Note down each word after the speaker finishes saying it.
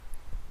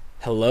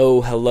Hello,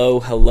 hello,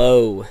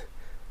 hello.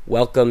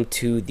 Welcome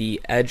to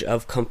the Edge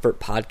of Comfort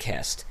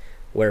podcast,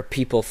 where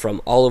people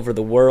from all over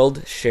the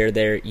world share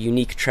their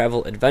unique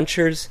travel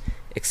adventures,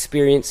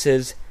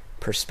 experiences,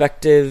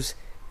 perspectives,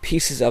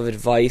 pieces of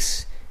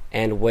advice,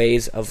 and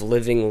ways of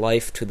living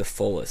life to the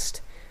fullest.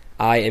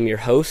 I am your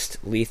host,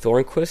 Lee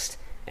Thornquist,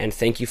 and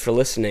thank you for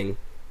listening.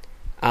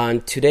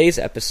 On today's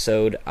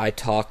episode, I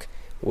talk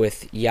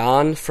with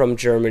Jan from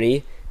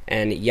Germany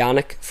and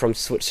Yannick from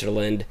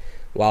Switzerland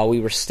while we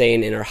were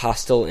staying in our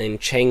hostel in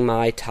Chiang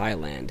Mai,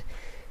 Thailand.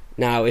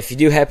 Now, if you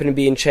do happen to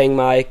be in Chiang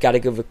Mai, got to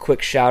give a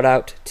quick shout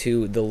out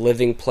to the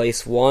Living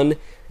Place 1.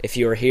 If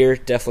you are here,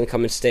 definitely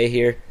come and stay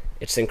here.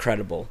 It's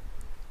incredible.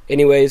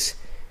 Anyways,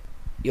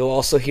 you'll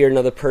also hear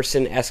another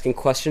person asking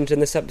questions in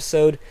this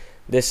episode.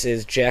 This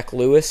is Jack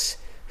Lewis,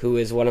 who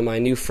is one of my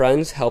new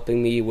friends,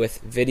 helping me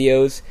with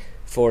videos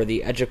for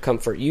the Edge of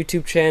Comfort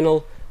YouTube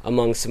channel,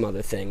 among some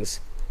other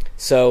things.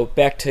 So,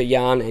 back to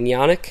Jan and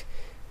Yannick.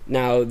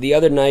 Now, the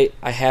other night,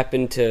 I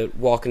happened to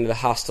walk into the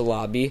hostel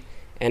lobby,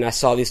 and I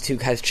saw these two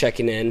guys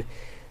checking in.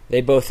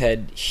 They both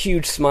had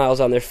huge smiles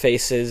on their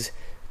faces,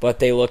 but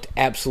they looked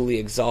absolutely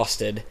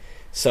exhausted.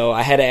 So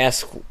I had to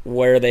ask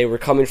where they were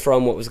coming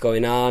from, what was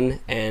going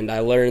on, and I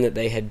learned that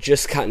they had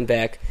just gotten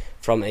back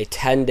from a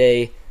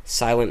 10-day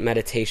silent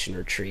meditation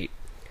retreat.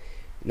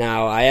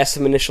 Now, I asked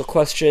some initial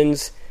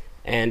questions,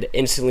 and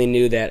instantly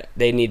knew that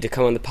they need to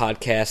come on the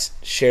podcast,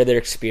 share their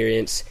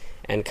experience,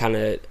 and kind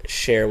of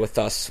share with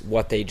us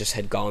what they just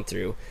had gone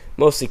through,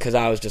 mostly because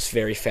I was just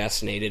very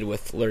fascinated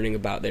with learning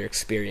about their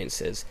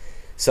experiences.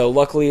 So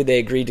luckily they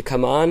agreed to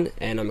come on,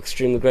 and I'm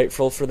extremely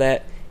grateful for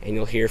that, and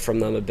you'll hear from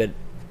them a bit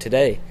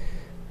today.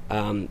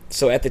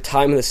 So at the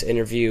time of this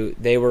interview,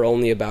 they were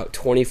only about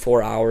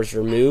 24 hours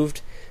removed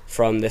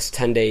from this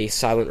 10-day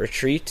silent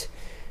retreat,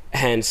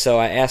 and so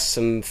I asked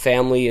some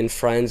family and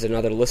friends and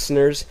other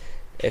listeners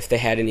if they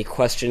had any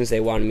questions they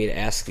wanted me to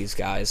ask these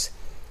guys.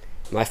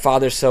 My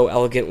father so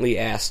elegantly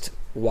asked,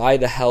 why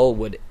the hell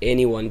would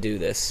anyone do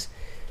this?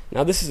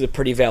 Now, this is a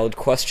pretty valid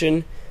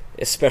question,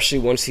 especially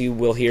once you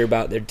will hear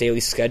about their daily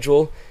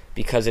schedule,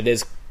 because it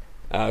is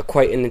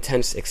quite an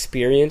intense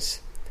experience,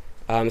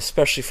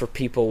 especially for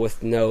people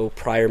with no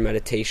prior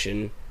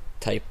meditation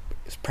type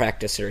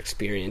practice or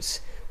experience,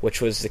 which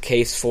was the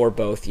case for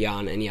both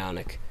Jan and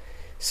Yannick.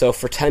 So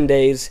for 10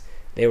 days,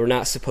 they were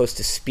not supposed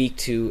to speak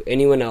to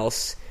anyone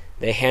else.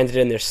 They handed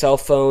in their cell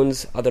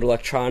phones, other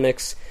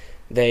electronics.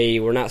 They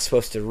were not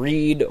supposed to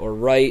read or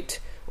write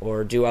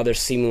or do other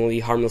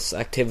seemingly harmless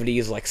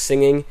activities like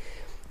singing.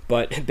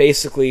 But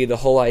basically, the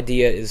whole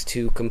idea is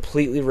to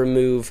completely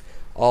remove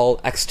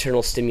all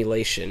external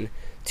stimulation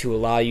to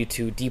allow you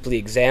to deeply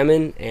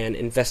examine and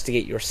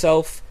investigate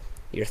yourself,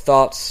 your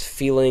thoughts,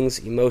 feelings,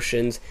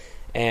 emotions,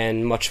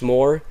 and much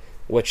more,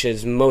 which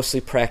is mostly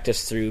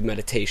practiced through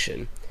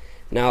meditation.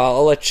 Now,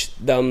 I'll let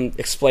them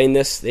explain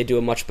this. They do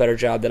a much better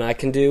job than I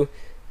can do,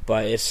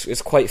 but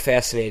it's quite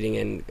fascinating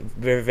and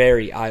very,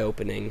 very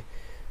eye-opening.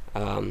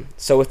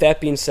 So with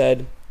that being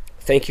said,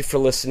 thank you for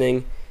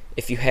listening.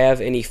 If you have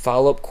any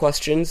follow-up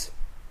questions,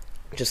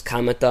 just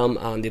comment them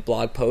on the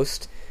blog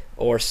post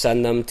or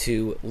send them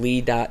to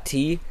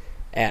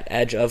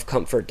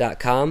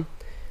lee.t@edgeofcomfort.com.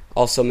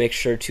 Also, make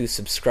sure to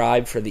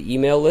subscribe for the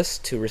email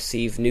list to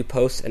receive new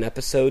posts and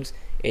episodes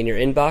in your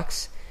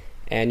inbox.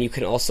 And you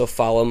can also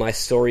follow my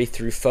story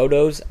through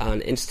photos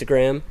on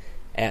Instagram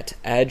at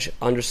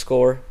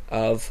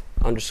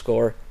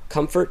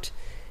edge_of_comfort.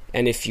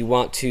 And if you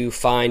want to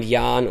find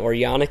Jan or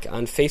Yannick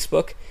on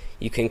Facebook,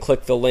 you can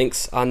click the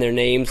links on their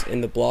names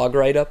in the blog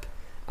write-up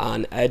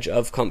on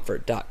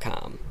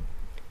edgeofcomfort.com.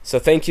 So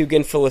thank you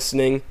again for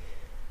listening.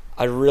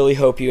 I really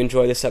hope you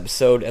enjoy this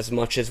episode as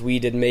much as we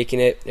did making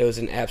it. It was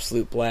an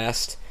absolute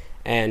blast.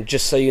 And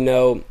just so you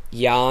know,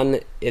 Jan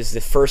is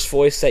the first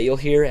voice that you'll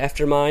hear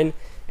after mine,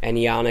 and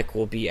Yannick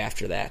will be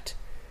after that.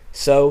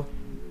 So,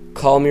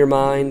 calm your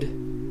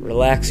mind,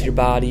 relax your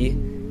body,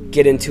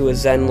 get into a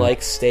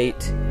Zen-like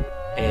state,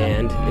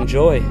 and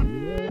enjoy.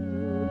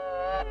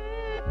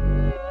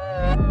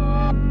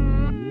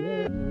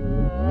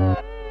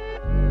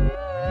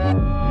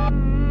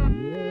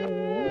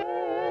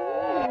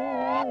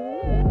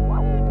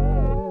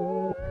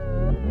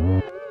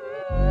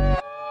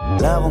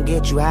 Love won't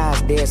get you high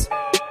as this.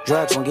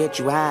 Drugs won't get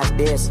you high as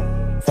this.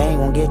 Fame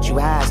won't get you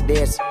high as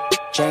this.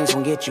 Chains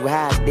won't get you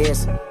high as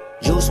this.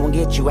 Juice won't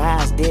get you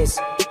high as this.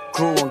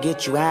 Crew won't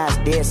get you high as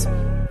this.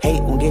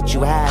 Hate won't get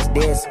you high as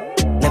this.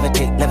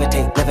 Levitate,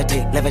 levitate,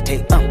 levitate,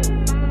 levitate.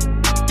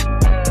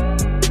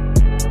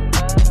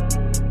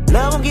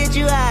 Love won't get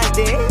you high as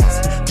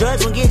this.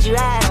 Drugs won't get you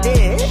high as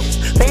this.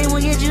 Fame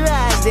won't get you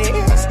high as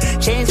this.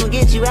 Chains won't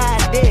get you high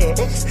as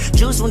this.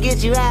 Juice won't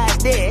get you high as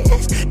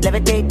this.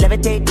 Levitate,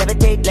 levitate,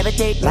 levitate,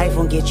 levitate. Life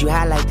won't get you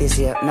high like this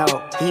here, no.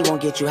 He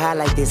won't get you high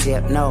like this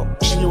here, no.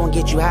 She won't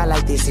get you high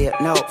like this here,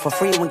 no. For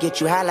free won't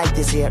get you high like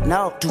this here,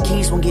 no. 2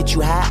 keys won't get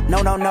you high,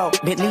 no, no, no.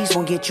 Bentleys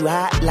won't get you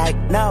high like,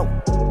 no.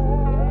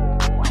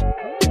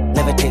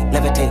 levitate,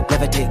 levitate,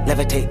 levitate,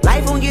 levitate.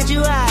 Life won't get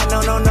you high,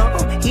 no, no,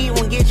 no. He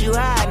won't get you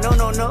high, no,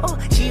 no, no.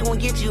 She won't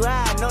get you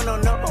high, no, no,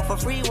 no. For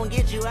free won't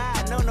get you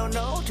high, no, no,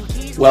 no.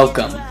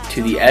 Welcome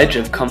to the Edge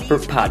of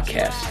Comfort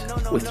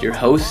podcast with your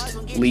host,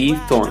 Lee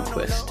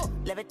Thornquist.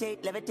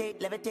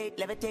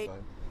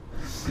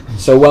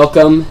 So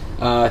welcome.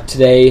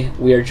 Today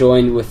we are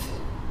joined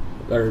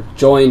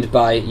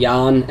by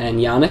Jan and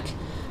Yannick.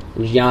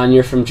 And Jan,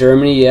 you're from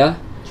Germany, yeah?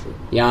 True.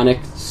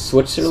 Yannick,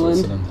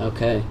 Switzerland?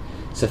 Okay.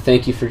 So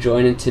thank you for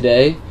joining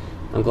today.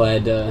 I'm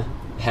glad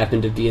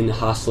happened to be in the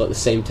hostel at the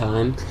same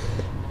time.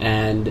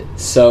 And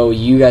so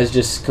you guys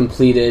just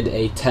completed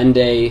a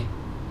 10-day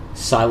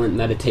silent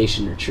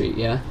meditation retreat,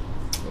 yeah?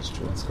 That's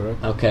true. That's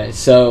correct. Okay,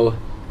 so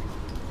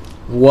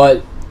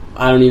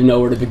I don't even know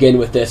where to begin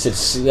with this.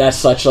 That's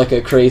such like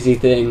a crazy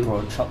thing.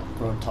 Broad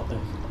topic.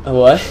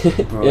 What?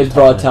 It's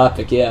broad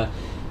topic, yeah.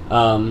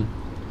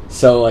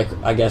 So like,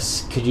 I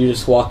guess, could you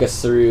just walk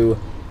us through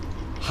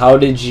how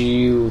did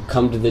you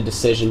come to the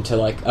decision to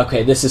like,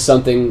 okay, this is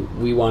something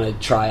we want to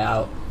try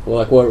out? Well,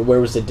 like,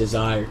 where was the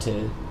desire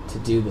to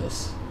do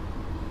this?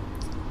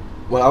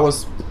 Well, I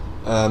was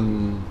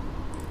the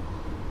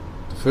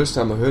first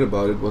time I heard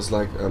about it was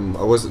like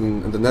I was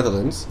in the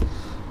Netherlands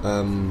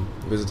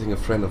visiting a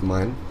friend of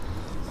mine,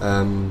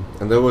 and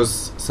there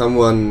was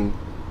someone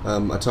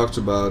I talked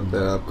about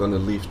that I'm gonna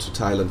leave to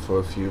Thailand for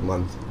a few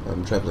months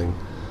traveling,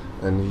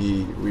 and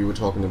we were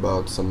talking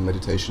about some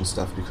meditation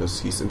stuff because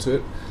he's into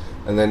it,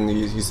 and then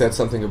he said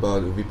something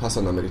about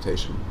Vipassana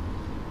meditation.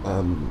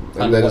 And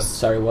that is,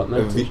 sorry, what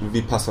meditation?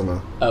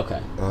 Vipassana.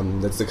 Okay.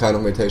 That's the kind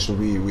of meditation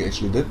we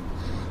actually did.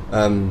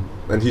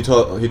 And he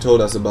told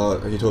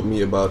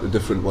me about a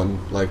different one,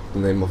 like the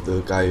name of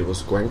the guy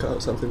was Goenka or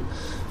something,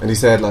 and he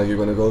said like you're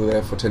gonna go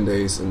there for 10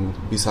 days and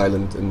be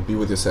silent and be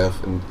with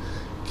yourself and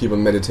keep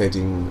on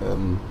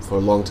meditating for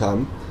a long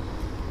time,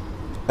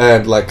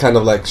 and like kind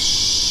of like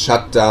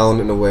shut down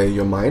in a way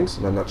your mind,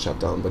 no, not shut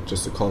down, but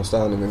just to calm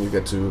down, and then you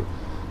get to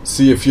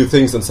see a few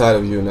things inside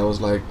of you. And I was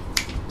like,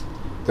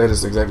 that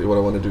is exactly what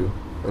I want to do.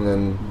 And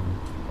then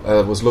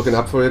I was looking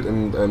up for it,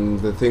 and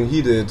the thing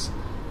he did.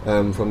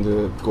 From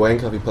the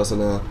Goenka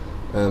Vipassana,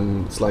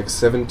 it's like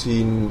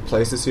 17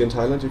 places here in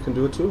Thailand you can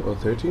do it to, or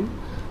 13,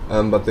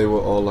 but they were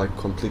all like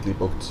completely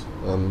booked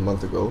a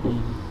month ago,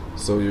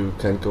 so you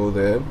can't go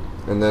there.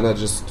 And then I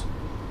just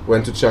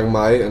went to Chiang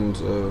Mai and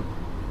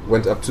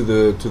went up to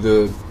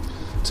the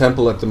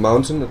temple at the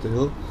mountain, at the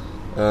hill,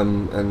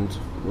 and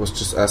was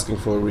just asking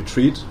for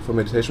a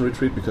meditation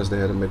retreat, because they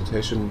had a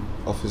meditation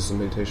office and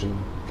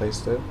meditation place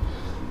there,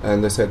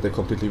 and they said they're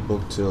completely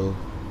booked till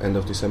end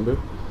of December.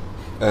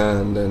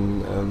 And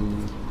then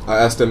I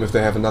asked them if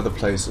they have another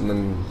place, and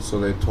then so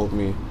they told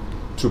me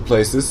 2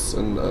 places,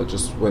 and I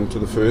just went to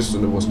the first,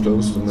 and it was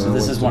closed. And so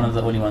this is one of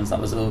the only ones that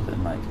was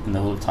open, like in the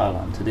whole of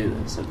Thailand, to do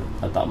this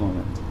at that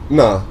moment.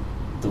 No,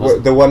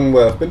 the one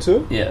where I've been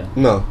to. Yeah.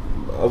 No,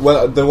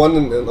 well, the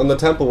one on the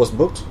temple was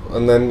booked,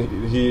 and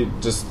then he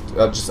just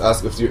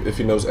asked if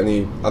he knows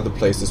any other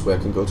places where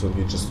I can go to, and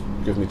he just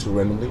gave me 2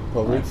 randomly,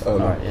 probably. Right.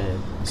 Alright, yeah.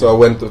 So I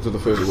went to the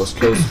first, it was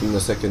closed, and the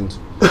second,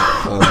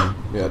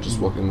 I just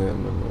walked in there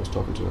and I was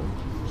talking to him.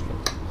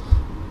 Like,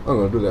 I'm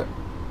gonna do that.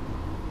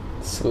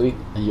 Sweet.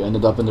 And you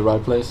ended up in the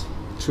right place?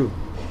 True.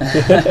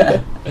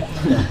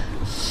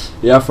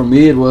 Yeah, for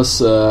me it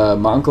was,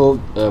 my uncle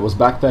was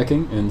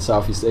backpacking in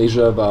Southeast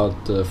Asia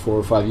about 4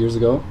 or 5 years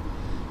ago.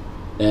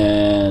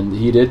 And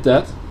he did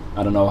that.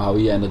 I don't know how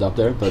he ended up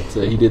there, but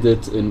he did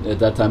it at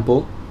that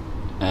temple.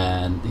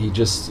 And he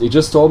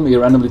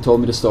randomly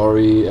told me the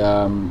story,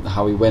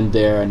 how he went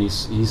there, and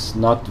he's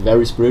not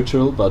very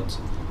spiritual, but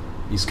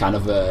he's kind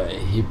of a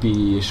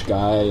hippie-ish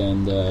guy,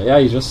 and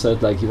he just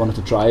said like he wanted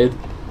to try it,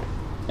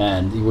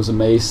 and he was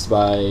amazed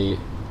by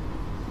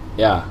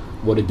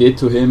what it did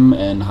to him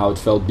and how it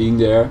felt being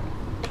there.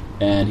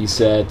 And he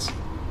said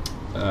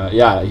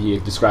he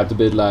described a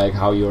bit like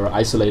how you're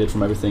isolated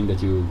from everything,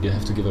 that you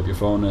have to give up your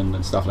phone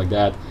and stuff like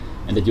that,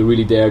 and that you're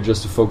really there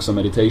just to focus on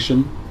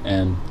meditation,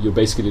 and you're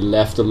basically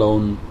left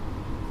alone,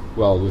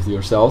 with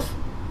yourself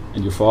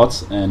and your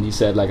thoughts. And he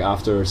said like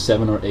after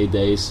 7 or 8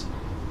 days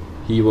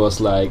he was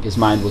like, his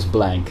mind was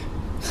blank.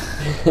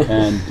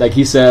 And like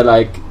he said,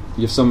 like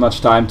you have so much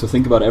time to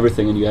think about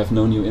everything and you have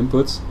no new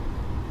inputs.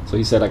 So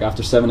he said like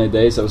after 7-8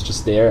 days I was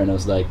just there and I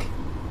was like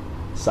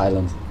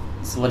silent.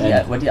 So what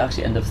do you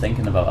actually end up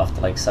thinking about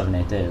after like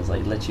 7-8 days?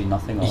 Like literally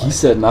nothing? Or he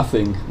said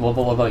nothing. What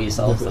about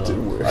yourself though?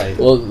 Like,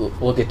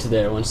 we'll get to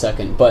there 1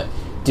 second. But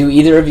do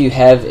either of you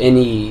have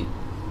any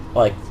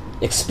like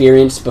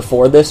experience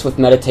before this with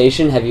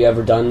meditation? Have you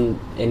ever done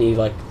any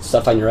like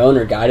stuff on your own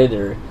or guided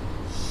or?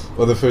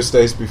 Well, the first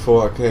days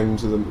before I came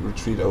to the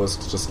retreat, I was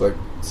just like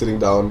sitting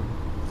down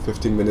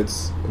 15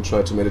 minutes and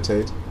try to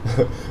meditate.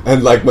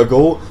 And like my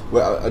goal,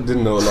 I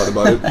didn't know a lot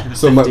about it.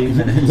 So my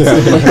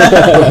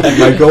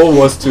goal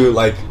was to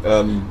like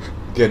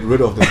get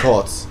rid of the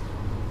thoughts,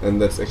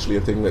 and that's actually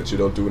a thing that you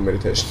don't do in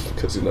meditation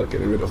because you're not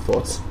getting rid of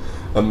thoughts.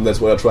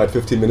 That's why I tried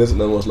 15 minutes and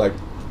then was like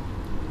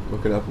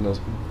looking up and I was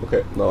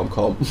okay, now I'm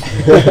calm.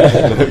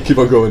 And I keep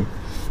on going.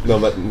 No,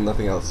 but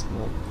nothing else.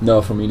 No.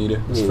 No, for me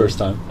neither. It's the first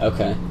time.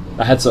 Okay.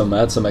 I had some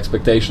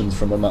expectations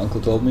from what my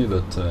uncle told me,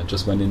 but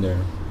just went in there.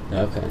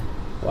 Yeah. Okay.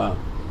 Wow.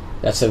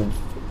 That's a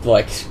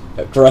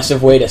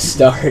aggressive way to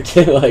start.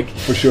 Like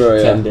For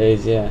sure, 10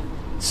 days, yeah.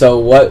 So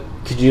what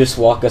could you just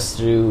walk us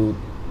through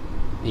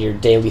your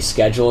daily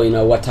schedule? You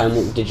know, what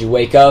time did you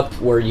wake up?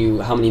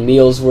 How many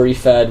meals were you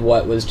fed?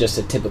 What was just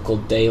a typical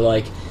day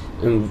like?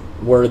 And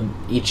were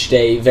each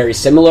day very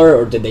similar,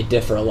 or did they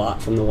differ a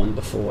lot from the one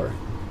before?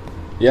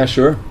 Yeah,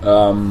 sure.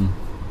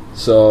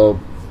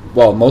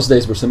 Most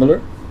days were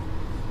similar.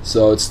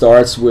 So it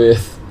starts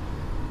with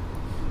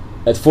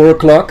at 4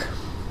 o'clock.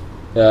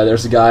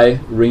 There's a guy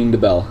ringing the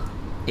bell.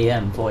 4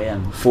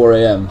 a.m. 4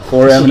 a.m.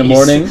 4 a.m. in the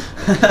morning.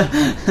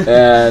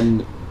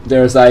 And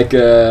there's like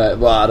a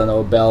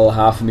bell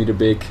half a meter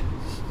big,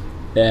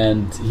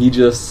 and he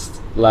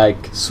just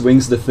like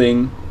swings the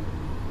thing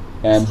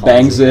and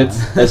bangs it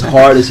as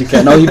hard as you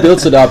can. No, he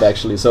builds it up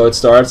actually. So it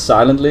starts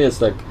silently. It's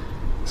like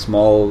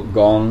small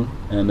gong,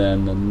 and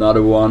then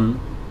another one,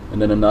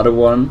 and then another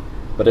one.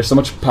 But there's so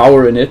much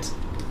power in it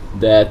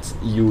that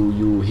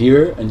you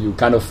hear, and you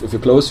kind of, if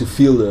you're close, you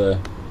feel the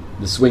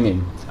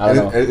swinging. I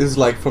don't know. It's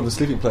like from the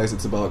sleeping place,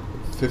 it's about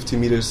 50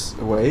 meters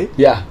away.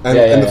 Yeah.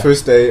 And the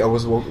first day I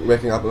was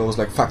waking up and I was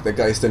like, fuck, that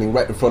guy is standing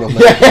right in front of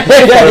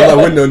my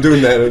window and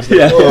doing that. And it's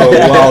like, oh,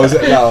 wow, is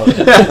that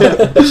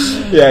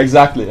loud? Yeah,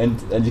 exactly.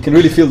 And you can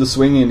really feel the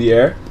swinging in the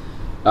air.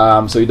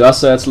 So he does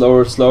that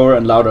slower,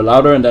 and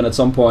louder. And then at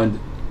some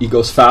point, he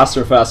goes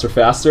faster.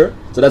 So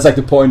that's like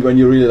the point when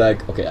you're really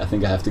like, okay, I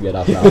think I have to get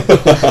up now.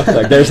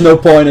 Like, there's no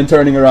point in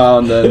turning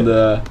around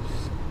and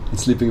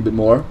sleeping a bit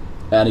more.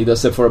 And he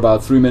does that for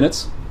about 3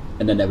 minutes,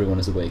 and then everyone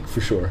is awake, for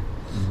sure.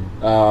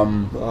 I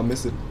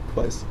missed it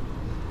twice.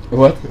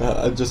 What?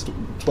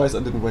 Twice I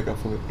didn't wake up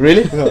from it.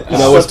 Really? Yeah. And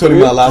I was turning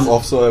my alarm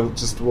off, so I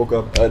just woke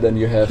up. Then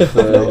you have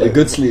a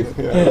good sleep.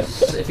 Yeah.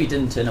 So if he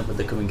didn't turn up, would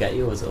they come and get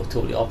you, or was it a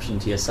totally option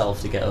to yourself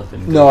to get up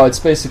and go? No, it's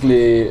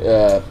basically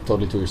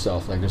totally to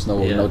yourself. Like, there's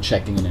no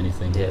checking in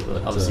anything. Yeah,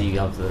 but obviously you've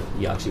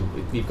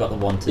got the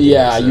want to.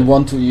 Yeah, do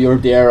it, so. you're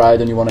there, right,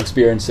 and you want to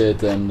experience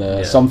it,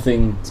 and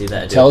something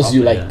tells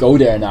you like, go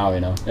there now, you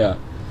know. Yeah.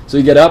 So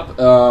you get up,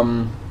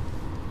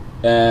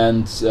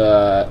 and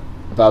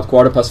about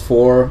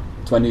 4:15.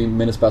 20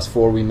 minutes past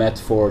 4 we met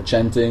for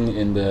chanting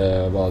in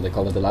they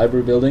call it the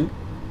library building,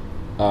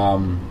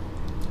 and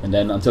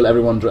then until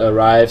everyone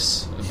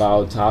arrives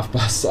about half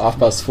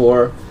past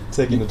 4,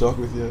 taking the dog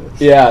with you.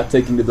 Yeah,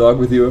 taking the dog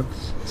with you.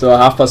 So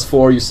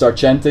 4:30 you start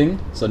chanting.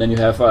 So then you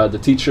have the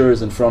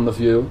teachers in front of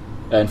you,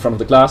 in front of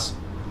the class,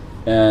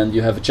 and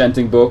you have a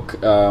chanting book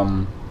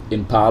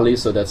in Pali.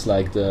 So that's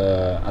like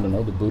the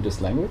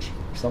Buddhist language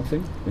or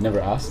something. We never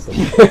asked.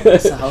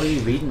 But So how are you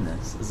reading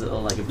this? Is it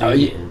all like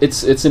abbreviated?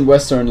 It's in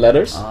Western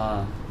letters,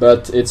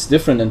 but it's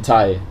different in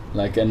Thai.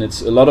 Like, and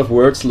it's a lot of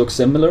words look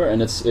similar,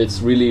 and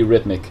it's really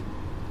rhythmic.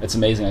 It's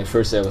amazing. Like,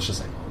 first day I was just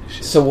like, holy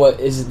shit. So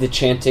what is the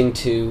chanting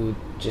to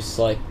just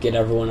like get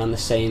everyone on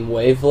the same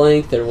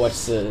wavelength, or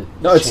what's the?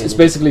 No, it's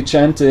basically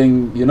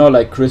chanting. You know,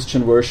 like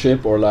Christian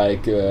worship, or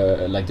like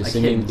the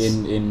singing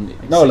hymns.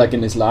 like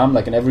in Islam,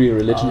 like in every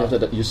religion, you have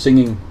that you're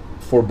singing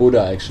for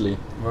Buddha actually,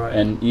 Right.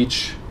 and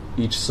each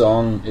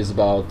song is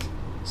about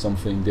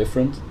something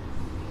different,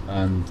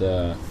 and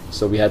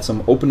so we had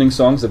some opening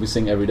songs that we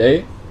sing every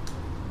day,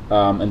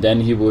 and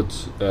then he would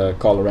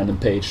call a random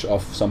page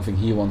of something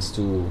he wants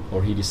to,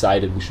 or he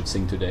decided we should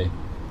sing today,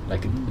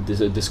 like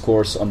a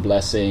discourse on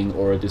blessing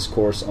or a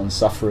discourse on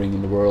suffering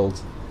in the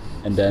world,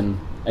 and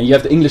you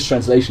have the English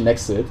translation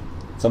next to it.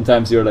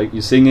 Sometimes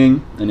you're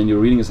singing and then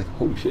you're reading, it's like,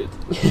 holy shit,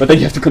 but then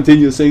you have to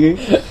continue singing.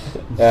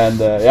 And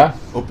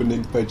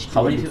Opening page.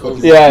 How many people?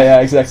 Yeah,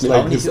 exactly. How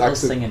Like many his people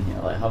accent. singing here?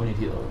 Like, how many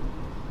people?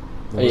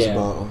 There was Yeah.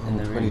 about In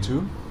the room.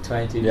 22,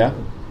 22. Yeah.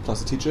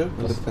 plus the teacher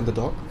and the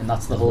dog. And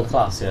that's the whole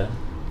class, yeah.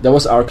 That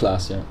was our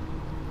class, yeah.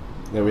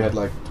 Yeah, we had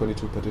like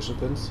 22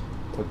 participants.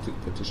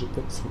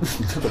 Participants.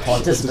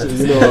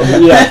 Participants. You know,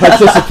 Yeah,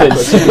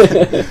 participants.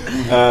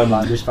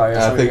 Language barrier.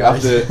 I sorry, think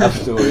guys.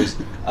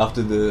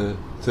 after the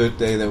third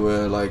day there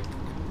were like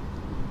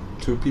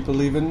 2 people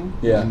leaving.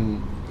 Yeah.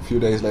 And a few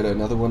days later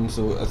another one.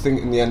 So I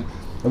think in the end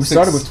We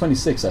started with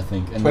 26, I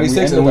think. And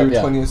 26 then and we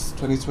ended were up,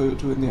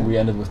 22 in the end. We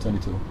ended with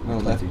 22. No,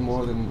 20. left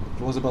more than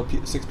it was about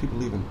 6 people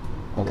leaving.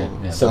 Okay, Or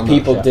yeah. So some-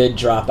 people yeah. did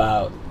drop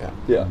out.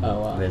 Yeah. Oh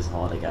wow. It is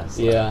hard, I guess.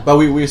 Yeah. But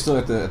we're still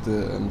at the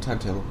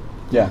timetable.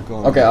 Yeah. Go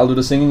on. Okay, I'll do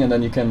the singing and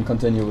then you can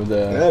continue with Yeah,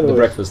 the no worries.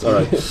 breakfast. All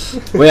right.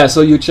 Well, yeah.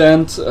 So you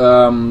chant.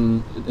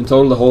 In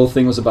total, the whole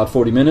thing was about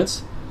 40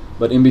 minutes,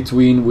 but in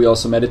between we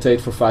also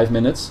meditate for 5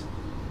 minutes.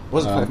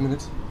 Was it 5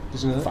 minutes?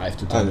 Did you know that? 5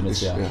 to 10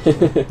 minutes. ish,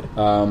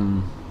 Yeah.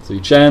 So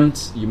you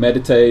chant, you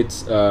meditate,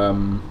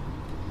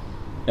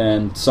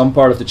 and some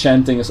part of the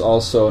chanting is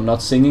also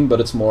not singing, but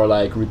it's more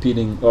like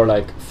repeating or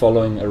like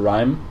following a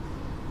rhyme.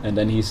 And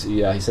then he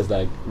says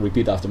like,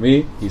 repeat after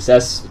me. He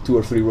says 2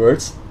 or 3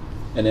 words,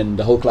 and then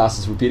the whole class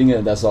is repeating it.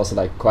 And that's also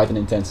like quite an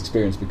intense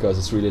experience because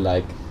it's really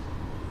like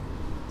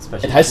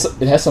Especially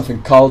it has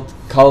something cult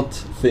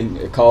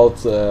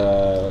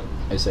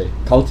I say,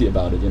 culty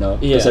about it, you know.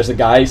 Yeah. Because there's a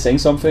guy saying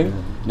something,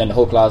 and then the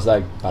whole class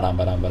like, badam,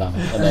 badam, badam.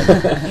 And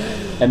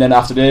then, and then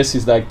after this,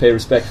 he's like, pay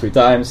respect 3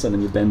 times, and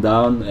then you bend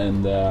down,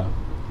 and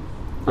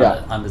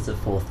And it's at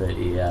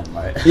 4:30 a.m.,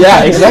 right?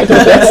 yeah, exactly.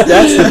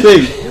 That's the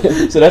thing.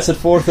 So that's at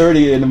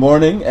 4:30 in the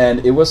morning,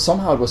 and it was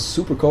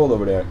super cold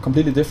over there,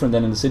 completely different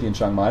than in the city in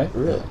Chiang Mai.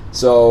 Really?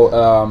 So,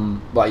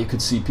 well, you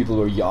could see people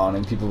were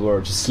yawning, people were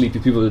just sleepy,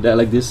 people were there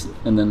like this,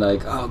 and then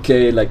like,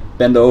 okay, like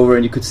bend over,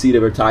 and you could see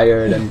they were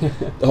tired, and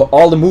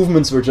all the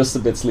movements were just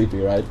a bit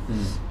sleepy, right?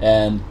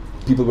 And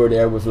people were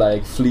there with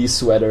like fleece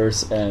sweaters,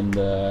 and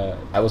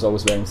I was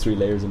always wearing 3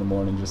 layers in the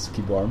morning just to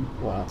keep warm.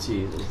 Wow.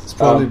 Jesus. It's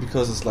probably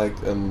because it's like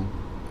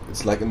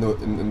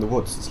in the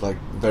woods. It's like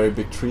very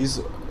big trees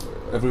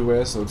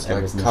everywhere, so it's like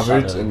Everything's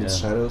covered shadow, in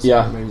yeah. shadows.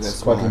 Yeah, Maybe it's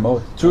that's quite why.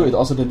 remote. True, it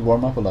also didn't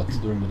warm up a lot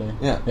during the day.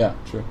 Yeah. Yeah,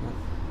 true.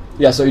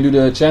 Yeah, so you do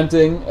the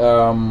chanting,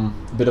 a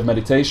bit of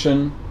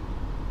meditation,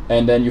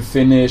 and then you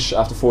finish,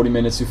 after 40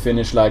 minutes, you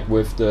finish like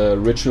with the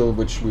ritual,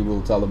 which we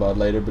will tell about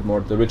later a bit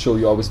more. The ritual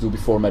you always do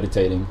before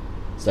meditating.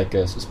 It's like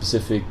a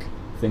specific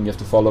thing you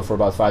have to follow for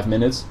about 5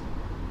 minutes.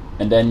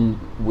 And then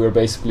we're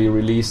basically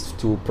released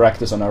to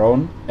practice on our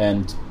own.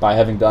 And by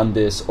having done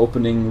this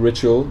opening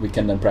ritual, we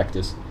can then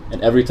practice.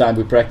 And every time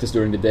we practice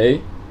during the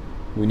day,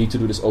 we need to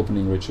do this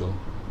opening ritual.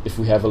 If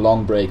we have a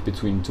long break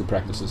between 2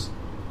 practices,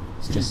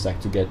 it's just like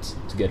to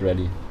get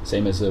ready.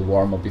 Same as a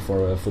warm up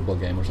before a football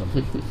game or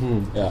something.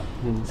 Yeah,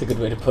 It's a good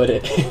way to put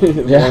it.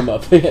 Yeah. Warm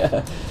up.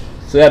 Yeah.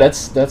 so yeah,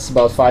 that's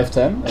about 5:10,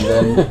 and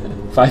then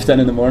 5:10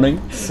 in the morning,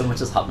 So much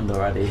has happened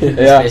already.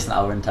 Yeah. It's an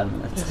hour and 10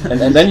 minutes.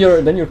 and then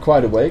you're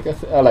quite awake.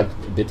 Like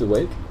a bit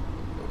awake,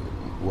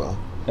 Well,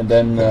 and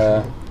then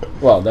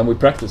then we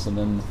practice, and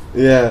then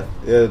yeah.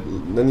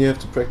 Then you have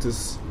to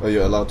practice, or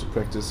you're allowed to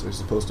practice, or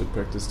you're supposed to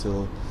practice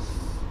till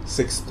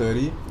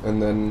 6:30,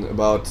 and then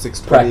about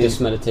 6:20. Practice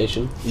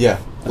meditation. Yeah,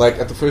 like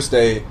at the first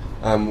day,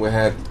 we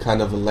had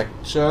kind of a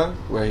lecture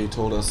where he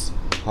told us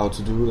how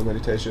to do the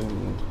meditation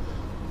and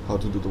how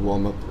to do the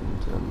warm up,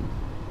 and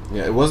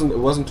yeah, it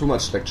wasn't too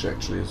much lecture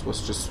actually. It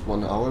was just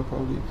 1 hour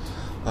probably.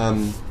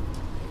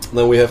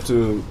 Then we have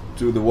to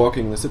do the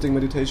walking and the sitting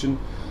meditation,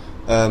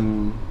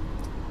 and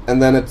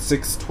then at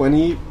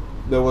 6:20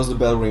 there was the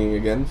bell ringing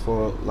again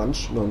for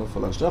lunch. No, not for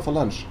lunch. No, for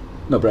lunch.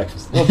 no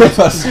breakfast. No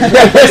breakfast.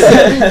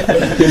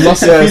 You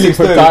lost the feeling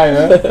for 6:30. time,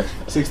 eh?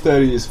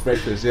 6:30 is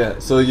breakfast. Yeah,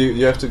 so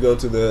you have to go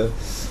to the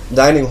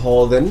dining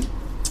hall then,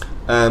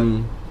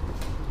 and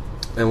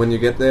when you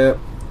get there,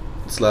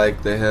 it's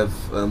like they have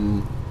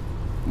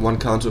one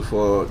counter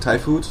for Thai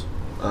food.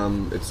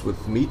 It's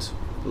with meat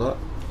a lot,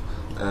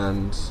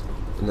 and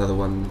another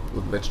one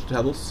with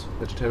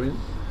vegetarian.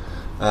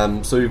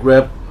 So you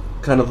grab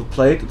kind of a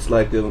plate. It's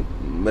like a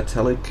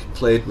metallic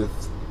plate with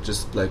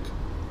just like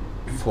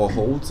 4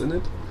 holes in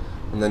it,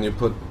 and then you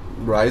put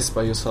rice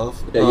by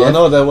yourself. Yeah,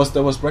 No, that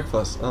was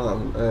breakfast.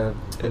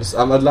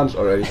 I'm at lunch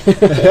already.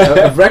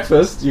 At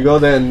breakfast, you go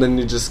there and then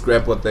you just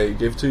grab what they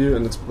give to you,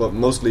 and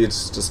mostly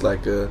it's just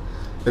like a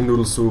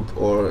noodle soup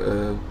or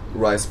a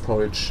rice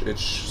porridge,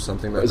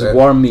 something like It's that. a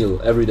warm meal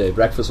every day.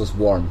 Breakfast was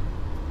warm,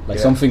 like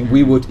Yeah. something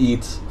we would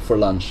eat for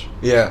lunch.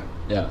 Yeah,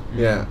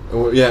 Yeah.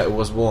 it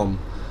was warm,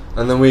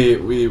 and then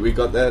we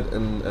got that,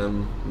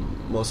 and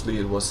mostly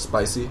it was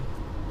spicy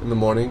in the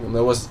morning, and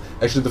that was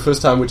actually the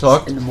first time we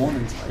talked. In the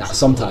mornings. Yeah,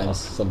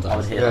 sometimes. I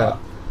would hear Yeah. that.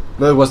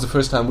 No, it was the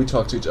first time we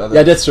talked to each other.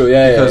 Yeah, that's true.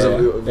 Yeah, because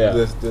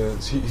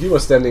yeah. he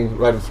was standing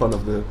right in front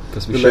of the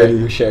Because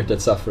lady. we shared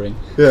that suffering.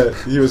 Yeah,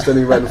 he was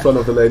standing right in front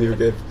of the lady who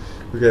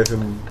gave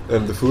him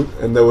the food,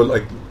 and there were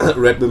like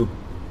red little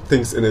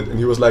things in it, and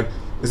he was like,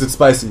 "Is it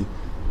spicy?"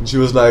 And she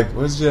was like,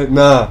 "What's she like?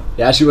 Nah."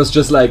 Yeah, she was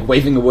just like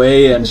waving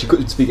away, and she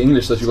couldn't speak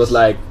English, so she was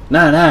like,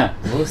 nah.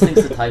 Most things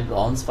are typed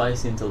on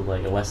spicy until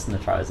like a Westerner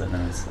tries it,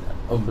 and it's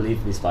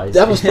unbelievably spicy.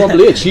 That was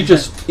probably it. She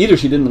just either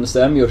she didn't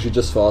understand me, or she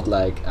just thought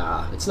like,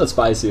 it's not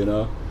spicy, you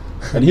know.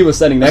 And he was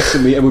standing next to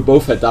me, and we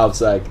both had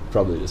doubts, like,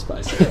 probably it is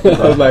spicy.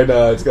 I was like,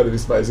 "Nah, it's gotta be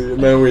spicy."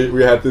 And then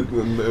we had it,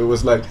 and it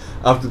was like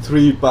after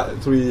three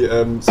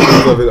spoons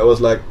of it, I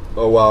was like,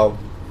 "Oh wow,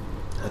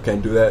 I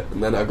can't do that."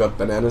 And then I got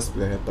bananas.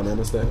 They had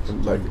bananas there,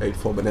 and like ate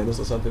 4 bananas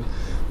or something.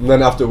 And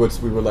then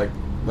afterwards, we were like,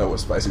 "That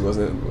was spicy,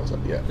 wasn't it?" And I was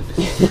like, "Yeah."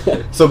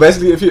 So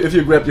basically, if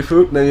you grab your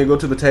food, then you go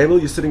to the table.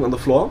 You're sitting on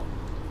the floor.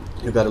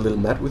 You got a little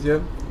mat with you,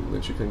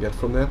 which you can get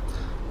from there.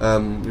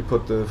 You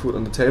put the food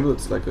on the table.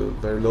 It's like a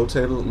very low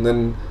table, and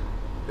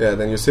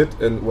then you sit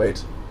and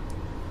wait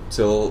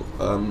till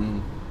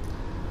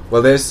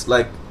there's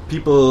like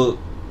people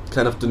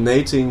kind of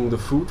donating the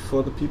food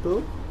for the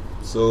people.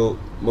 So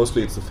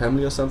mostly it's a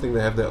family or something.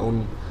 They have their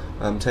own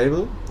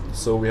table,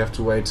 so we have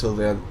to wait till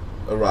they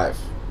arrive.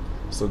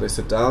 So they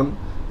sit down.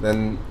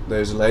 Then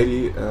there's a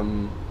lady,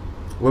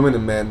 women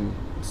and men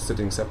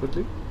sitting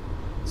separately.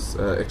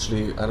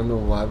 Actually, I don't know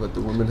why, but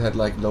the women had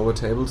like lower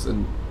tables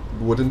and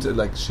wooden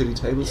like shitty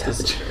tables. Yeah,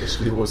 This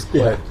actually was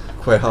Yeah.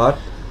 quite hard.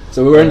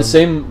 So we were in the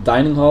same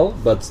dining hall,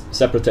 but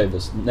separate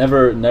tables.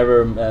 Never,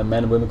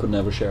 men and women could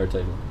never share a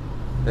table.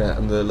 Yeah,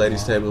 and the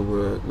ladies' table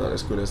were not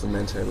as good as the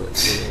men's table.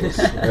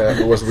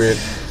 Actually. It was weird.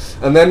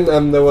 And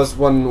then there was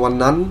one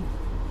nun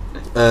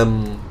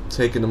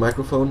take in a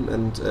microphone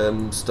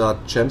and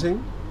start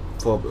chanting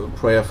for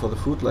prayer for the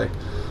food. Like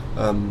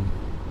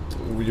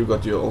you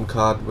got your own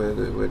card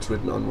where it's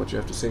written on what you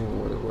have to sing,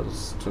 what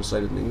is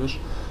translated in English,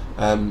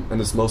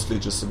 and it's mostly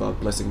just about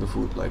blessing the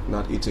food, like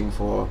not eating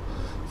for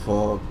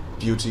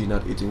beauty,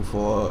 not eating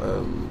for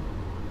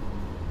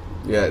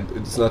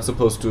it's not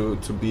supposed to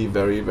be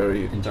very,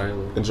 very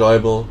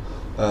enjoyable.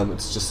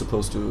 It's just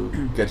supposed to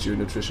get you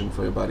nutrition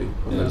for your body.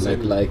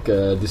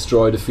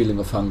 Destroy the feeling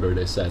of hunger,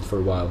 they said, for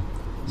a while.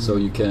 So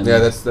you can... Yeah,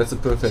 that's a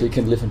perfect... So you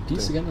can live in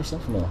peace again or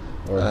something? No?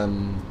 Or I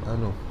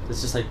don't know.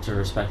 It's just like to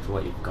respect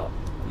what you've got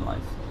in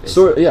life.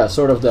 Sort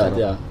of that,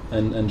 yeah.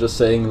 And just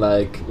saying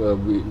like,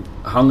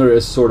 hunger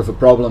is sort of a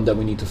problem that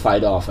we need to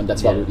fight off, and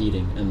that's why we're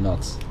eating, and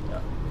not...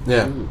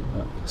 Yeah.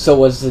 So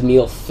was the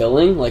meal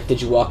filling? Like,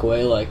 did you walk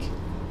away like,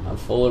 I'm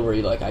full, or were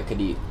you like, I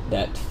could eat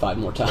that 5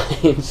 more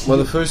times? Well,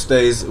 the first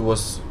days it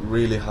was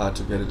really hard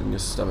to get it in your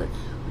stomach,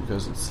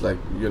 because it's like,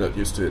 you're not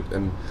used to it,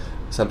 and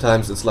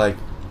sometimes it's like,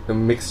 a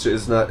mixture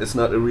it's not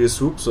a real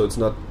soup, so it's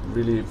not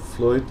really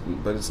fluid,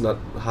 but it's not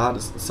hard.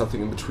 It's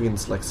something in between.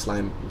 It's like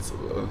slime.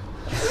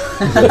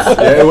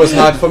 It was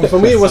hard for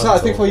me. It was hard.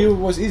 I think for you it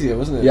was easier,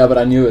 wasn't it? Yeah, but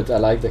I knew it. I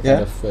like that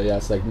kind of.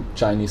 It's like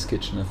Chinese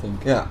kitchen, I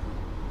think. Yeah.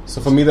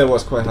 So for me that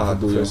was quite hard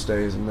the first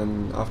days, and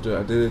then after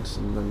I did it,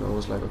 and then I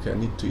was like, okay, I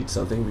need to eat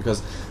something,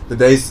 because the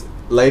days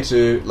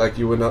later, like,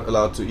 you were not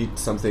allowed to eat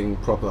something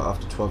proper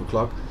after 12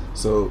 o'clock.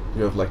 So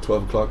you have like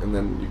 12 o'clock, and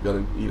then you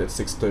gotta eat at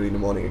 6:30 in the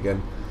morning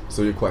again.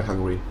 So you're quite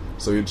hungry.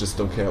 So you just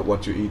don't care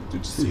what you eat, you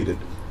just eat it.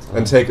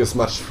 And take as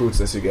much fruits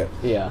as you get.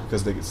 Yeah.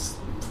 Because they're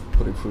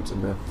putting fruits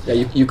in there.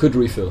 Yeah, you could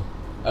refill.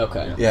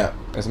 Okay. Yeah,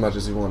 as much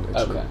as you want,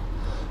 actually.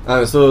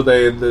 Okay. So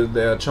they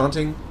are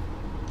chanting,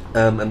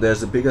 and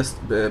there's the biggest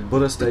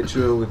Buddha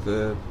statue with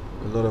a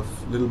lot of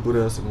little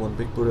Buddhas and one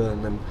big Buddha,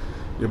 and then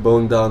you're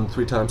bowing down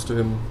 3 times to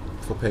him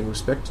for paying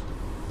respect,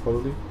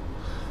 probably.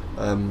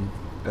 And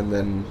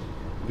then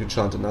you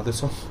chant another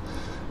song.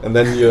 And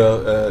then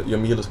your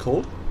meal is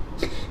cold.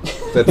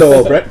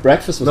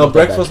 Breakfast was okay.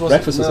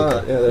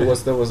 Yeah,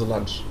 there was a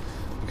lunch,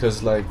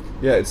 because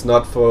it's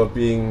not for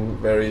being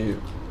very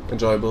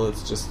enjoyable.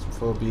 It's just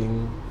for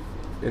being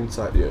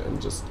inside here and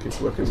just keep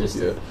working with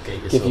you,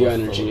 give you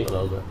energy.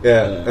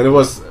 And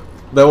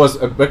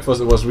at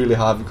breakfast it was really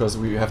hard, because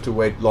we have to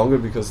wait longer,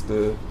 because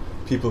the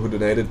people who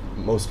donated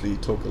mostly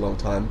took a long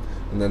time,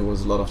 and then there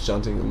was a lot of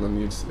chanting, and then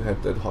you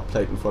had that hot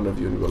plate in front of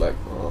you, and you were like,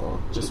 oh,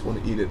 just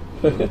want to eat it.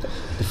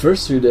 The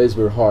first 3 days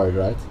were hard,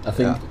 right? I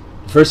think.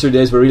 The first 3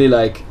 days were really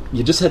like,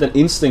 you just had an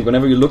instinct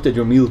whenever you looked at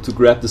your meal to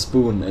grab the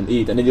spoon and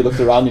eat, and then you looked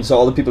around and you saw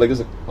all the people like this,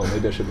 like, oh,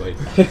 maybe I should wait.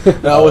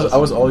 No, I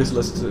was always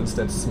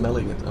instead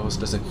smelling it. I was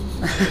just like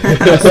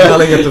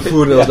smelling at the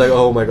food, and I was like,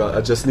 oh my god,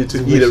 I just need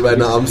to eat it right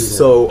now. I'm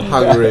so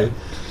hungry.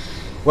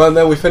 Well, and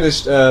then we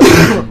finished.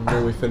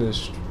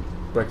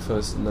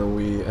 Breakfast, and then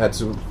we had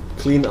to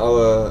clean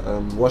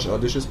wash our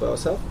dishes by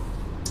ourselves.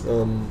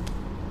 And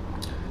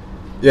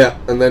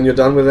then you're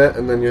done with that,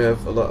 and then you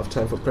have a lot of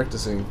time for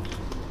practicing.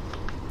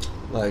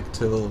 Like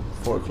till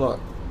 4 o'clock.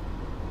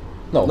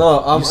 No,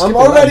 I'm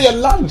already at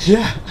lunch.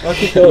 Yeah, I'll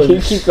keep going. You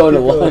keep going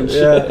to lunch.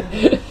 Yeah,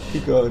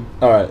 keep going.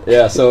 All right.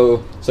 Yeah.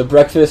 So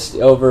breakfast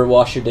over,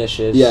 wash your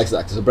dishes. Yeah,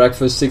 exactly. So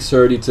breakfast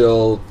 6:30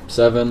 till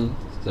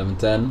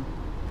 7:10.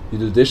 You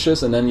do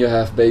dishes, and then you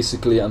have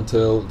basically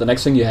until the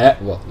next thing you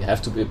have. Well, you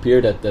have to appear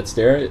that's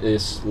there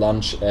is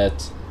lunch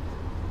at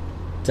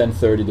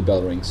 10:30. The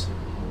bell rings,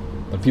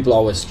 but people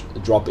always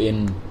drop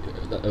in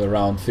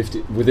around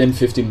within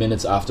 15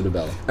 minutes after the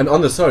bell. And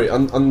on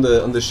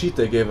the sheet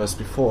they gave us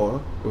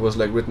before, it was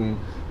like written,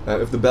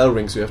 if the bell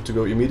rings, you have to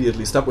go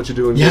immediately, stop what you're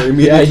doing, go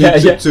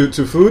immediately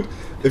to food.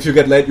 If you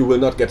get late, you will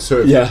not get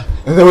served. Yeah.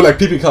 And there were like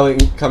people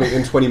coming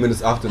in 20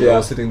 minutes after. I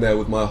was sitting there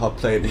with my hot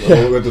plate,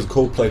 and with this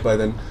cold plate by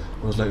then.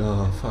 I was like,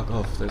 oh, fuck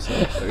off. I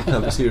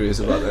can't be serious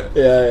about that.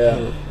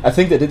 Yeah. I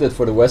think they did it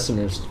for the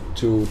Westerners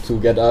to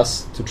get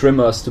us, to trim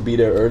us to be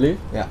there early.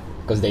 Yeah.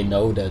 Because they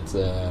know that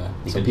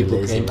some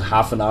people came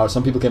half an hour,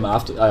 some people came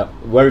after,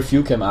 very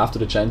few came after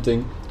the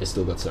chanting, they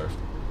still got served.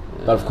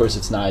 Yeah. But of course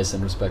it's nice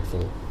and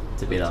respectful.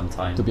 To be on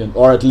time.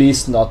 Or at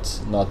least not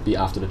be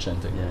after the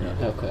chanting.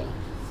 Yeah. Okay.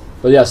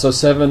 But yeah, so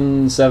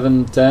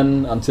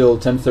 7:10 until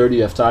 10:30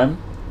 you have time.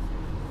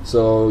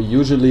 So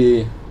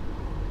usually,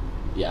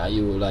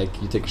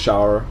 you take a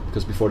shower,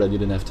 because before that you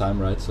didn't have time,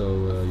 right? So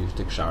you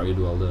take a shower, you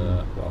do all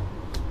the,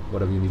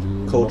 whatever you need to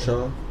do. Cold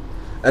shower.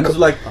 And it's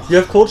like, you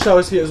have cold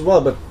showers here as well,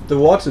 but the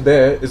water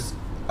there is,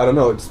 I don't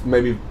know, it's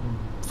maybe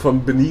from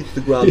beneath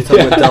the ground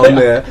somewhere down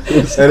there.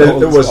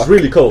 And it was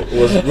really cold.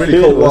 It was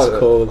really cold water.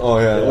 Cold. Oh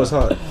yeah, it was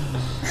hot.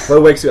 But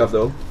it wakes you up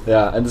though.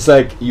 Yeah, and it's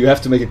like, you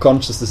have to make a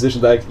conscious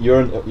decision, like,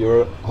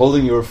 you're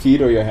holding your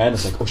feet or your hand,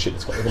 it's like, oh shit,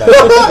 it's cold. You're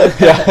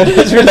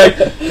like,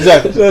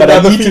 but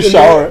I need to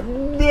shower.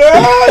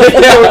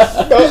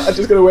 I'm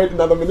just gonna wait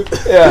another minute.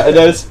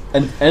 Yeah,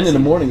 and in the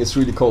morning it's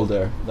really cold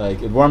there.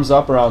 Like, it warms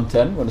up around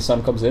 10 when the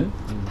sun comes in,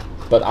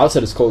 but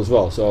outside it's cold as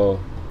well. So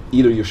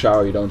either you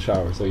shower or you don't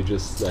shower. So you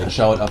just I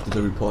showered after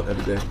the report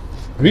every day.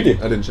 Really?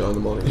 I didn't shower in the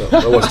morning. No,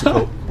 I was too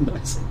cold.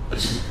 Nice.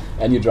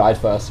 And you dried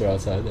faster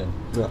outside then.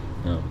 Yeah.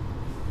 Yeah.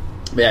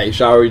 But yeah, you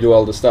shower, you do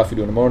all the stuff you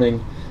do in the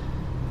morning.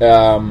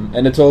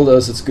 And they told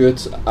us it's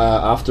good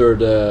after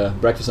the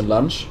breakfast and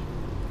lunch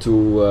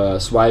to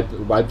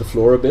wipe the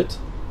floor a bit,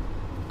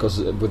 because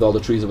with all the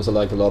trees there was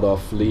like a lot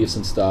of leaves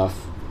and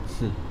stuff,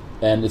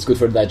 and it's good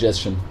for the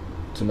digestion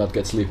to not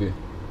get sleepy.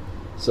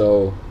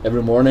 So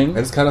every morning, And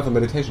it's kind of a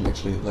meditation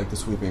actually, like the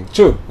sweeping.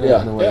 true,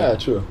 Yeah, in a way. yeah,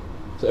 true.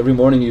 So every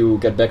morning you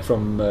get back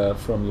from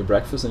your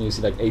breakfast and you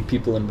see like 8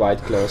 people in white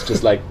clothes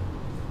just like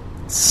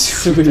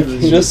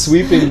just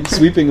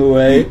sweeping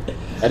away.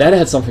 And then I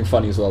had something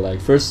funny as well. Like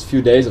first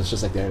few days, I was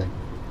just like, "There, like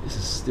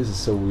this is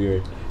so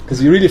weird,"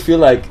 because you really feel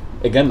like,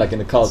 again, like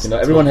in a cult, you know,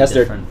 everyone has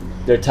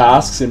their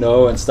tasks, you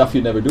know, and stuff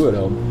you never do at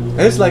home.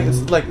 And it's like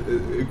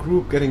a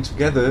group getting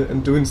together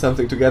and doing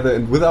something together,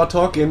 and without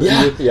talking,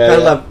 Yeah. and Yeah,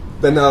 kind of yeah. like,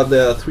 then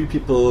there are 3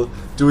 people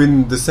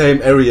doing the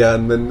same area,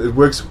 and then it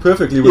works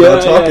perfectly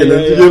without talking. yeah,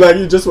 and yeah.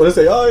 you just want to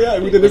say, "Oh yeah,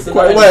 we did it Isn't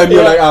quite that- well," and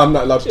you're yeah. like, "Oh, I'm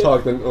not allowed to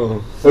talk." Then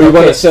Or you Okay,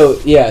 wanna-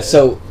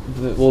 so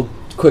we'll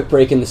quick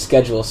break in the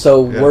schedule.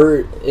 So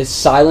Yeah. is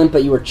silent,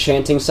 but you were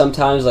chanting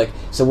sometimes. Like,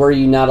 so were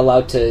you not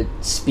allowed to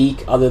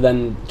speak other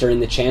than during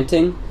the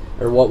chanting,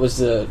 or what was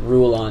the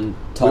rule on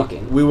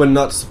talking? We were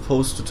not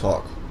supposed to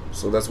talk,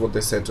 so that's what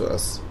they said to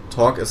us.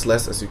 Talk as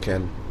less as you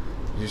can.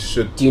 You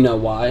should. Do you know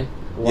why?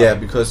 Yeah,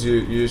 because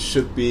you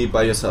should be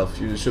by yourself.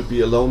 You should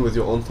be alone with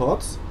your own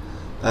thoughts.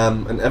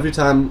 And every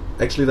time,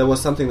 actually, there was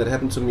something that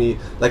happened to me.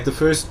 Like the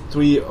first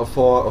 3 or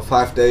 4 or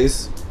 5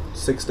 days,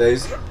 6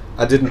 days,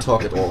 I didn't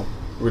talk at all.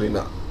 Really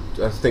not.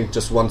 I think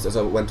just once as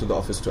I went to the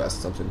office to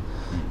ask something.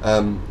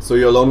 So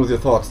you're alone with your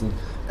thoughts, and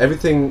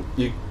everything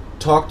you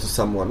talk to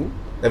someone.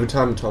 Every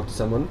time you talk to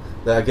someone,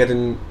 they are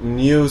getting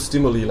new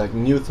stimuli, like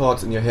new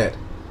thoughts in your head,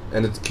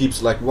 and it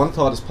keeps like one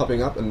thought is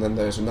popping up, and then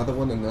there's another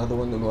one, and another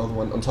one, and another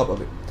one on top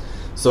of it.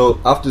 So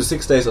after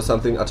 6 days or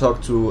something, I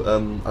talked to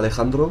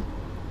Alejandro,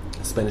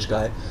 a Spanish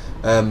guy,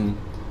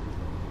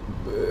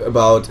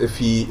 about if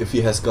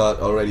he has got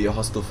already a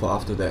hostel for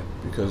after that,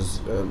 because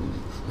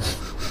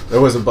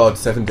there was about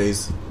 7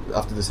 days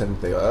after the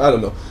 7th day. I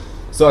don't know.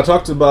 So I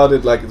talked about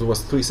it like it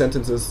was 3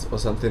 sentences or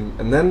something,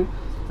 and then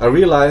I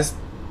realized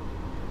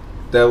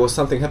there was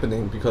something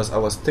happening because I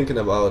was thinking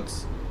about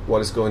what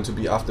is going to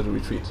be after the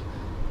retreat.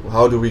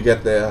 How do we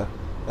get there?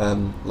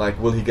 Like,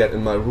 will he get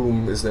in my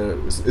room? Is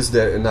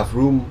there enough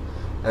room?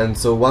 And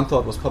so one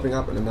thought was popping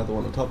up, and another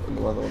one on top, and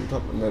another one on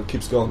top, and then it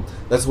keeps going.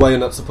 That's why you're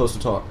not supposed to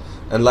talk.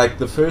 And like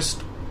the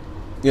first,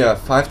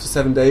 5 to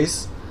 7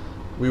 days,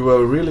 we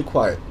were really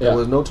quiet. Yeah. There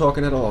was no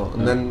talking at all.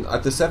 And Yeah. then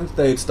at the 7th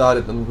day it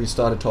started, and we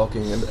started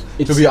talking. And to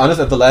It's- be honest,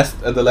 at the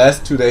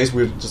last 2 days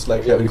we were just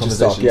like having we just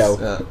conversations.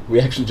 talked, we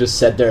actually just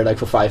sat there like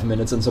for 5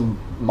 minutes, and some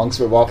monks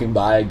were walking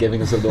by,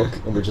 giving us a look,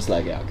 and we're just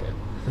like, yeah, okay.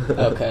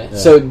 Okay. Yeah.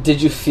 So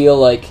did you feel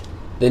like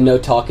the no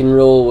talking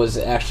rule was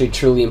actually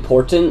truly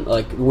important?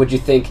 Like, would you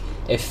think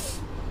if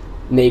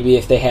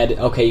they had,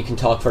 okay, you can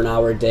talk for an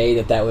hour a day,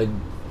 that would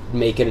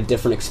make it a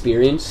different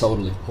experience?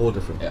 Totally. Whole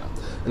different. Yeah.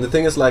 And the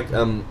thing is, like,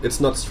 it's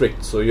not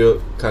strict, so you're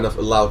kind of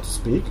allowed to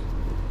speak.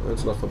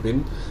 It's not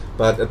forbidden.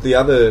 But at the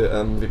other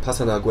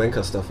Vipassana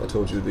Goenka stuff I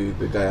told you,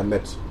 the guy I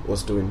met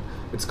was doing,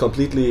 it's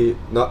completely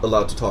not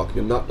allowed to talk.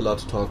 You're not allowed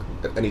to talk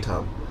at any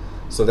time.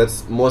 So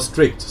that's more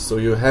strict, so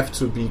you have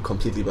to be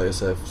completely by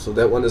yourself. So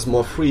that one is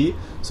more free,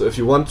 so if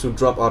you want to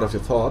drop out of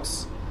your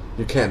thoughts,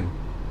 you can.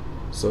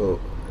 So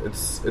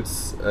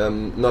it's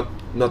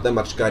not that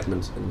much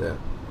guidement in there.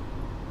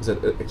 Is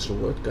that an actual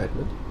word,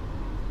 guidement?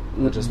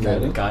 Or just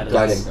Guiding.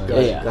 Guidance.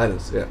 Guiding. Yeah.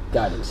 Guidance, yeah.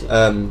 Guidance.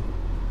 Yeah.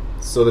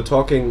 So the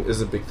talking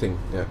is a big thing,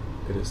 yeah,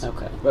 it is.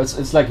 Okay. But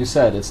it's like you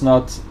said, it's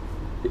not,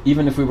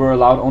 even if we were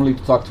allowed only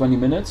to talk 20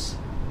 minutes,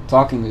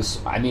 talking is,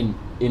 I mean,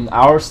 in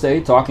our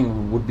state,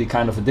 talking would be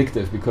kind of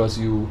addictive, because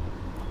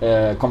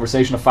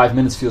conversation of 5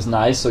 minutes feels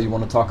nice, so you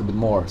want to talk a bit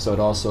more, so it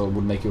also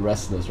would make you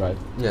restless, right?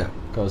 Yeah.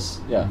 Because,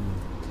 Yeah,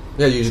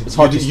 It's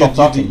hard to stop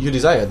talking. you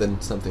desire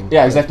then something.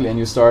 yeah, exactly, and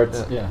you start,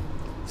 Yeah.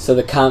 So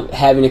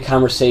having a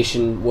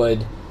conversation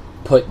would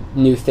put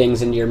new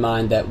things into your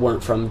mind that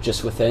weren't from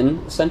just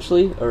within,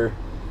 essentially, or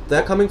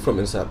They're coming from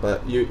inside,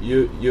 but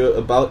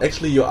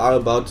you are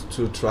about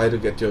to try to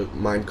get your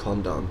mind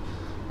calmed down.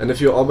 And if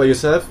you're all by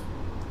yourself,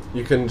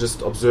 you can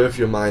just observe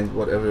your mind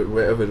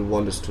wherever it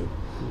wanders to.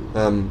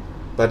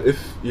 But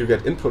if you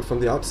get input from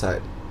the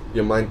outside,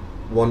 your mind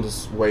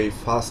wanders way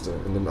faster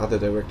and in other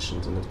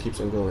directions, and it keeps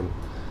on going.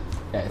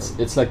 Yeah,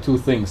 it's like two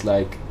things.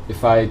 Like,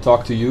 if I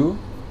talk to you,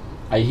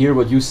 I hear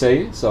what you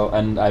say,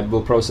 and I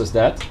will process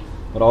that.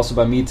 But also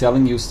by me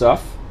telling you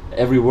stuff,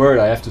 every word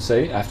I have to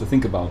say, I have to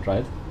think about,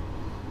 right?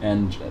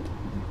 And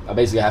I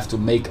basically have to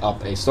make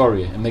up a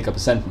story and make up a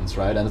sentence,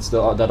 right? And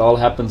that all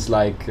happens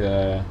like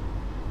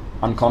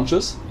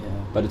unconscious,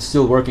 but it's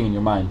still working in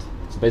your mind.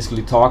 So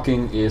basically,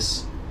 talking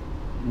is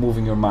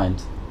moving your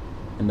mind.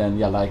 And then,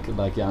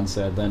 like Jan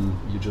said, then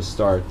you just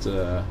start,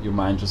 your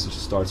mind just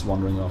starts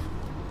wandering off.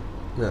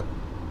 Yeah.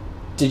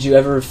 did you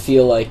ever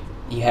feel like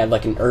you had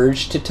like an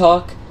urge to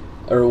talk,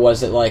 or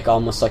was it like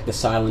almost like the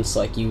silence,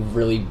 like you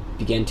really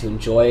began to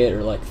enjoy it,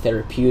 or like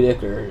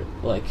therapeutic, or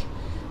like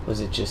was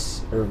it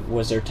just, or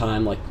was there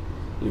time like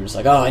You were just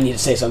like, oh, I need to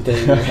say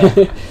something.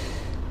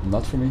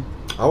 Not for me.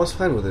 I was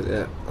fine with it.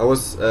 Yeah, I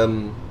was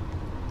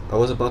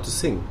about to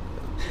sing.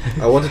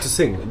 I wanted to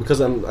sing because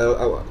I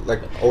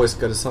like always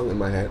got a song in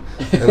my head,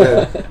 and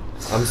then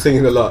I'm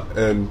singing a lot,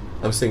 and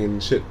I'm singing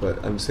shit,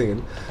 but I'm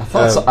singing. I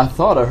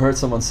thought I heard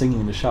someone singing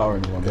in the shower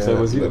in the morning. So it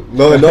was you.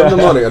 No, not in the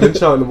morning. I didn't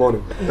shower in the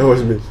morning. That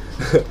was me.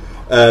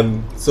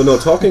 So no,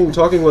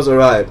 talking was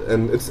alright,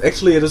 and it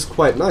is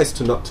quite nice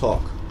to not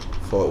talk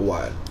for a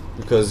while,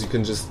 because you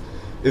can just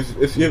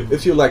if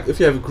you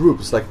have a group,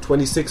 it's like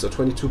 26 or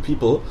 22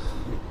 people.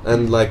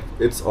 And like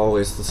it's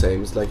always the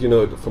same. It's like,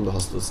 from the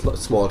hostel,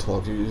 small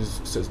talk. You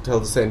just tell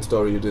the same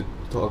story you did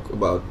talk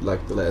about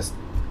like the last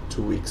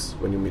 2 weeks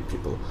when you meet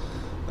people.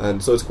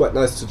 And so it's quite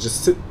nice to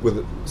just sit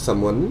with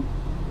someone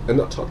and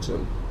not talk to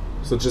them.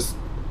 So just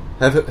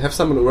have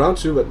someone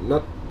around you but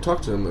not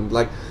talk to them. And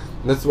like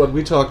that's what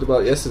we talked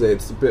about yesterday.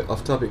 It's a bit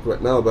off topic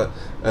right now, but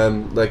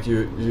like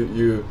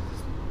you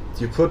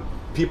put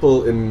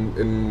people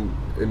in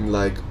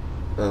like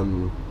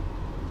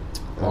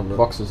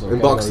boxes. In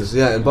boxes,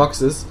 yeah, in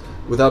boxes,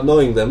 without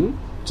knowing them,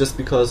 just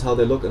because how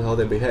they look and how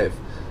they behave.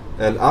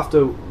 And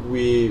after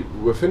we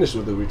were finished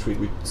with the retreat,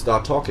 we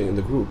start talking in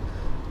the group,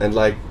 and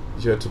like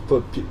you have to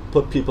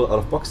put people out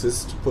of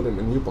boxes to put them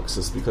in new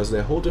boxes, because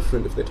they're whole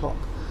different if they talk.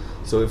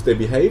 So if they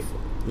behave,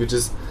 you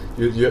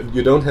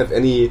don't have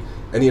any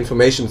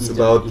information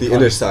about the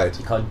inner side.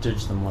 You can't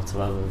judge them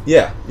whatsoever.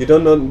 Yeah, you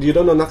don't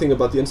know nothing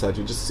about the inside.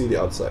 You just see the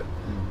outside,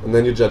 and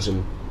then you judge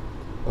them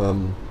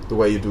the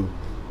way you do.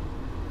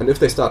 And if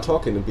they start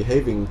talking and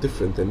behaving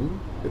different, then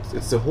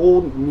it's a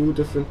whole new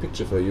different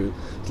picture for you.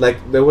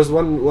 Like there was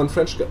one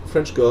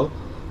French girl,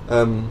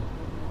 and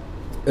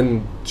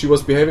she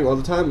was behaving all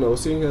the time, and I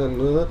was seeing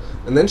her,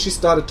 and then she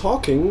started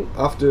talking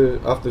after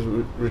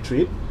the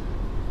retreat,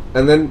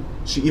 and then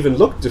she even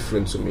looked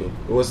different to me.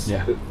 It was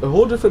a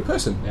whole different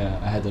person. Yeah,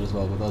 I had that as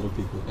well with other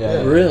people.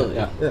 Yeah. Really?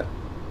 Yeah.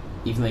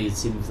 Even though you'd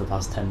seen them for the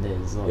past 10 days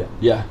as well.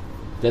 Yeah.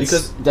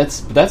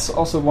 That's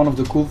also one of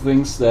the cool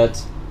things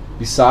that,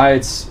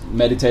 besides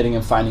meditating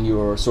and finding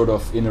your sort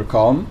of inner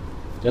calm,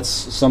 that's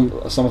some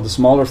of the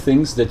smaller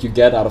things that you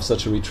get out of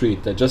such a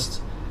retreat. That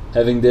just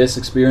having this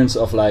experience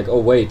of like, oh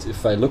wait,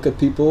 if I look at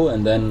people,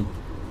 and then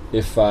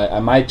if I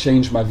might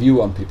change my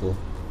view on people.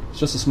 It's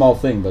just a small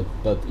thing,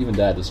 but even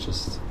that is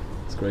just,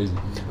 it's crazy.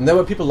 And there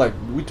were people like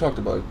we talked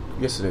about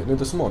yesterday,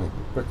 this morning,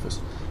 breakfast.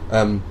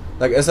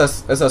 Like as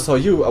I saw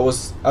you, I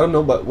don't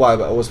know why,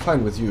 but I was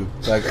fine with you.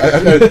 Like I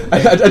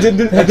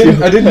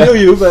didn't know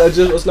you, but I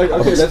just was like,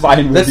 okay,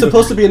 that's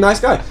supposed to be a nice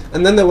guy.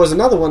 And then there was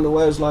another one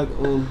where I was like,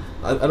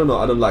 I don't know,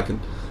 I don't like him.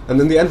 And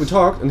in the end we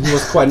talked, and he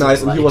was quite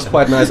nice, and he was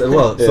quite nice as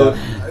well. Yeah. So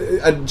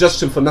I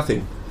judged him for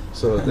nothing.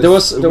 So there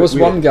was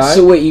one guy.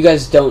 So wait, you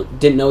guys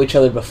didn't know each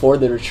other before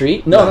the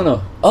retreat?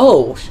 No.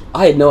 Oh,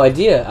 I had no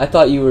idea. I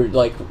thought you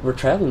were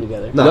traveling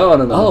together. No.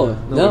 Oh,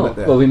 no.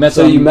 Well, we met.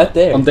 So you met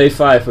there on day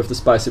 5 with the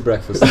spicy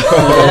breakfast.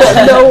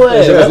 No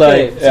way. So it was like,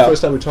 it's the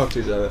first time we talked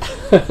to each other.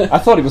 I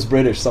thought he was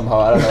British somehow.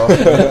 I don't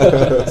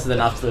know. So then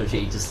after the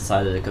retreat, you just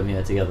decided to come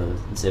here together in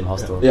the same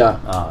hostel. Yeah.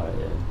 Oh, right,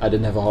 yeah. I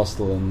didn't have a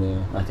hostel,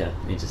 and okay,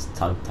 you just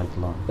tagged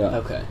along.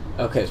 Yeah.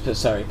 Okay. So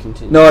sorry.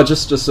 Continue. No,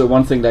 just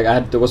one thing.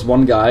 Like there was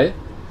one guy.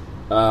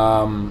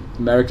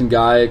 American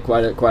guy,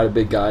 quite a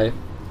big guy,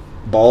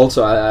 bald.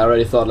 So I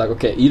already thought like,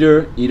 okay,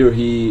 either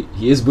he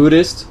is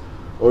Buddhist,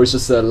 or he's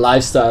just a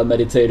lifestyle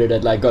meditator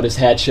that like got his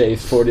head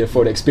shaved for the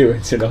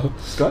experience,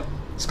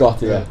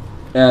 Scott, yeah.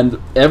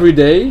 And every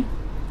day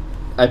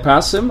I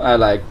pass him, I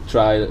like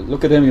try to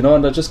look at him,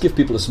 and I just give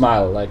people a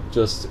smile, like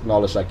just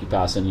acknowledge like you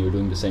pass and you're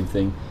doing the same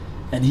thing.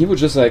 And he would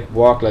just like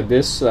walk like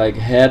this, like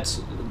head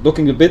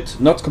looking a bit,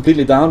 not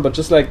completely down, but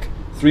just like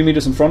 3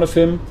 meters in front of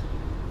him.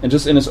 And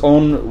just in his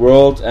own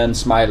world and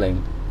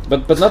smiling,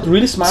 but not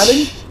really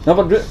smiling. No,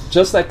 but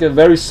just like a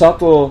very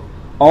subtle,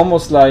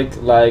 almost like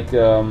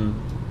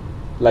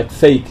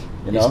fake.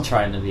 He's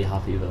trying to be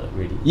happy, but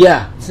really.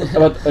 Yeah,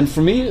 and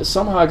for me,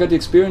 somehow I got the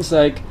experience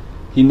like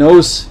he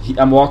knows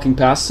I'm walking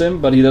past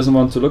him, but he doesn't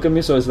want to look at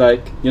me. So it's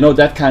like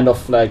that kind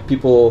of like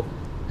people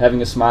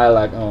having a smile,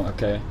 like oh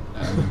okay,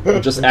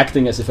 just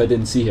acting as if I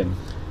didn't see him,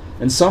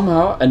 and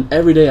somehow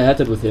every day I had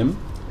that with him.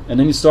 And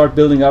then you start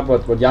building up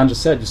what Jan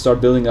just said. You start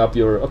building up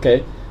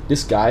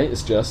this guy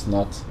is just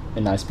not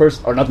a nice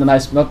person, or not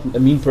a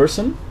mean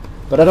person,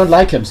 but I don't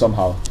like him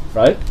somehow,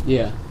 right?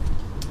 Yeah.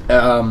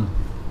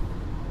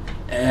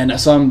 And I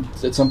saw him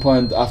at some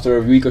point after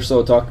a week or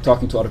so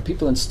talking to other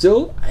people, and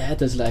still I had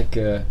this like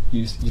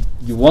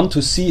you want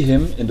to see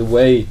him in the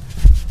way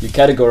you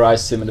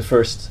categorized him in the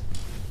first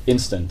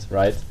instant,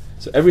 right?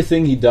 So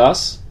everything he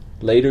does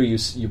later you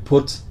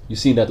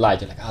see in that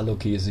light. You're like,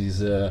 look,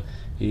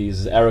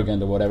 he's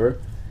arrogant or whatever.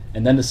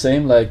 And then the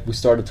same, like we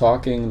started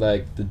talking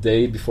like the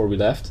day before we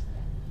left,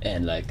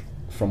 and like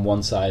from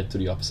one side to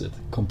the opposite,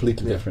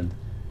 completely different.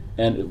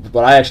 And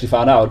what I actually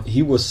found out,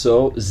 he was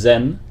so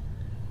zen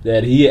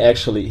that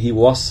he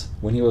was,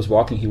 when he was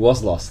walking, he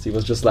was lost. He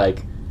was just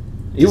like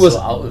He was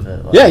so out of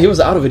it. Yeah, he was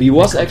out of it. He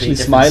was It could be actually a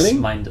different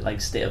smiling.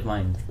 state of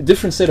mind.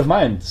 Different state of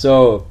mind.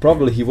 So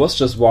probably he was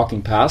just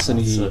walking past, and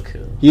That's he so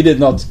cool. he did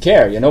not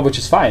care, which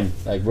is fine.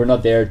 Like, we're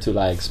not there to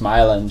like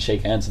smile and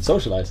shake hands and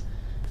socialize.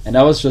 And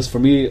that was just for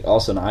me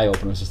also an eye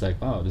opener. It was just like,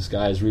 wow, this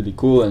guy is really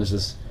cool and it's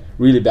just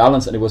really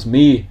balanced. And it was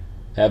me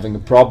having a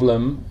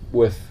problem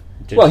with.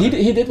 Well, he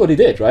did what he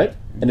did, right?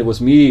 And it was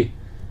me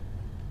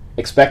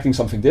expecting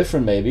something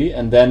different, maybe,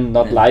 and then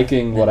not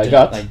liking what I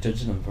got, like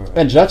judging him for it.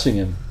 and judging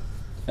him,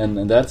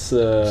 and that's.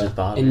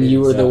 And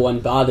you were the one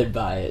bothered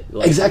by it.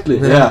 Like, Exactly.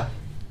 Yeah.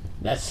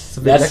 That's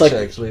Big lecture, like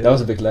actually. That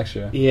was a big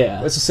lecture.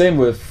 yeah. It's the same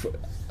with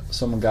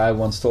some guy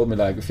once told me,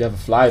 like, if you have a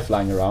fly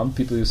flying around,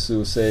 people used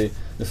to say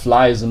the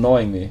fly is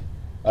annoying me.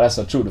 But that's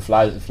not true. The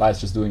fly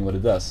is just doing what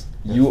it does.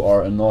 Yeah. You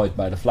are annoyed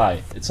by the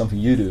fly. It's something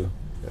you do.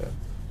 Yeah.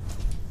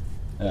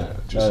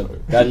 Yeah.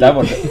 That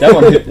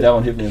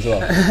one hit me as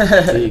well.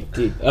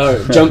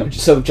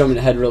 Deep. Jumping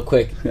ahead real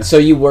quick. Yeah. So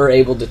you were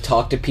able to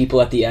talk to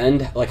people at the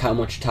end. Like, how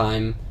much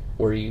time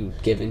were you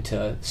given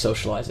to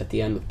socialize at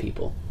the end with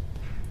people,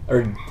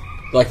 or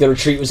like the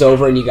retreat was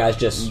over and you guys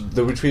just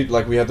The retreat,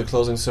 like we had the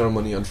closing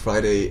ceremony on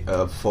Friday,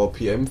 4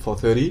 p.m.,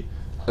 4:30,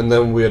 and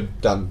then we're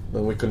done.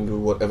 Then we can do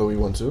whatever we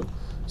want to.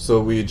 So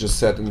we just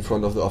sat in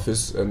front of the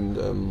office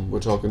and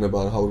we're talking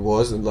about how it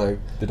was and like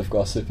Bit of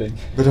gossiping.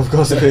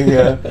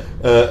 yeah,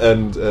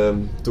 and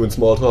doing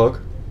small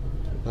talk.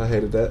 I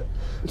hated that.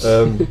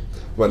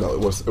 Well, no, it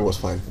was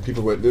fine.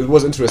 It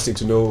was interesting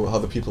to know how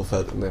the people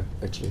felt in there,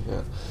 actually.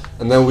 Yeah,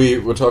 and then we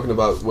were talking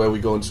about where we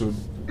going to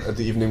at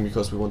the evening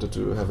because we wanted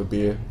to have a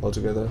beer all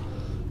together,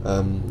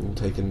 and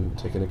taking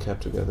a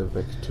cab together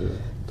back to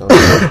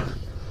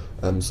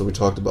downtown. So we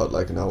talked about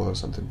like an hour or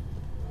something,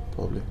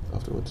 probably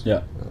afterwards.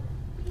 Yeah.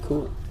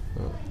 cool.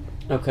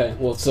 Okay,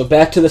 well, so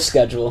back to the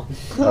schedule.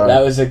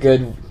 That was a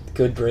good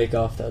break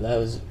off, though. That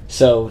was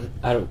so.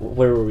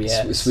 Where were we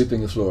at?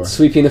 Sweeping the floor.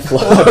 Sweeping the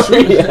floor.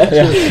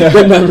 Yeah.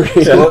 Good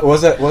memory. So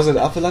was it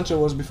after lunch or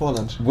was it before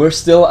lunch? We're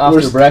still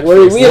after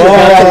breakfast. We haven't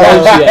got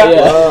to lunch yet.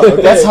 Yeah.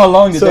 Okay. That's how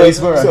long the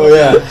days were. So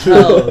yeah,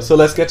 true. So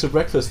let's get to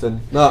breakfast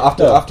then. No,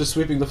 after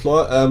sweeping the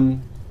floor,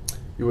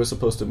 you were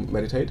supposed to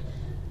meditate.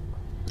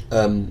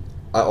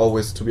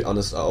 To be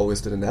honest, I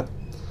always did a nap,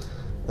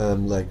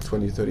 like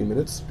 20-30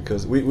 minutes,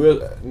 because we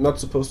were not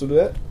supposed to do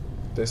that.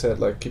 They said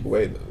like keep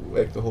awake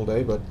the whole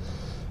day, but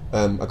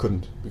I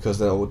couldn't, because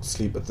then I would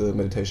sleep at the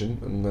meditation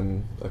and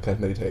then I can't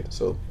meditate.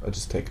 So I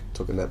just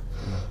took a nap.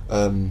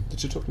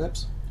 Did you take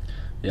naps?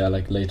 Yeah,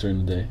 like later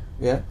in the day.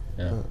 Yeah.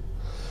 Yeah.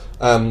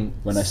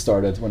 When I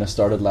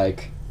started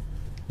like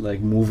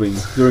moving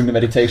during the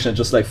meditation,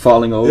 just like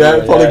falling over.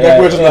 Yeah, falling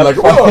backwards and like,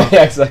 whoa!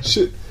 Yeah, exactly.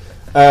 Shit.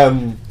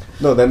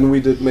 No, then we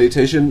did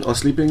meditation or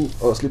sleeping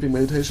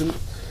meditation,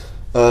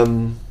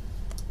 and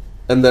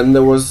then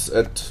there was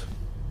at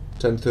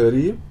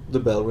 10:30 the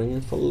bell ringing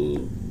for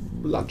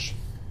lunch.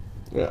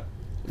 Yeah,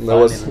 and that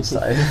was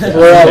inside.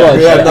 Where I was.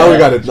 yeah. Now we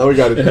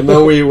got it. And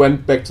then we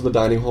went back to the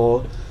dining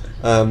hall,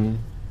 and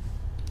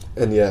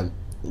yeah,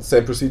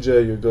 same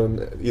procedure. You're going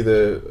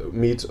either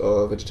meat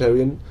or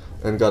vegetarian.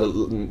 And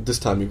this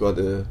time you got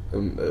a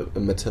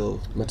metal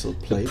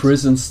plate. The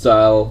prison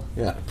style,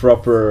 Yeah.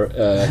 proper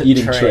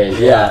eating tray.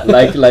 Tray, Yeah,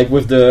 like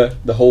with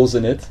the holes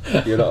in it.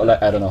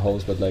 Like, I don't know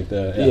holes, but like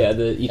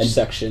Each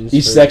section.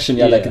 Each section,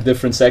 like a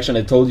different section.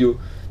 I told you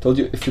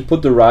if you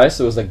put the rice,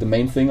 it was like the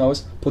main thing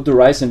always, put the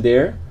rice in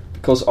there,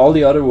 because all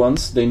the other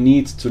ones, they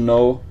need to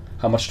know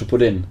how much to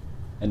put in.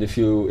 And if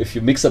you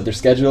mix up their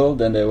schedule,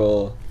 then they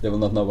will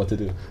not know what to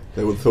do.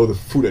 They will throw the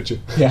food at you.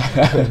 Yeah.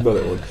 No,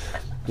 they won't.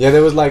 Yeah,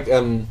 there was like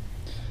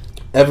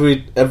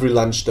every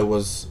lunch there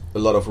was a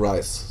lot of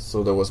rice.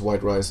 So there was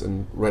white rice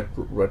and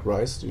red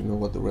rice. Do you know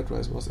what the red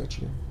rice was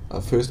actually?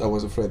 At first I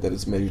was afraid that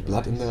it's maybe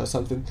blood in there or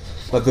something,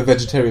 but the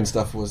vegetarian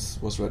stuff was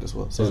red as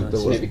well. So there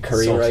was maybe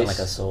curry sauce, rice, like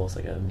a sauce,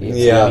 like a meat,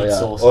 Yeah, meat yeah.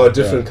 sauce, or a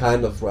different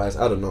kind of rice.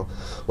 I don't know.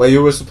 Well,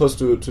 you were supposed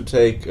to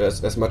take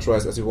as much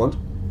rice as you want,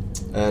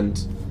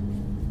 and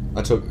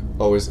I took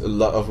always a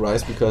lot of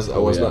rice because I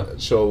was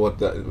not sure what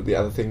the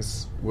other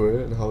things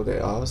were and how they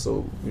are.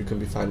 So you can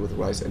be fine with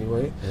rice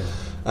anyway.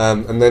 Yeah.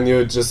 And then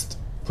you just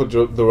put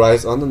the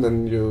rice on, and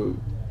then you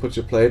put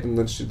your plate, and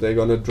then they're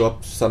gonna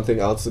drop something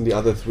else in the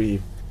other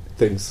three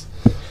things.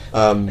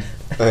 And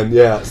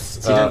yeah,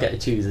 so you don't get to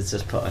choose; it's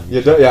just put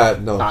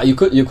on. No.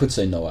 You could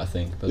say no, I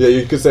think. But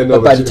You could say no.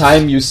 But by the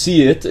time you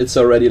see it, it's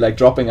already like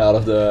dropping out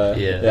of the.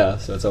 Yeah.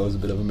 So it's always a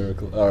bit of a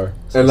miracle or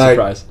and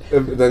surprise.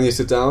 Then you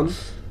sit down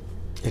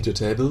at your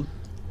table,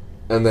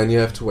 and then you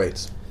have to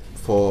wait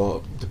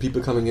for the people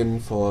coming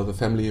in, for the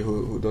family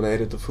who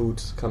donated the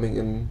food coming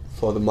in,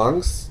 for the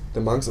monks.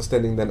 The monks are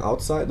standing then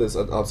outside. There's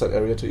an outside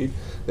area to eat.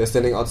 They're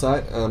standing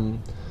outside,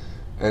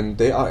 and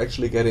they are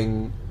actually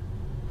getting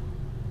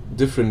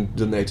different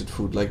donated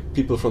food. Like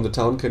people from the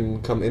town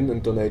can come in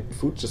and donate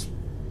food, just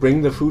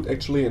bring the food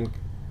actually and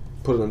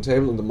put it on the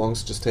table, and the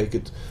monks just take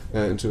it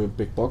into a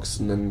big box,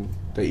 and then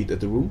they eat at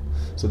the room.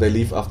 So they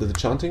leave after the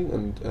chanting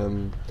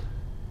and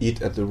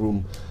eat at the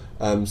room.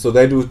 So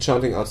they do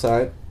chanting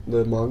outside,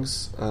 the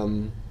monks.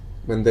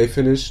 When they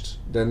finished,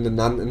 then the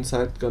nun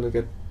inside gonna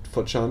get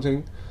for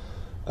chanting.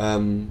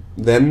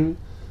 Then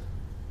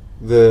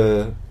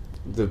the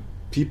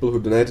people who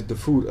donated the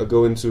food are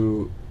going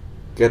to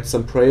get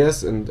some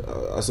prayers, and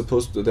I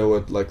suppose there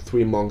were like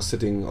 3 monks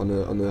sitting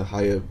on a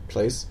higher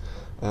place.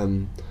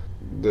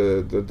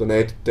 The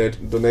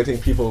donating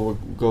people were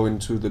going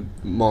to the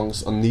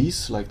monks on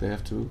knees, like they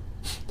have to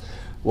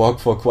walk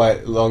for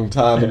quite a long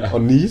time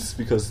on knees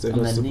because they're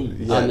On not their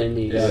knees. On their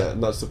knees.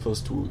 not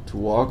supposed to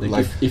walk. Like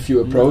Like if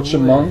you approach a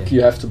monk,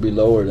 you have to be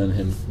lower than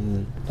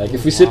him. Like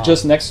if we sit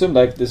just next to him,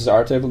 like this is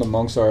our table, the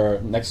monks are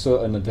next to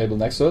and the table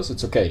next to us.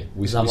 It's okay.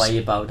 Is that why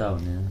you bow down?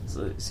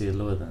 Yeah, so you're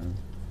lower than.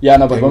 Yeah,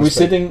 no, but Paying when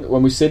respect.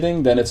 we're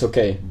sitting, then it's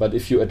okay. But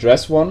if you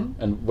address one,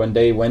 and when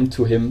they went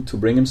to him to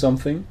bring him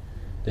something,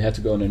 they had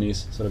to go on their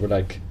knees. So they were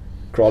like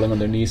crawling on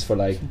their knees for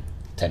like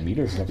 10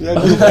 meters. Or something.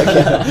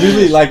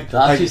 usually like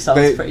That actually like sounds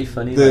they- pretty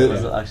funny. the-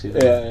 Was it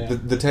actually?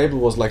 the table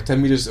was like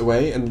 10 meters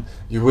away, and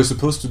you were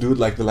supposed to do it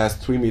like the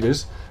last 3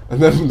 meters.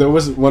 And then there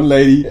was one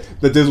lady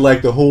that did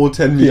like the whole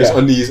 10 meters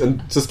on knees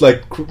and just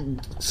like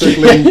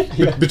circling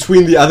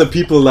between the other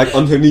people like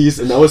on her knees.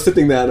 And I was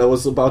sitting there and I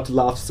was about to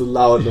laugh so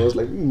loud, and I was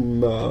like,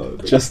 no.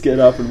 Just get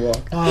up and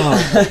walk.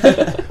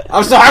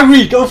 I'm so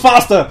hungry, go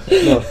faster!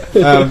 No.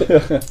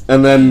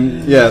 And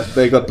then, yeah,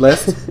 they got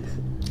blessed.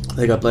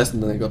 They got blessed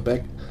and then they got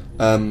back.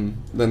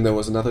 Then there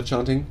was another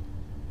chanting.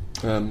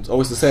 It's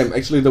always the same.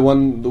 Actually, the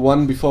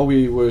one before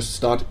we were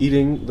start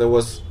eating, there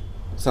was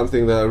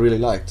something that I really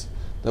liked.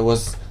 There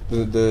was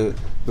the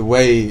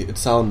way it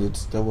sounded.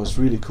 That was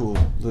really cool.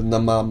 The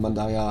Nama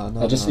Mandaya.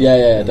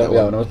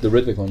 The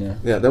rhythmic one, yeah.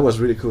 Yeah, that was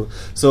really cool.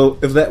 So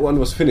if that one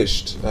was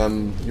finished,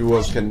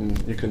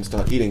 you can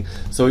start eating.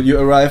 So you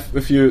arrive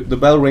the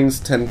bell rings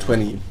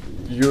 10:20.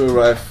 You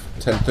arrive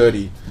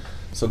 10:30.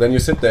 So then you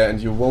sit there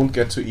and you won't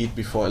get to eat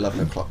before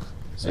 11 o'clock.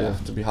 So you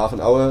have to be half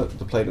an hour,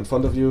 the plate in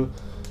front of you,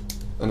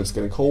 and it's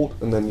getting cold,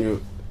 and then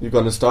you're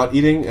gonna start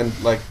eating, and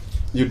like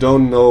you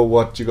don't know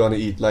what you're gonna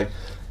eat. Like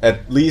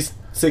at least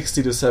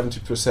 60 to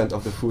 70%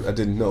 of the food I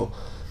didn't know.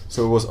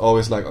 So it was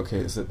always like, okay,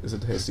 is it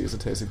tasty? Is it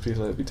tasty? Please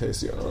let it be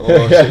tasty.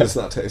 Oh shit, it's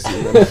not tasty.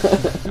 And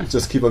then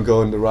just keep on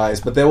going the rice.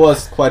 But there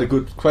was quite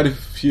a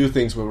few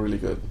things were really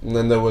good. And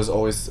then there was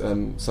always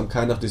some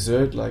kind of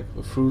dessert, like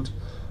a fruit.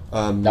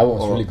 That one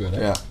was really good.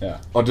 Yeah.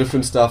 Or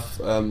different stuff.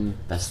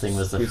 Best thing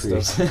was the sweet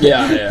fruit. stuff.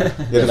 Yeah,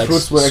 the like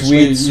fruits were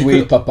actually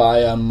sweet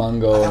papaya,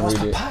 mango. That was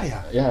really.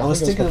 papaya. Yeah, I was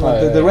think it thinking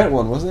papaya, about the yeah. red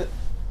one, wasn't it?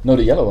 No,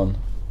 the yellow one.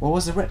 What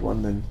was the red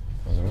one then?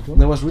 Was the red one?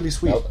 That was really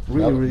sweet.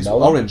 Really sweet.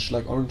 melon? Orange,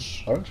 like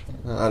orange. Orange?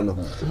 I don't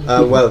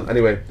know. Well,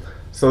 anyway.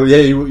 So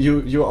yeah,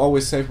 you're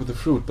always safe with the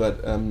fruit,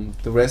 but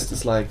the rest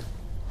is like...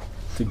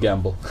 To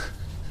gamble.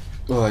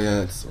 Oh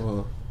yeah,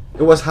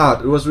 it was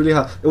hard. It was really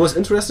hard. It was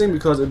interesting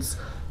because it's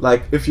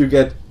like if you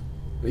get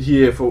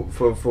here for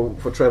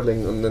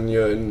traveling and then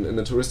you're in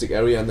a touristic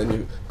area and then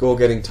you go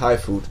getting Thai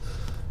food.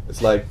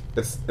 It's like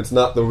it's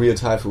not the real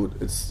Thai food.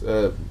 It's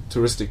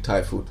touristic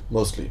Thai food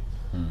mostly.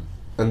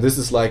 And this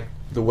is like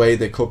the way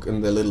they cook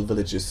in their little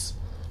villages.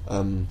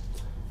 And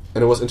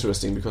it was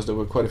interesting because there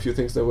were quite a few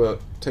things that were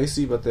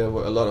tasty, but there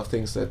were a lot of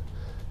things that,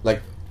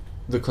 like,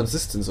 the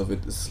consistency of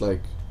it is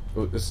like,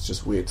 it's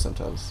just weird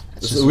sometimes.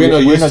 We're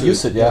not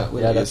used to it.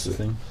 we're Yeah, not that's used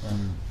the to it. thing.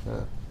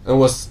 And it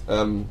was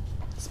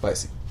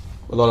spicy.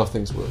 A lot of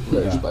things were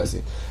very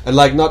spicy, and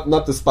like not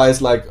the spice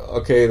like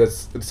okay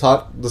it's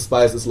hot. The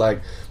spice is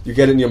like you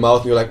get it in your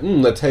mouth and you're like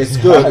that tastes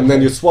good, and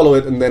then you swallow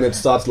it and then it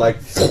starts like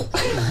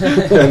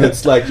and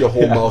it's like your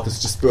whole mouth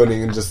is just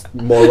burning and just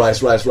more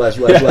rice, water.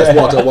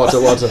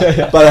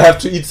 But I have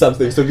to eat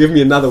something, so give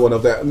me another one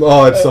of that.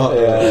 Oh, it's so hot.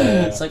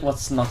 It's like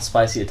what's not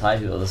spicy to Thai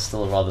people is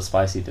still rather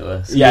spicy to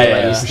us.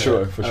 For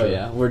sure. Oh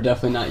yeah, we're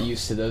definitely not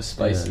used to those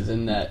spices,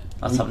 and that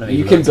That's something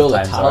you we can build a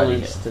loads of times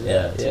already, tolerance to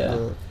that.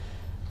 Yeah.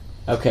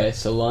 Okay,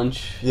 so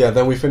lunch. Yeah,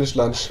 then we finished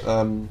lunch,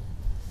 and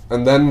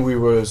then we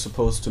were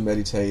supposed to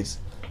meditate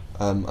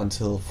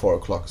until 4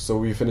 o'clock. So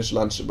we finished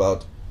lunch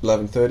about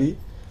 11:30,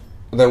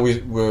 and then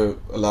we were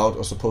allowed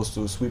or supposed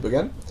to sweep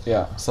again.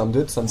 Yeah. Some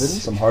did, some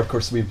didn't. Some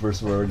hardcore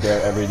sweepers were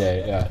there every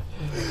day. Yeah.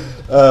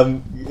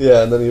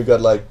 Yeah, and then you got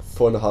like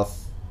 4.5.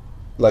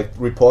 Like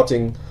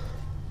reporting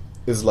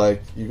is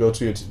like you go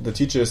to the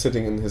teacher is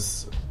sitting in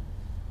his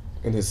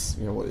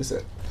what is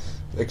it?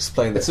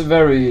 Explain that.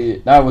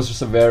 That was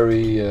just a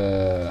very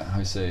how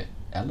you say,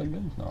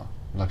 elegant? No,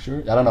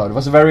 luxury? I don't know. It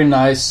was a very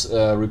nice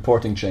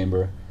reporting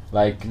chamber.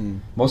 Like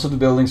most of the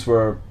buildings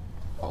were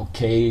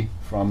okay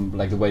from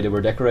like the way they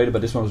were decorated,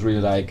 but this one was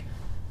really like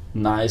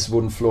nice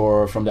wooden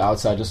floor from the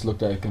outside. Just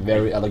looked like a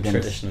very elegant,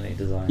 traditionally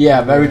designed.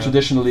 Yeah, very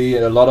traditionally.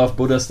 A lot of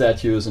Buddha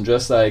statues and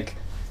just like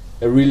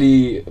a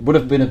really would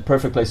have been a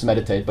perfect place to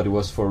meditate, but it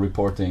was for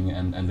reporting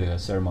and the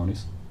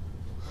ceremonies.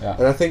 Yeah.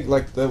 And I think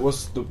like that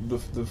was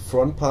the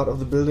front part of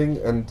the building.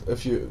 And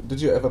did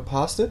you ever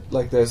pass it?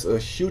 Like there's a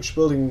huge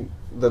building.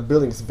 The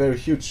building is very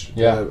huge.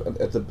 Yeah.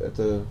 At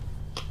the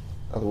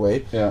other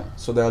way. Yeah.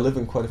 So there are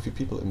living quite a few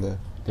people in there.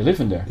 They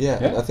live in there.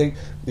 Yeah, and I think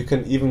you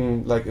can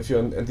even, like, if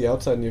you're at the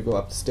outside and you go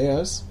up the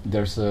stairs,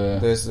 there's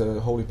a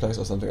holy place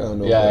or something. I don't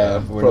know.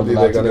 Yeah, probably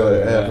they're gonna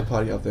have yeah. a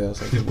party up there or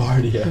something.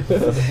 party. Yeah.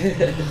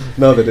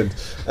 No, they didn't.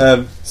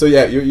 So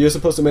yeah, you're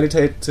supposed to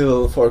meditate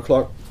till 4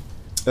 o'clock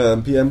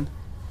p.m.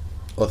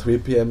 or 3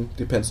 p.m.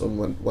 depends on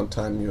what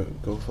time you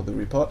go for the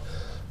report.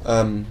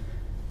 And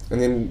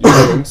then you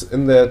go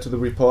in there to the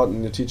report,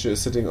 and your teacher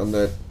is sitting on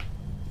that.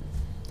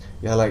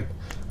 Yeah, like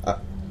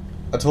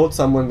I told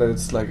someone that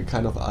it's like a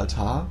kind of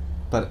altar,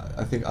 but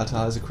I think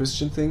altar is a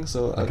Christian thing,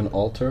 so like an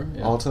altar.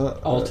 Yeah.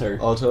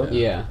 Altar.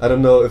 Yeah. I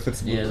don't know if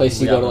it's Yeah. A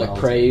place you go to like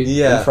pray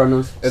in front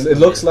of. And it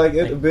looks like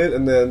it a bit,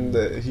 and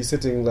then he's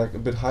sitting like a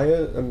bit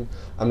higher, and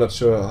I'm not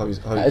sure how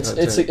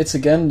it's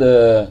again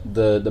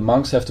the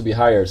monks have to be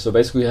higher. So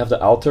basically, you have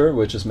the altar,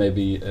 which is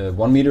maybe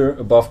 1 meter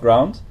above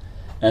ground,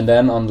 and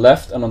then on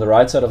left and on the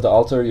right side of the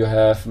altar, you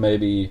have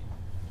maybe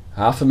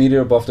half a meter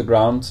above the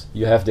ground.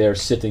 You have there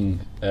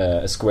sitting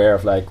a square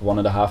of like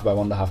 1.5 by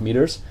 1.5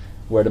 meters,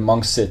 where the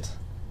monks sit.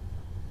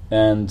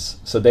 And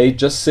so they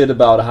just sit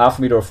about a half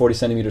meter or 40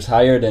 centimeters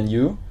higher than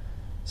you.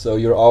 So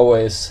you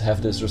always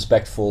have this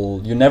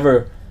respectful. You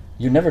never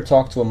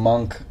talk to a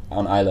monk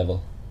on eye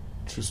level.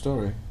 True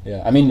story.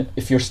 Yeah, I mean,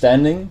 if you're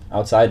standing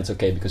outside, it's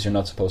okay because you're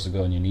not supposed to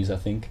go on your knees, I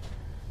think.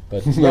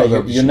 But No,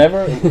 yeah, that you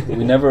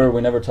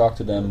we never talk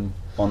to them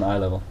on eye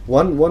level.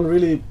 One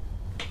really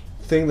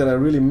thing that I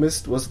really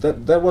missed was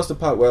that was the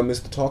part where I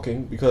missed the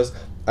talking, because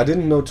I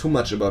didn't know too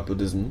much about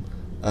Buddhism,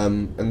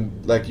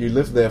 and like you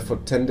live there for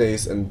 10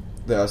 days and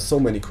there are so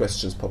many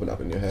questions popping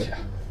up in your head,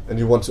 and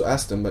you want to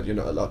ask them, but you're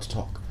not allowed to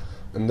talk,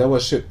 and that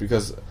was shit,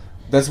 because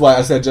that's why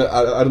I said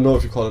I don't know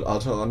if you call it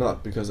altar or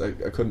not, because I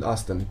couldn't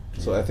ask them.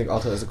 So I think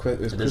altar is a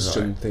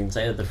Christian thing. It's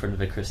either the front of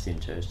a Christian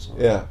church. So.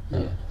 Yeah.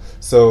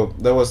 So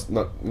that was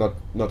not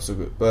so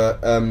good,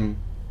 but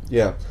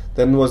yeah.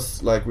 Then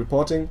was like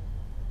reporting.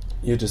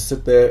 You just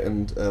sit there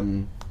and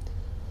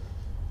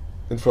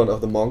in front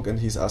of the monk, and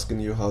he's asking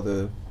you how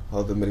the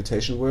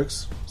meditation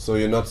works. So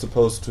you're not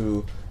supposed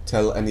to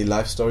tell any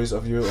life stories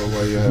of you or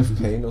where you have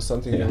pain or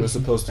something. You were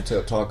supposed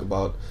to talk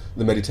about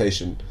the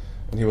meditation,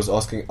 and he was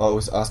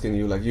always asking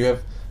you, like, you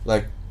have,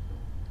 like,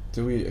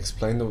 do we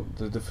explain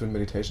the different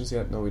meditations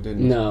yet? No, we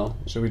didn't. No.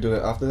 Should we do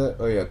that after that?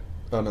 Oh yeah.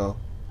 Oh no.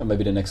 Or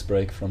maybe the next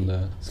break from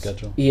the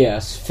schedule.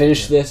 Yes,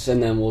 finish this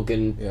and then we'll get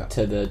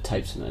into the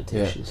types of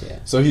meditations. Yeah.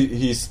 So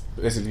he's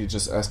basically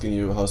just asking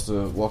you how's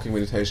the walking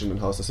meditation and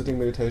how's the sitting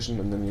meditation,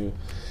 and then you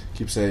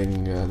keep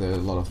saying there are a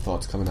lot of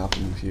thoughts coming up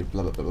and you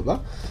blah blah blah blah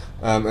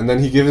blah, and then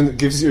he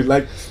gives you,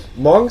 like,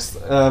 monks.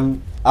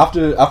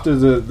 After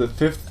the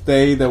 5th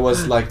day, there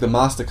was like the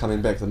master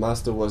coming back. The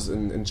master was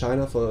in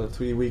China for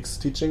 3 weeks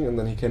teaching, and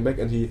then he came back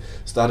and he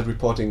started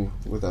reporting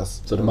with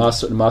us. So the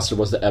master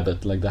was the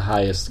abbot, like the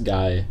highest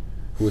guy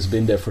who has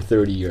been there for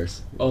 30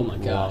 years. Oh my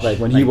gosh! Like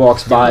when he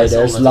walks by,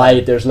 there's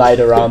light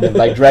around him,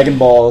 like Dragon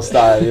Ball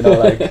style. You know,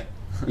 like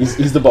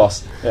he's the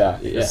boss. Yeah.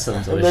 The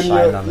sun's And always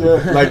then, shine on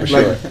him. like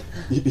Sure.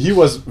 he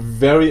was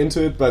very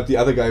into it, but the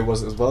other guy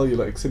was as well. You're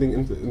like sitting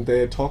and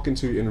they're talking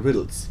to you in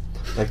riddles,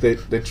 like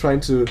they're trying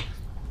to.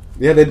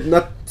 Yeah, they're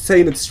not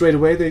saying it straight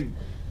away. They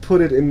put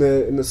it in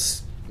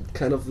the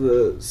kind of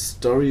the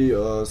story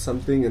or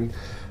something. And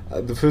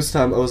the first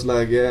time I was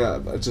like,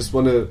 I just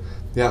want to.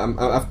 Yeah,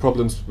 I have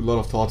problems, a lot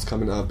of thoughts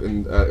coming up,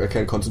 and I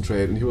can't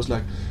concentrate. And he was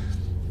like,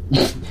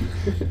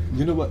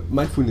 you know what,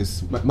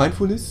 mindfulness.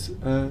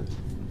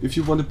 If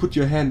you want to put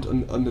your hand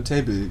on the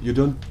table, you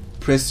don't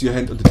press your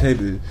hand on the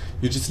table.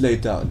 You just lay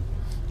it down.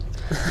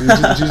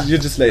 You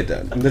just lay it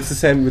down. And that's the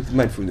same with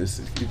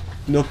mindfulness.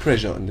 No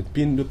pressure on it.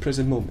 Be in the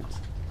present moment.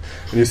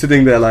 And you're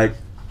sitting there like,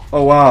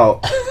 oh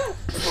wow,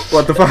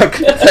 what the fuck?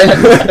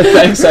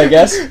 Thanks, I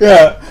guess.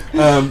 Yeah.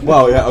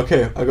 Wow. Yeah.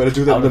 Okay. I gotta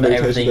do that Out in the of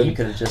meditation. everything Then. you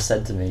could have just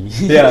said to me.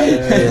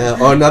 Yeah.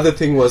 Or another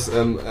thing was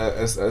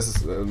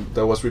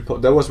there was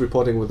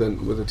reporting with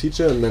a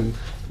teacher, and then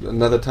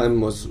another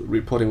time was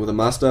reporting with a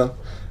master,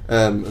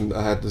 and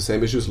I had the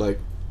same issues, like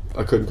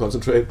I couldn't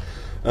concentrate,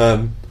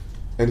 and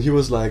he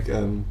was like,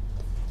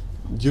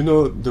 you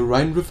know the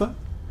Rhine River?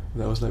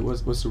 And I was like,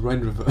 what's the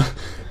Rhine River?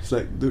 It's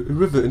like the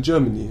river in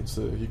Germany. It's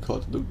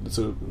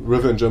a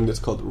river in Germany. It's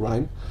called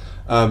Rhine.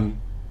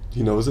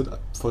 He knows it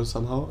for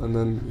somehow, and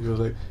then he was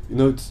like,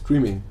 it's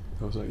streaming.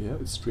 I was like, yeah,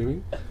 it's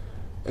streaming,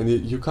 and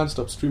you can't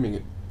stop streaming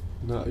it.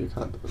 No, you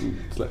can't.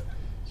 It's like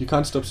you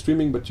can't stop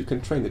streaming, but you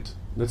can train it.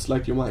 That's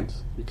like your mind.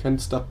 You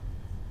can't stop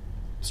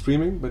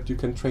streaming, but you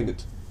can train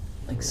it.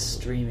 Like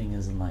streaming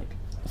isn't like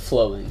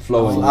flowing.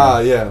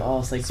 Yeah. Oh,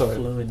 it's like Sorry.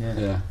 flowing.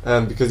 Yeah.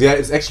 Because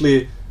it's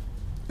actually,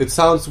 it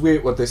sounds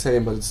weird what they're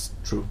saying, but it's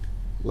true.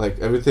 Like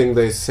everything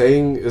they're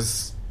saying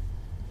is,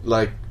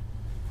 like,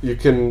 you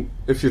can,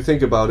 if you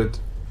think about it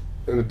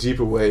in a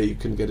deeper way, you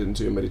can get it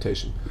into your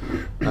meditation.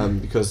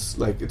 Because,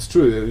 like, it's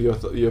true.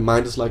 Your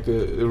mind is like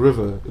a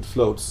river. It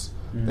floats,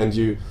 and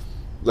you,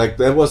 like,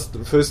 that was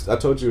the first. I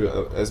told you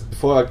as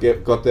before I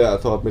got there, I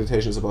thought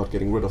meditation is about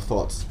getting rid of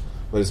thoughts,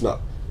 but it's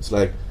not. It's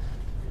like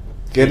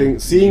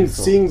seeing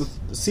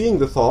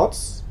the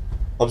thoughts,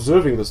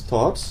 observing those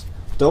thoughts.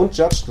 Don't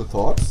judge the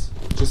thoughts.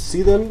 Just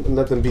see them and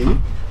let them be.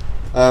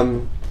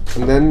 And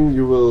then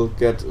you will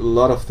get a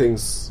lot of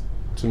things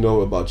to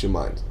know about your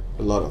mind.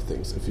 A lot of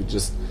things. If you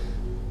just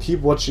keep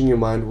watching your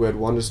mind where it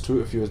wanders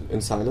to, if you're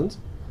in silence,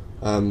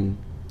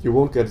 you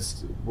won't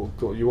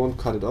you won't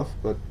cut it off,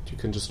 but you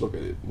can just look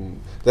at it.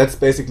 And that's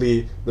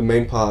basically the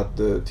main part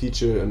the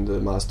teacher and the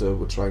master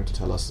were trying to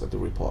tell us at the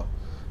report,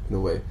 in a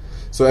way.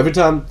 So every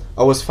time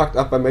I was fucked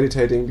up by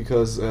meditating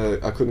because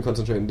I couldn't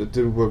concentrate and it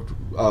didn't work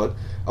out,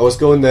 I was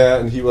going there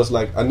and he was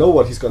like, I know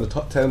what he's going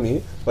to tell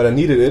me, but I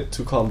needed it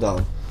to calm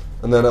down.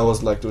 And then I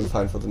was like doing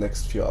fine for the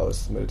next few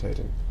hours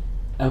meditating.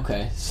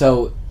 Okay,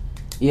 so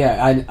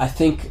yeah, I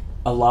think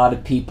a lot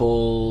of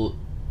people,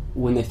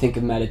 when they think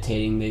of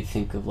meditating, they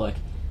think of like,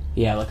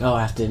 oh,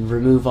 I have to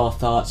remove all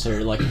thoughts,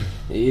 or like,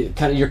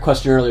 kind of your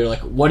question earlier, like,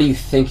 what are you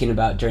thinking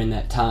about during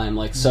that time?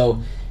 Like, so,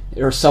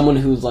 or someone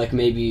who's like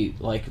maybe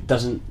like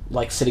doesn't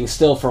like sitting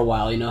still for a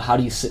while, how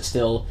do you sit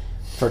still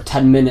for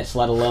 10 minutes,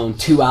 let alone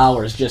 2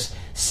 hours, just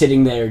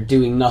sitting there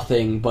doing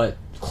nothing but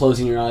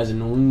closing your eyes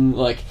and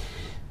like.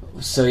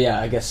 So yeah,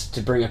 I guess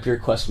to bring up your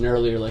question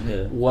earlier, like,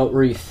 what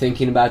were you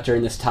thinking about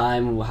during this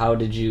time? How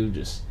did you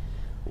just,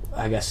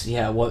 I guess,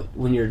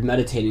 when you're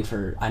meditating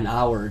for an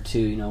hour or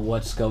two,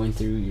 what's going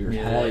through your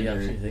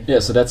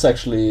head? So that's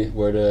actually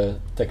where the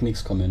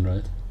techniques come in,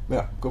 right?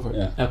 Yeah, go for it.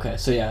 Yeah. Okay,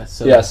 so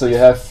so you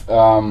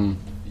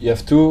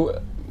have two.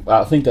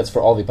 I think that's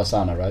for all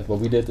Vipassana, right? What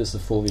we did is the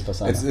full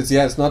Vipassana.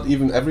 It's not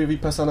even every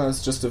Vipassana.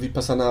 It's just the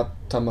Vipassana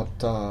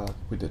Tamatha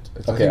we did.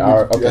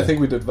 I think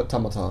we did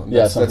Tamatha.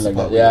 Yeah, something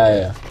like that.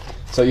 Yeah.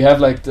 So you have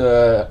like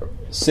the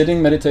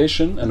sitting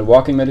meditation and the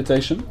walking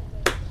meditation,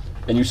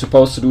 and you're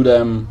supposed to do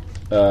them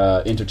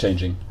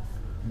interchanging.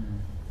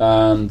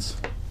 And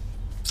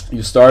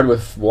you start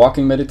with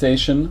walking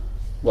meditation,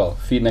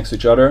 feet next to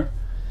each other,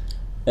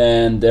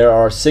 and there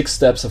are 6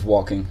 steps of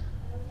walking.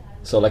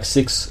 So like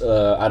 6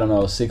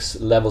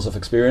 levels of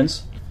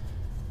experience.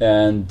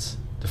 And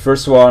the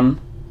first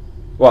one,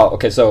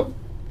 so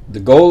the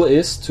goal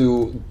is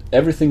to,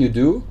 everything you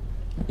do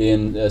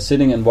in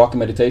sitting and walking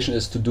meditation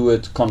is to do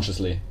it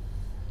consciously.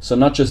 So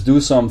not just do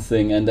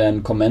something and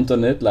then comment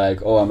on it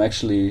like, oh, I'm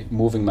actually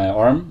moving my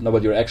arm. No,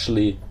 but you're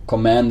actually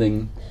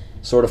commanding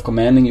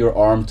your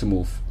arm to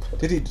move.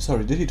 Did he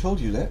told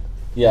you that?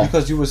 Yeah.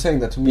 Because you were saying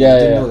that to me. I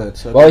didn't know that.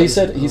 So he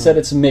said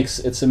it's a mix.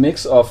 It's a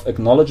mix of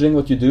acknowledging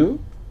what you do,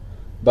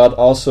 but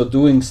also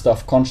doing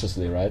stuff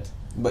consciously, right?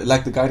 But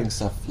like the guiding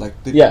stuff, like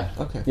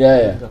Okay.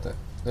 I got that.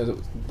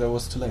 That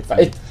was too late.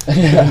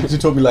 You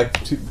told me like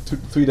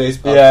 3 days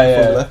before we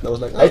left, and I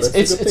was like,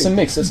 it's a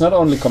mix. It's not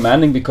only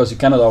commanding, because you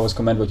cannot always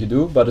command what you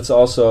do, but it's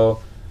also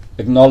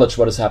acknowledge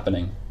what is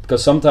happening.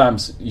 Because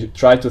sometimes you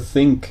try to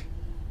think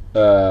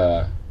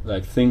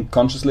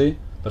consciously,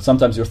 but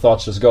sometimes your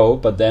thoughts just go.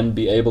 But then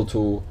be able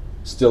to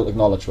still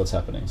acknowledge what's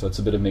happening. So it's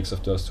a bit of a mix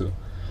of those two.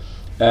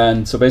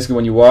 And so basically,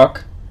 when you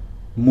walk,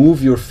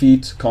 move your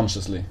feet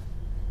consciously,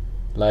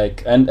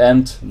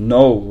 and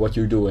know what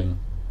you're doing.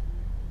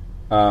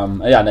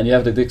 And then you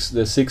have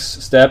the 6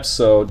 steps,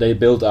 so they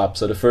build up.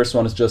 So the first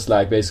one is just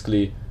like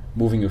basically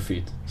moving your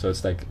feet. So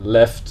it's like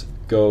left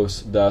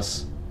goes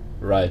thus,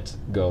 right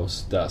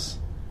goes thus,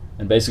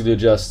 and basically you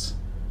just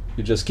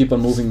keep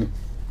on moving.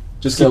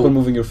 Keep on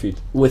moving your feet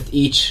with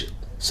each.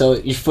 So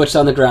your foot's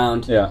on the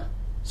ground. Yeah.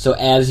 So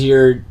as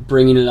you're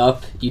bringing it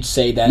up, you'd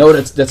say that. No,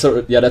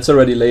 that's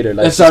already later.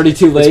 Like, that's already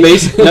too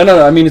late.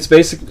 No. I mean, it's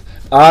basically.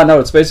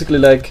 It's basically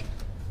like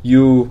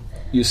you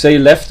say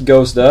left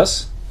goes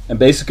thus, and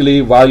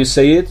basically while you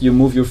say it, you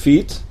move your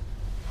feet,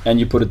 and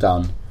you put it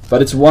down.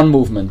 But it's one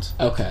movement.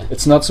 Okay.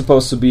 It's not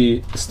supposed to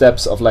be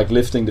steps of like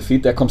lifting the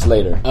feet. That comes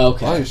later.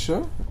 Okay. Are you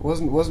sure?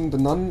 Wasn't the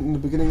nun in the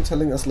beginning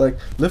telling us like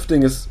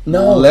lifting is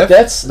left,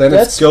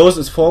 it goes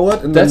is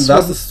forward, and that's then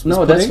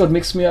that's what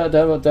makes me.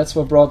 That's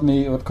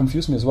what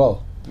confused me as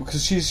well.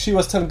 Because she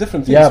was telling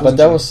different things. Yeah, but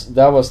that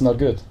was not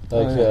good.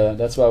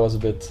 That's why I was a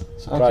bit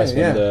surprised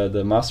when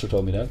the master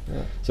told me that.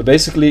 Yeah. So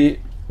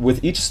basically,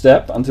 with each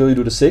step until you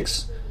do the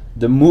 6.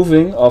 The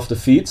moving of the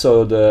feet,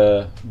 so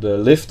the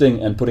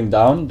lifting and putting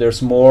down,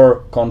 there's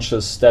more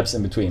conscious steps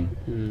in between.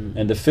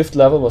 And the 5th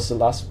level was the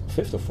last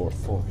 5th or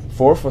 4th?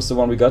 4th was the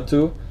one we got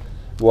to.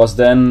 Was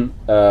then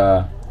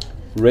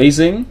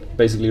raising,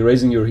 basically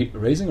raising your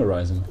raising or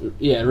rising?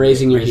 Yeah,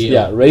 raising your heel.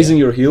 Yeah, raising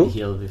your heel,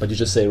 but you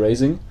just say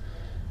raising.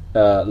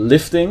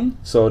 Lifting,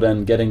 so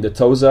then getting the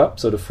toes up,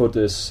 so the foot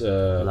is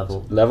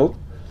level.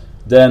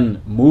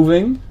 Then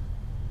moving,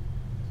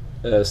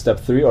 step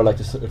 3 or like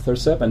the 3rd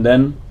step, and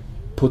then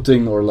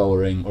putting or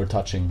lowering or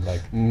touching.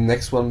 Like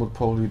next one would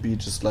probably be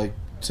just like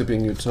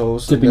tipping your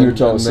toes, and then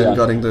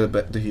getting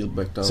the heel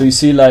back down. So you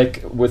see,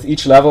 like with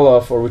each level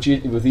of the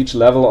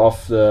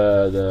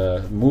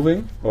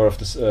moving or of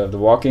the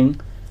walking,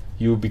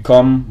 you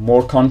become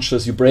more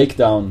conscious. You break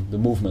down the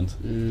movement,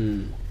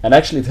 and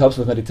actually it helps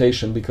with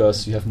meditation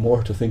because you have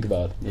more to think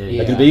about.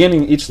 Like in the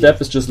beginning, each step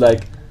is just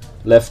like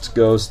left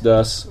goes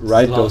thus,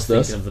 right goes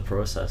thus. Thinking of the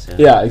process.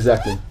 Yeah,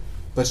 exactly.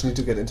 But you need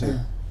to get into it.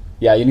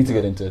 Yeah, you need to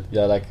get into it.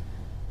 Yeah, like.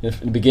 In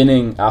the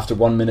beginning, after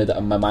 1 minute,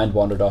 my mind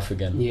wandered off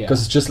again.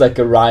 Because it's just like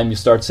a rhyme you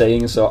start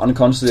saying, so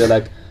unconsciously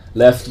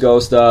left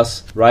goes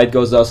thus, right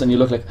goes thus, and you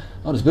look like,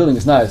 oh, this building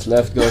is nice.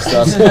 Left goes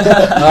thus.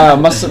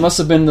 Must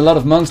have been a lot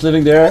of monks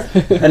living there.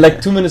 And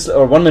like 2 minutes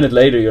or 1 minute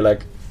later, you're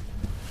like,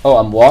 oh,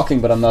 I'm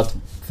walking, but I'm not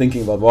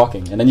thinking about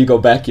walking. And then you go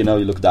back, you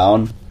look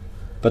down.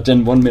 But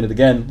then 1 minute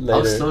again later.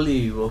 How slowly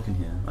are you walking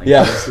here? Like,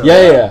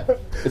 yeah.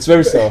 It's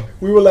very slow.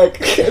 We were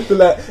like at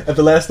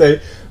the last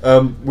day,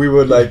 we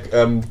were like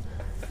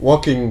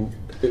walking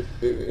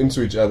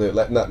into each other,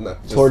 like not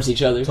just Towards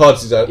each other.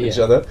 Each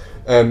other.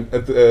 And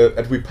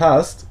as we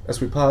passed,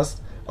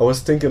 I was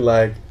thinking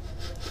like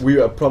we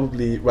are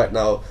probably right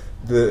now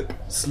the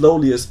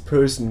slowest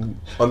person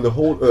on the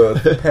whole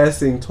earth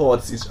passing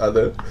towards each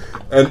other.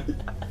 And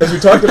as we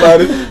talked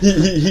about it,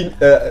 he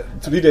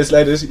 3 days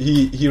later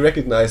he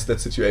recognized that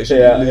situation.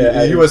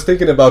 He was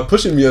thinking about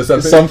pushing me or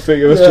something.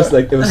 It was just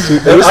like it was too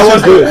good.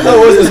 I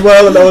was as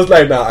well, and I was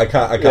like, no, I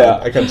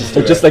can't just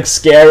do it. Just like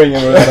scaring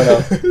him. I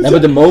don't know.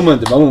 But the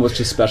moment was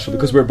just special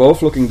because we're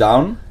both looking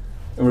down.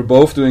 And we're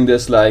both doing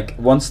this, like,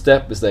 one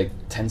step is like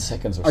 10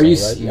 seconds or so,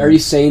 right? Are you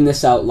saying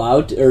this out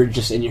loud, or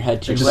just in your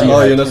head to yourself?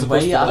 No, you're not supposed where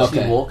are you to.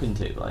 actually walking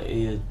to? Like,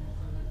 you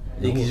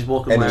can just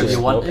walk wherever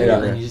you want to,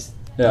 and then you just...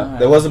 Yeah.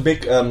 There was a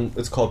big,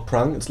 it's called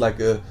prang, it's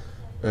like a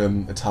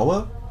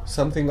tower,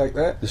 something like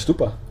that. The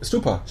stupa.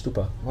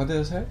 Stupa. What did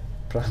I say?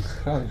 Prang.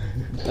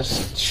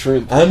 That's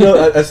shrimp. I don't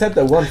know, I said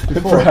that once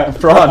before.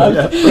 Prawn.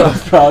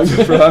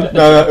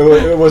 No,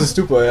 it was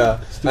a stupa, yeah.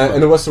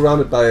 And it was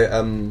surrounded by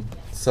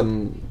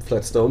some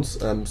flat stones,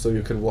 so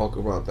you can walk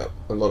around that.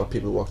 A lot of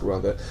people walk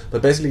around that.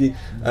 But basically,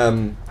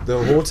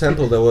 the whole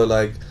temple, there were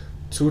like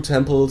 2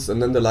 temples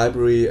and then the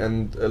library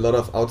and a lot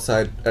of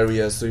outside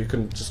areas, so you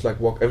can just like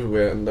walk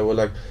everywhere. And there were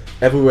like,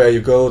 everywhere you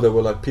go, there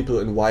were like people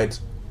in white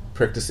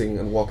practicing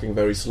and walking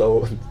very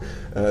slow.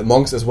 And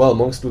monks as well.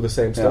 Monks do the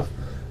same stuff.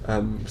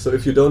 So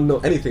if you don't know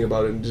anything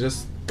about it and you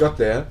just got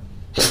there,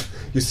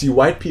 you see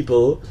white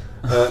people,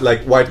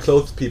 like white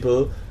clothed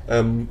people,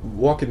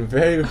 walking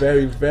very,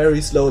 very, very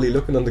slowly,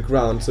 looking on the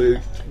ground. So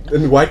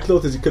in white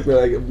clothes, you could be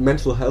like a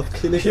mental health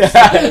clinic.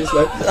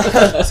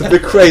 It's a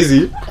bit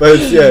crazy, but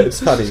it's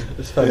funny.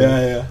 It's funny.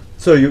 Yeah.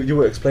 So you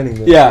were explaining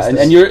that. Yeah,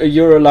 and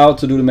you're allowed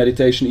to do the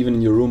meditation even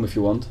in your room if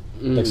you want.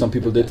 Like some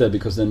people did that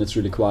because then it's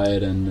really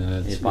quiet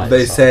and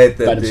they said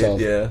that by they,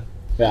 themselves. yeah.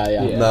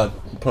 No,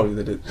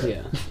 probably they did.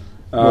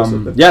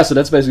 Yeah. So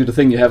that's basically the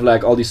thing. You have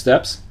like all these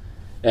steps,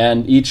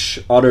 and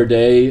each other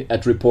day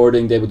at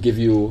reporting they would give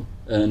you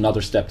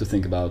another step to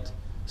think about.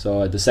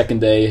 So the second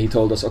day he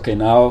told us, okay,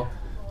 now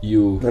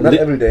you... No, not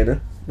every day, no?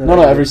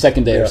 No, every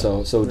second day or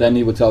so. So then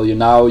he would tell you,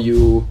 now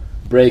you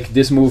break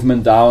this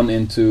movement down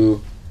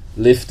into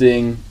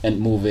lifting and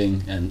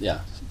moving, and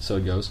so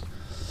it goes.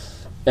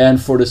 And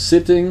for the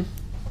sitting,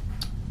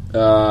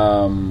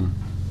 I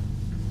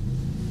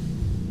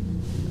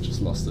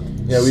just lost it.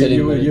 Yeah,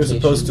 you're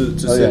supposed to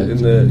sit in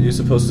the... You're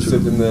supposed to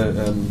sit in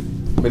the...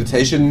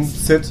 meditation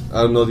sit.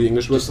 I don't know the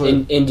English word for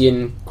it.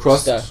 Indian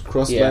cross yeah,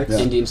 legs.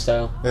 Indian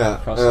style. Yeah,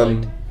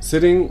 cross-legged.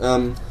 Sitting.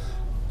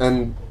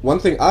 And one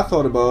thing I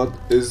thought about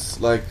is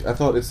like I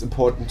thought it's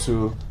important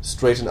to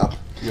straighten up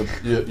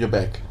your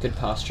back. Good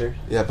posture.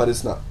 Yeah, but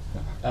it's not.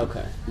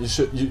 Okay.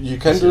 You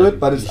can do it,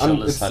 but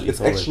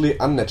it's actually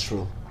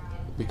unnatural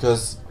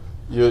because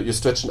you're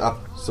stretching up.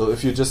 So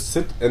if you just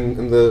sit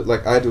in the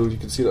like I do, you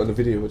can see it on the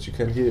video, but you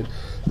can't hear it.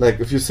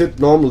 Like if you sit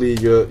normally,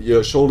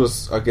 your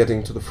shoulders are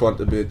getting to the front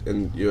a bit,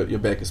 and your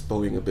back is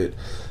bowing a bit,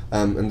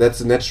 and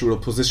that's a natural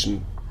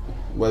position.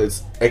 Well,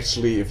 it's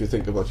actually, if you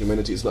think about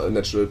humanity, it's not a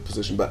natural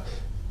position, but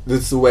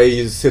this is the way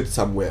you sit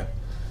somewhere.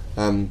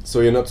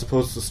 So you're not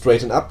supposed to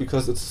straighten up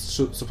because it's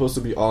supposed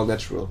to be all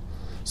natural.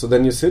 So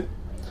then you sit,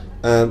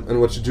 and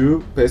what you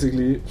do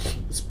basically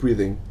is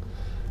breathing.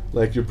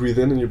 Like you breathe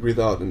in and you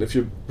breathe out, and if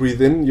you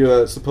breathe in,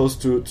 you're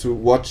supposed to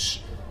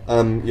watch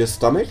your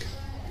stomach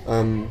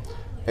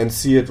and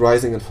see it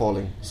rising and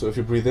falling. So if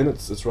you breathe in,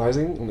 it's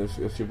rising, and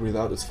if you breathe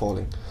out, it's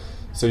falling.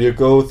 So you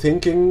go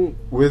thinking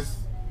with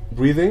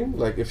breathing.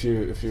 Like if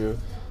you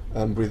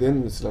breathe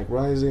in, it's like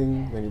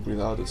rising. When you breathe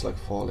out, it's like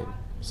falling.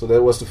 So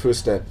that was the first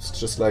step. It's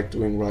just like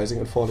doing rising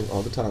and falling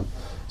all the time,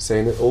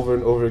 saying it over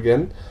and over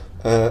again,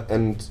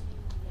 and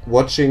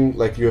watching.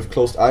 Like you have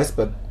closed eyes,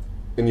 but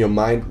in your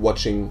mind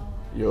watching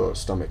your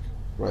stomach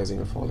rising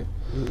and falling.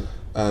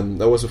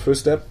 That was the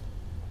first step.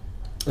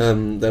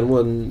 Then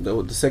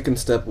the second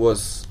step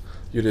was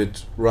you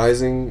did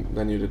rising,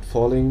 then you did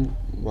falling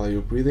while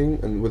you're breathing,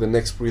 and with the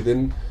next breathe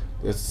in,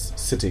 it's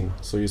sitting.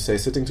 So you say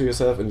sitting to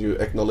yourself, and you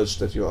acknowledge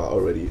that you are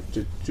already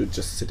you're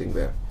just sitting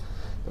there.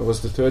 That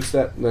was the third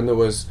step. Then there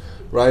was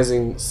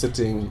rising,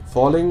 sitting,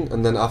 falling,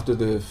 and then after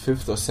the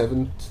 5th or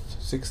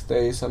 6th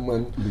day,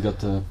 someone We got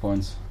the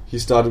points. He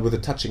started with the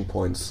touching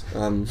points.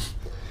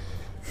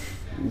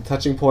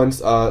 Touching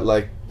points are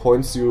like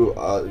points you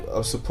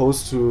are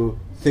supposed to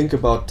think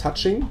about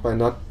touching by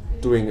not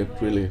doing it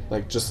really,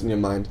 like just in your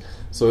mind.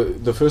 So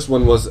the first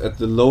one was at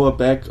the lower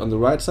back on the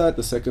right side,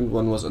 the second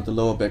one was at the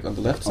lower back on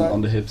the left side.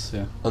 On the hips,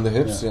 yeah. On the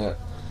hips, yeah.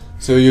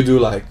 So you do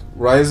like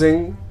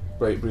rising,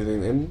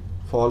 breathing in,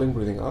 falling,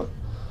 breathing out,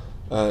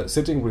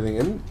 sitting, breathing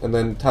in, and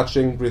then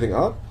touching, breathing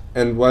out,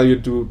 and while you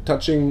do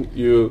touching,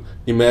 you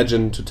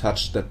imagine to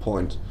touch that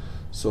point.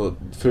 So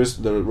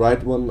first the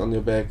right one on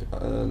your back,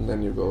 and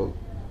then you go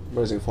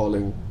rising,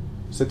 falling,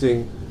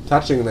 sitting,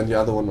 touching, and then the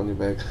other one on your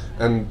back.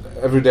 And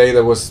every day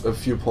there was a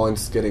few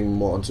points getting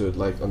more onto it,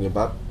 like on your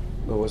butt.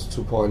 There was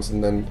 2 points,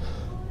 and then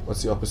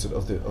what's the opposite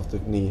of the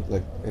knee,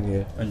 like in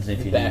here? Underneath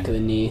The your back of the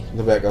knee.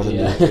 The back of the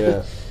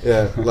knee.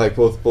 Yeah, like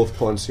both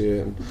points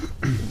here, and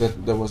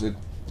that was it.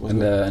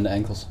 And the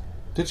ankles.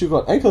 Did you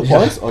got ankle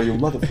points? Oh, you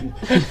motherfucker!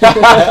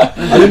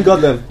 I didn't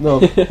got them.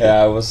 No.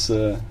 Yeah, I was.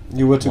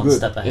 You were too one good.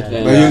 step ahead.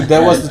 Yeah.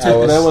 There was the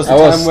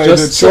time where you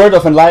just did short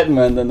of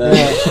enlightenment, and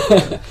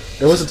then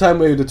there was a time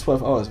where you did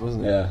 12 hours,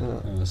 wasn't it? yeah,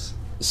 I was.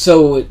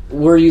 So,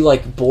 were you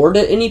like bored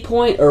at any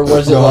point, or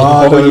was it No,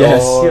 like? no,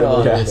 yes.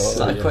 no, Yes. no,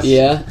 Side no. question.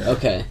 Yeah.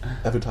 Okay.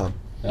 Every time,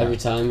 Every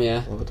time.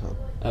 Yeah. all the time.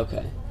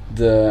 Okay.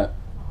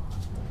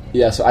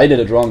 So I did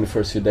it wrong the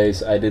first few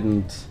days.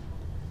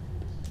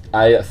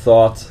 I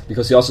thought,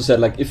 because he also said,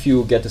 like, if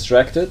you get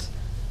distracted,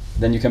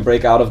 then you can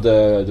break out of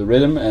the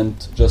rhythm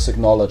and just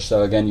acknowledge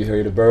that, again, you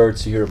hear the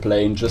birds, you hear a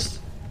plane, just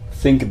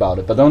think about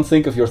it. But don't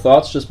think of your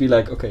thoughts, just be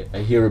like, okay, I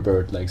hear a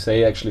bird. Like,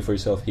 say actually for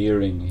yourself,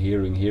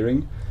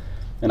 hearing.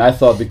 And I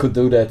thought we could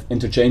do that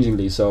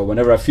interchangingly. So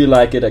whenever I feel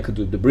like it, I could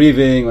do the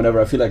breathing.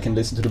 Whenever I feel I can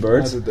listen to the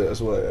birds. I did that as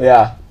well.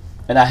 Yeah.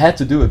 And I had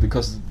to do it,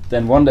 because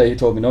then one day he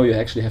told me, no, you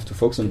actually have to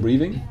focus on the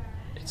breathing.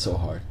 It's so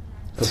hard.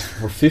 Because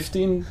for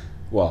 15...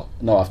 Well,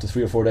 no, after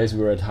 3 or 4 days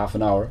we were at half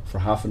an hour. For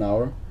half an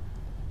hour,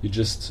 you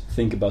just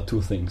think about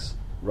 2 things.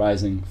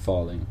 Rising,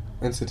 falling.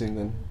 And sitting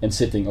then. And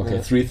sitting, okay,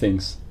 Yeah. 3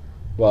 things.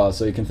 Well,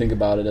 so you can think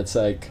about it, it's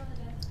like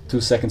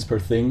 2 seconds per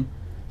thing.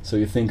 So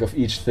you think of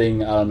each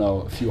thing, I don't know,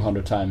 a few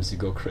hundred times, you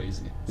go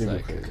crazy. It's You go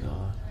like, crazy.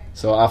 God.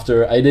 so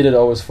after, I did it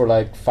always for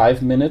like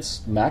 5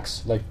 minutes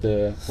max, like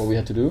what we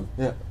had to do.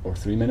 Yeah. Or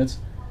 3 minutes.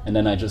 And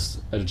then I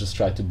just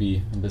tried to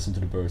be and listen to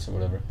the birds or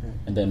whatever. Yeah.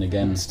 And then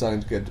again, I'm starting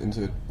to get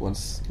into it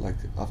once, like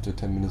after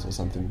 10 minutes or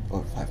something,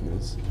 or 5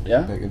 minutes.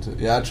 Yeah? Back into it.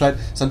 Yeah, I tried.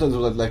 Sometimes I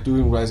was like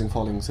doing rising,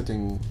 falling,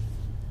 sitting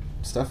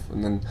stuff,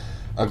 and then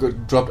I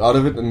dropped out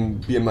of it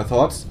and be in my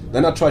thoughts.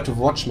 Then I tried to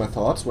watch my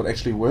thoughts, what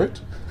actually worked,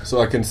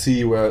 so I can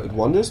see where it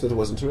wanders. That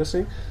was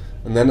interesting.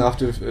 And then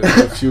after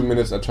a few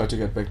minutes, I tried to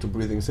get back to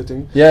breathing,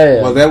 sitting.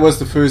 Yeah. Well, that was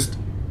the first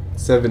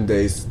 7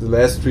 days. The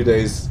last 3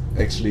 days,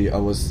 actually, I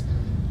was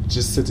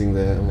just sitting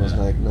there and was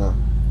like, nah.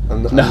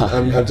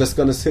 I'm just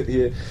gonna sit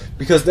here,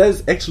 because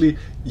there's actually,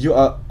 you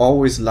are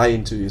always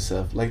lying to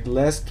yourself. Like the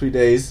last 3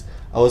 days,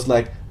 I was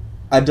like,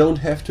 I don't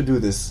have to do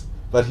this,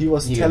 but he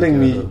was telling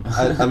me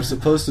I'm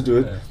supposed to do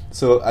it,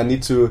 so I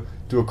need to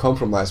do a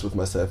compromise with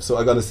myself. So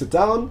I gotta sit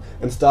down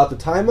and start the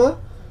timer,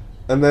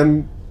 and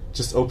then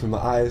just open my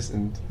eyes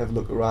and have a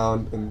look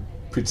around and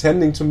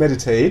pretending to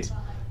meditate,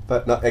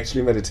 but not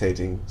actually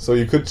meditating. So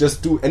you could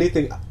just do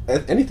anything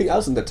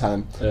else in that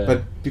time,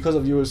 but because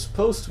of you were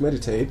supposed to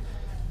meditate,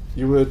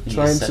 you were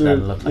trying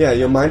to,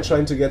 your mind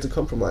trying to get a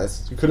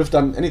compromise. You could have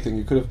done anything.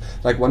 You could have,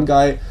 like one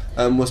guy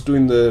was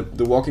doing the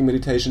walking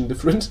meditation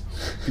different,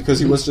 because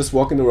he was just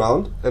walking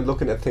around and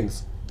looking at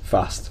things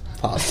fast.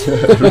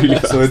 Really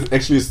fast. So it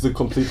actually is the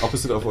complete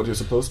opposite of what you're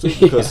supposed to,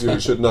 because you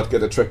should not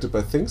get attracted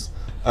by things.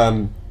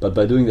 But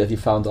by doing that, he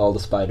found all the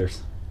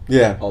spiders.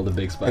 Yeah, all the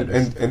big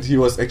spiders. And he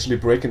was actually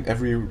breaking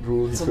every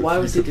rule. So why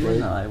was he doing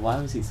that? Like, why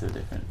was he so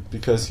different?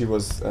 Because he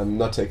was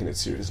not taking it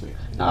seriously.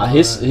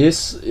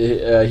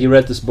 He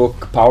read this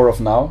book, Power of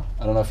Now.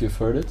 I don't know if you've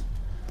heard it.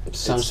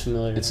 Sounds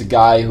familiar. It's a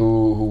guy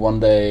who one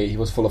day, he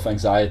was full of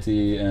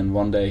anxiety, and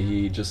one day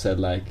he just had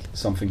like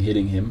something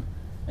hitting him,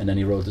 and then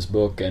he wrote this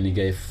book and he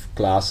gave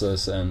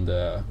classes, and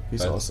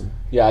he's awesome.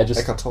 Yeah, I just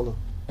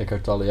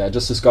Eckhart Tolle. Yeah, I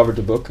just discovered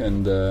the book,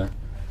 and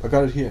I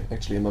got it here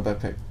actually in my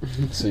backpack.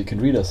 So you can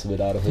read us a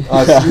bit out of it.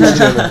 It's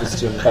German. It's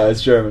German.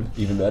 It's German,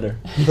 even better.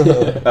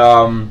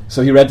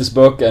 So he read this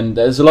book, and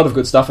there's a lot of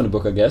good stuff in the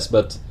book, I guess.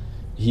 But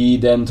he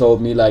then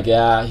told me, like,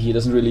 he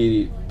doesn't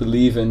really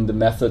believe in the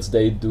methods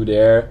they do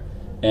there,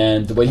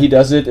 and the way he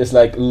does it is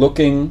like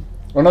looking,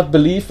 or not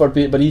believe, but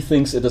he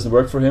thinks it doesn't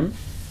work for him.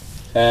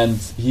 And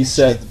he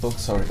said,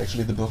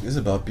 the book is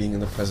about being in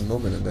the present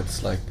moment, and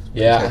that's like,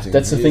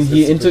 that's the thing.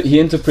 He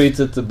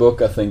interpreted the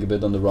book, I think, a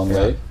bit on the wrong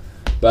way.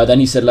 But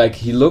then he said,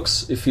 like,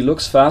 if he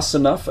looks fast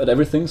enough at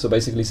everything, so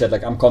basically he said,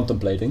 like, I'm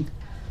contemplating.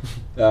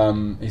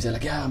 He said,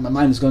 like, my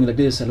mind is going like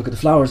this, I look at the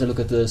flowers, I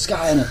look at the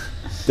sky, and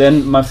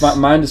then my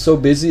mind is so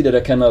busy that I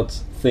cannot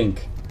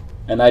think.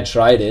 And I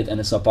tried it, and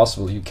it's not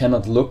possible. You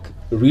cannot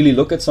really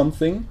look at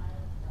something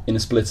in a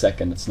split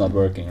second. It's not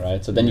working,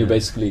 right? So then you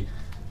basically,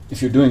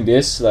 if you're doing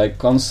this, like,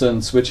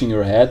 constant switching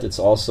your head, it's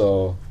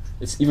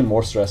even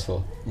more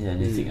stressful. Yeah, and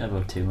you're thinking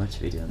about too much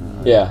video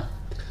now. Yeah.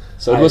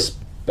 So it was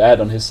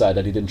bad on his side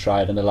that he didn't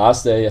try it, and the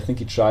last day I think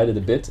he tried it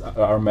a bit,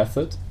 our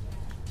method,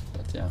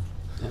 but yeah.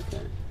 Okay.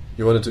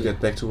 You wanted to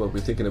get back to what we're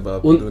thinking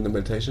about doing the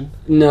meditation?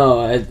 No,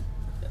 I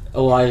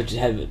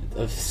had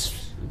a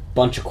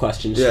bunch of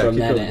questions from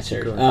that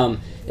answer.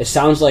 It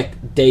sounds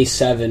like day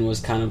 7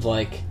 was kind of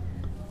like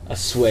a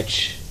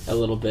switch a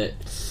little bit.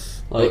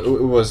 Like it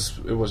was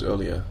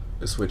earlier.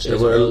 switch. It There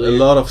was were a earlier?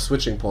 lot of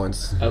switching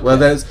points. Okay. Well,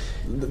 that's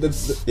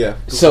yeah.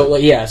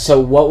 So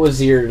what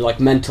was your like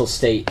mental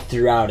state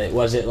throughout it?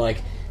 Was it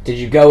like, did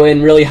you go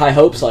in really high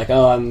hopes, like,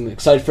 oh, I'm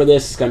excited for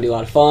this, it's gonna be a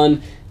lot of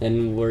fun?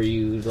 Then were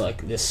you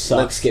like, this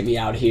sucks, get me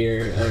out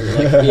here? Or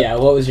like, yeah,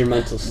 what was your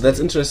mental state?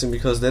 That's interesting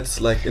because that's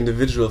like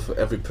individual for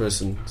every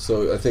person.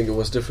 So I think it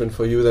was different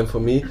for you than for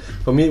me.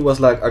 For me, it was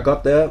like I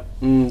got there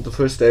the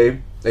first day.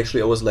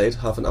 Actually, I was late,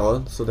 half an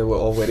hour, so they were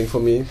all waiting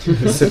for me,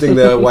 sitting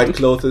there, white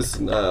clothes.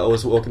 And I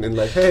was walking in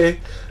like, hey,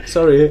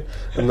 sorry,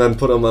 and then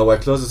put on my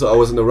white clothes. So I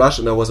was in a rush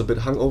and I was a bit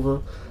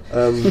hungover.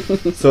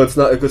 So it's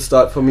not a good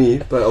start for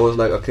me. But I was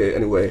like, okay,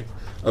 anyway,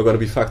 I'm gonna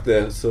be fucked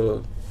there.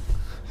 So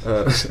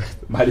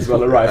Might as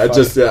well arrive.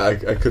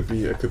 I could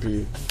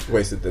be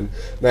wasted then.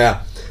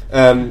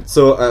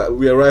 So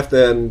we arrived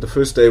there, and the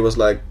first day was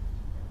like,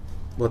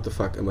 what the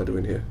fuck am I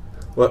doing here?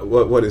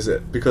 What is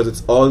it? Because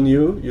it's all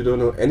new. You don't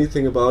know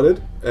anything about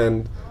it,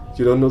 and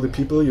you don't know the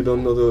people. You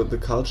don't know the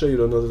culture. You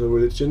don't know the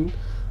religion,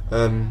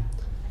 and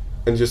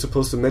you're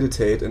supposed to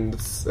meditate. And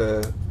it's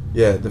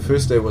the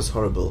first day was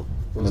horrible.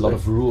 And a lot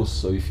of rules,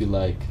 so you feel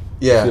like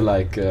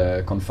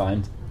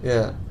confined.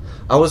 Yeah,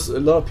 a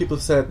lot of people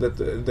said that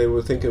they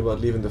were thinking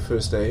about leaving the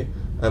first day.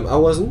 I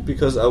wasn't,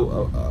 because I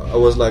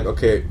was like,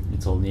 okay,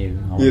 It's all new.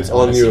 it's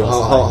all new.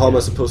 How am I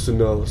supposed to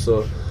know?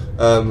 So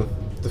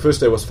the first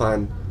day was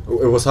fine.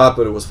 It was hard,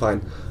 but it was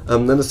fine.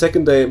 Then the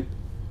second day,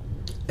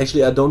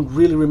 actually, I don't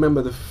really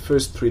remember the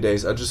first 3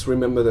 days. I just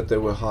remember that they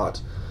were hard,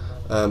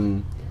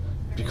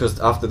 because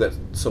after that,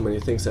 so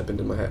many things happened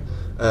in my head.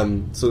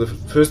 So the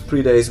first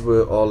 3 days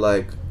were all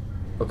like,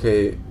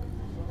 okay.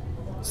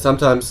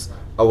 Sometimes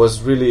I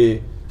was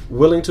really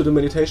willing to do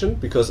meditation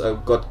because I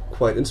got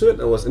quite into it.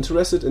 I was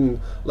interested in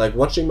like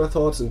watching my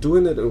thoughts and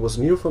doing it. It was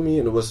new for me,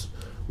 and it was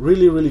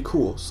really, really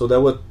cool. So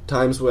there were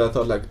times where I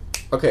thought like,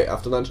 okay,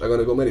 after lunch I'm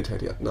gonna go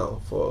meditate now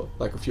for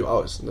like a few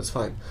hours, and that's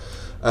fine.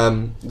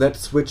 That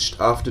switched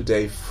after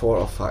day 4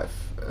 or 5.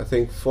 I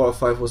think 4 or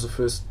 5 was the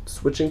first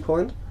switching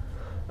point.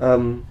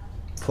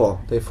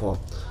 Day 4,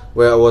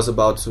 where I was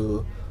about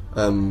to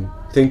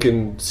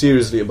thinking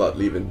seriously about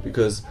leaving,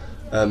 because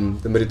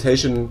the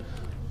meditation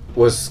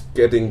was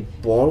getting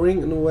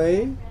boring in a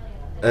way.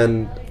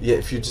 And yeah,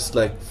 if you just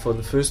like for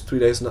the first 3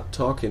 days not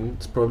talking,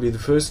 it's probably the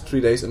first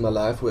 3 days in my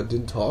life where I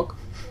didn't talk.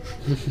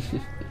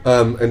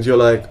 And you're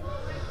like,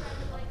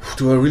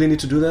 do I really need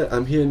to do that?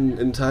 I'm here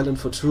in Thailand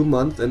for 2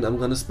 months, and I'm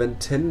gonna spend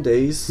 10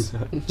 days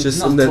just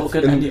Not in that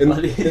talking to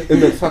anybody. in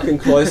that fucking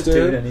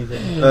cloister, Doing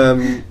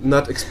anything.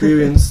 not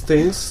experience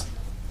things.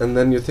 And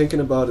then you're thinking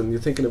about it, and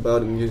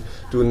you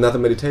do another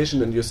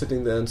meditation, and you're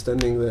sitting there and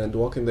standing there and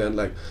walking there, and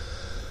like,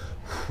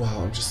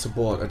 wow, I'm just so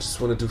bored. I just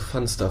want to do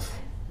fun stuff.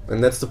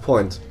 And that's the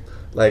point.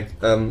 Like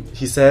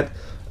he said,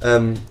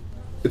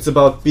 it's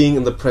about being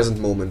in the present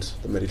moment,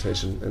 the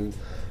meditation.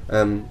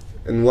 And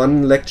in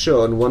one lecture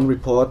or in one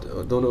report,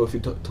 I don't know if he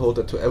told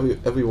that to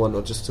everyone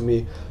or just to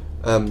me,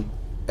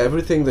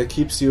 everything that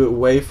keeps you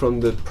away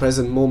from the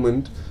present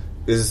moment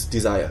is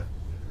desire.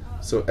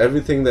 So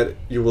everything that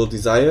you will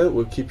desire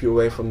will keep you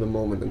away from the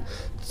moment. And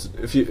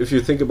if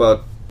you think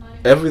about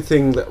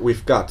everything that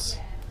we've got,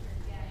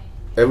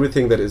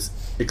 everything that is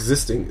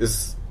existing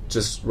is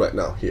just right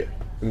now, here,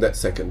 in that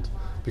second.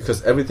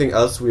 Because everything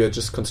else we are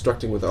just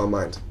constructing with our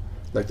mind,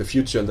 like the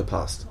future and the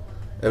past.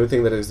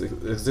 Everything that is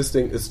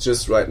existing is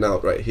just right now,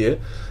 right here.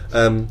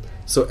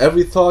 So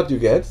every thought you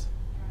get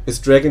is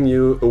dragging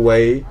you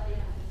away.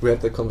 We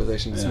had that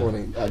conversation this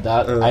morning.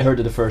 I heard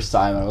it the first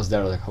time, and I was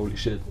there like, holy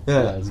shit.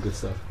 Yeah, it's good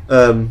stuff.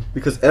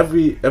 Because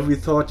every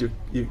thought you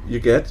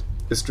get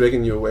is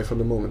dragging you away from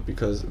the moment,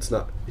 because it's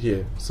not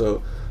here.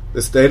 So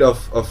the state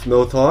of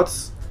no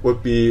thoughts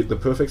would be the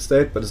perfect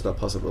state, but it's not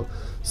possible.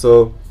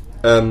 So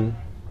I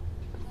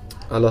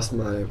lost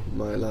my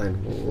line.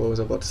 What was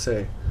I about to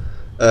say?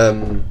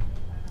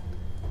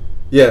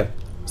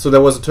 So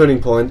there was a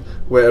turning point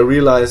where I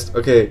realized,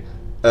 okay,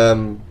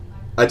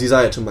 I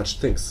desire too much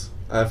things.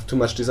 I have too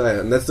much desire,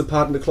 and that's the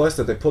part in the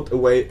cloister. They put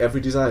away every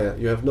desire.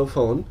 You have no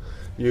phone.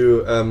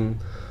 You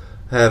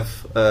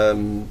have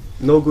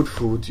no good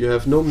food. You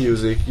have no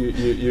music.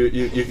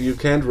 You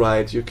can't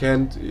write. You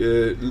can't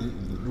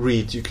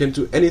read. You can't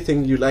do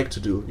anything you like to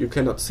do. You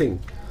cannot sing.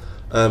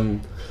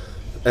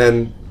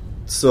 And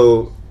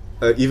so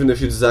even if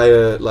you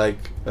desire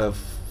like a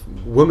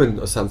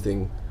woman or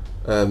something,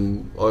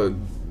 or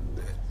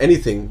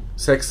anything,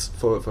 sex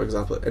for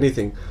example,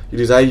 anything you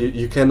desire,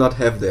 you cannot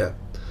have there.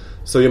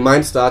 So your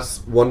mind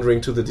starts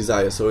wandering to the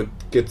desire, so it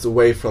gets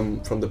away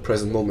from the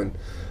present moment.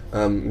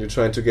 You're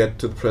trying to get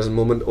to the present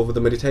moment over the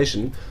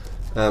meditation.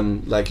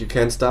 Like you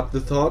can't stop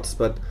the thoughts,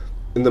 but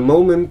in the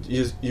moment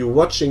you're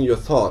watching your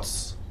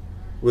thoughts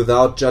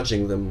without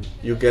judging them,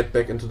 you get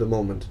back into the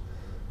moment.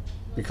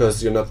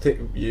 Because you're not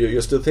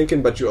you're still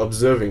thinking, but you're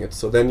observing it.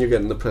 So then you get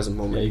in the present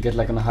moment. Yeah, you get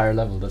like on a higher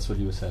level. That's what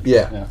you said.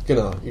 Yeah. You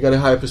got a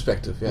higher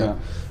perspective. Yeah.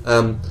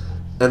 And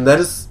that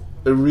is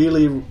a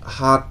really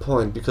hard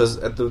point, because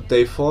at the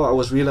day 4 I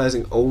was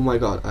realizing, oh my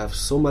god, I have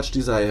so much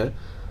desire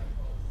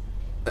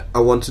I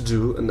want to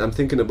do, and I'm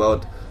thinking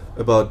about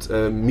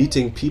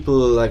meeting people.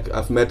 Like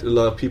I've met a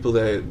lot of people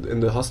there in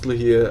the hostel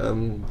here.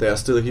 They are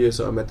still here,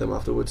 so I met them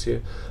afterwards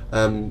here.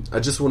 I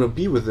just want to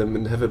be with them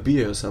and have a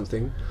beer or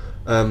something.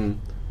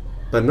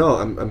 But no,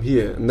 I'm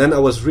here. And then I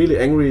was really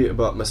angry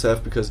about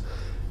myself because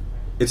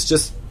it's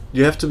just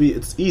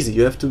it's easy.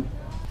 You have to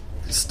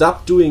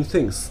stop doing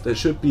things. There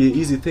should be an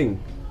easy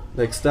thing.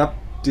 Like stop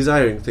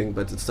desiring thing,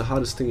 but it's the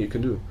hardest thing you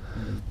can do.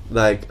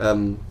 Like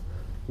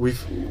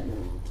we've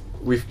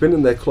been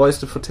in that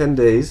cloister for 10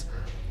 days,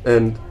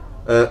 and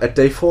at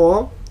day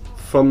 4,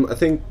 from I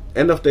think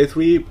end of day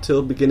 3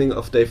 till beginning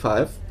of day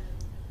 5,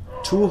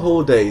 2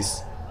 whole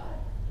days,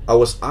 I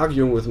was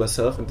arguing with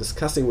myself and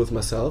discussing with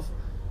myself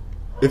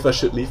if I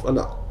should leave or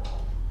not.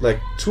 Like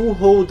 2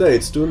 whole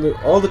days, doing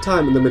all the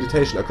time in the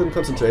meditation. I couldn't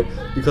concentrate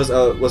because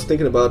I was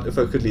thinking about if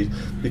I could leave.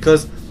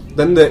 Because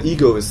then the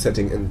ego is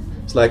setting in.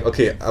 It's like,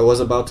 okay, I was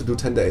about to do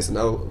 10 days, and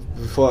now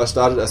before I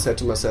started, I said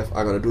to myself,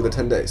 I'm gonna do the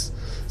 10 days.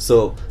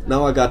 So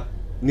now I got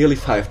nearly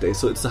 5 days,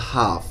 so it's a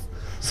half.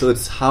 So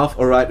it's half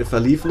alright if I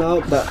leave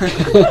now, but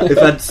if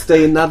I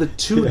stay another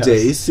 2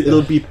 days,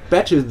 it'll be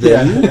better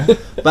then.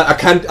 But I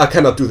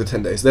cannot do the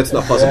 10 days. That's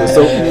not possible.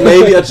 So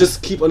maybe I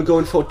just keep on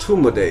going for 2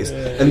 more days.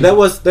 And that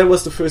was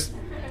the first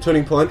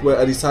turning point where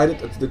I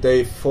decided at the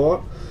day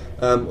 4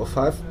 or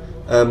 5,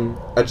 I'm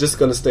just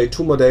gonna stay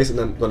 2 more days and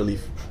then I'm gonna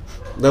leave.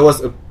 That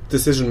was a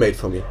decision made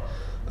for me.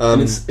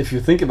 And if you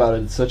think about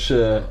it, it's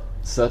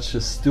such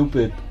a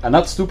stupid,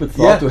 not stupid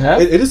thought to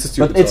have. It is a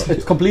stupid thought. But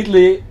it's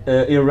completely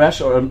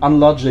irrational or an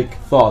unlogic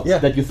thought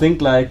that you think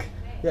like,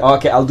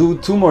 okay, I'll do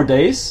 2 more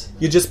days.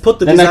 You just put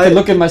the then I can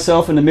look at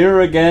myself in the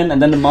mirror again,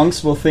 and then the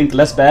monks will think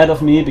less bad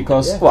of me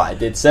because I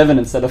did 7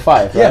 instead of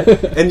 5. Right?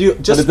 Yeah, and you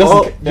just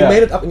you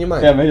made it up in your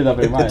mind. Yeah, I made it up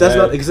in your mind. It does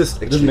not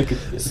exist. Actually.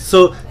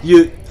 So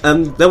you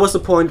there was the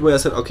point where I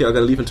said, okay, I'm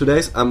gonna leave in 2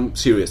 days. I'm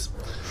serious.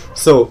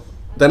 So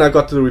then I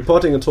got to the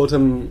reporting and told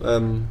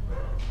him.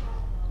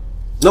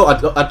 No,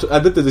 I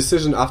did the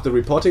decision after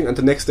reporting, and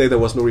the next day there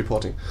was no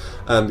reporting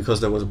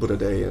because there was a Buddha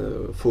Day,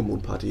 full moon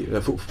party.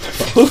 Full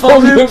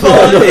moon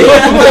party.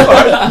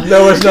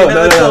 There was no.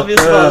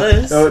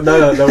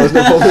 There was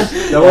no full moon.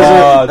 There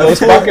was those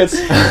buckets.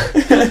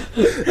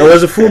 There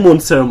was a full moon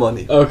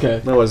ceremony.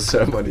 Okay, there was a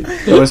ceremony.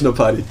 There was no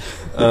party.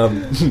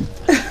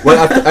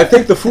 Well, I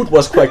think the food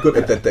was quite good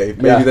at that day.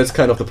 Maybe that's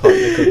kind of the party.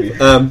 It could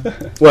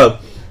be. Well,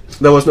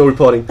 there was no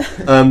reporting.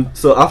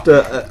 So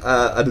after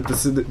I did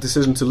the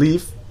decision to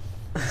leave,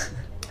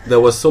 there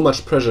was so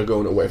much pressure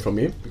going away from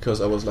me because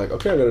I was like,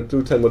 okay, I'm gonna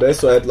do 10 more days.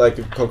 So I had like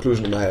a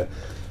conclusion in my head,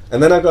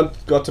 and then I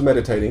got to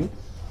meditating,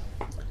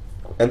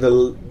 and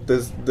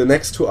the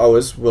next 2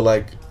 hours were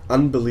like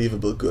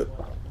unbelievable good.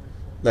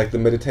 Like the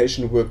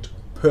meditation worked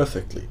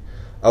perfectly.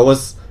 There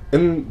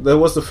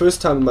was the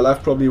first time in my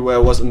life probably where I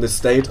was in the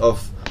state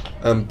of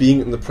being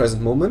in the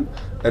present moment,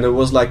 and it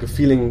was like a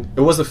feeling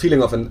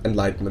of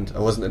enlightenment. I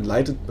wasn't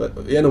enlightened, but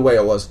in a way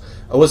I was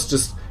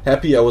just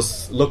happy. I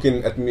was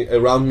looking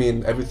around me,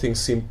 and everything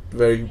seemed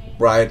very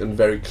bright and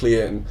very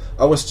clear, and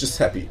I was just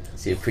happy.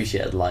 So you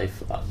appreciated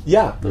life.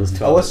 Those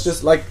 2 hours. I was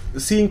just like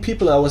seeing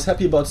people. I was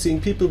happy about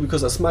seeing people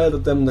because I smiled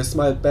at them, and they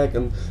smiled back,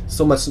 and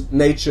so much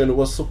nature, and it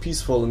was so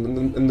peaceful.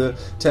 And in the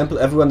temple,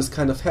 everyone is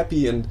kind of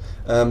happy, and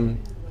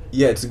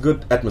it's a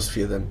good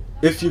atmosphere then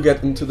if you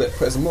get into that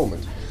present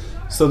moment.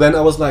 So then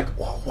I was like,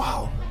 oh,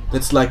 wow,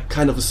 that's like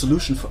kind of a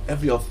solution for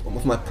every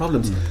of my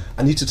problems.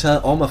 I need to tell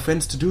all my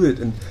friends to do it.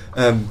 And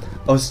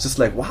I was just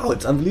like, wow,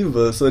 it's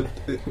unbelievable. So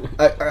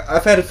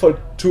I've had it for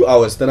 2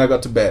 hours. Then I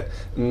got to bed.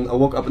 And I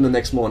woke up in the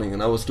next morning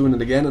and I was doing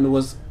it again. And it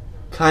was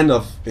kind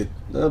of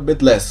a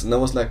bit less. And I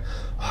was like,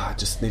 I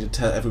just need to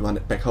tell everyone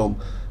back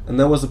home. And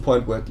there was a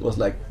point where it was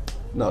like,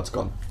 no, it's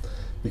gone.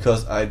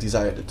 Because I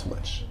desired it too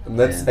much. And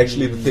that's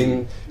actually the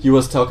thing he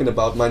was talking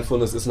about.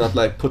 Mindfulness is not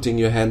like putting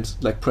your hand,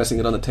 like pressing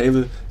it on a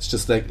table. It's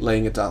just like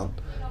laying it down.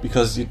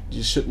 Because you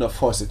should not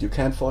force it. You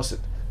can't force it.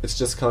 It's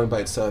just coming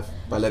by itself,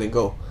 by letting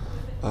go.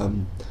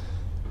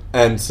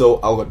 And so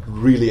I got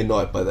really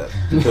annoyed by that.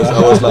 Because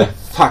I was like,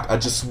 fuck, I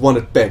just want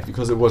it back.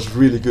 Because it was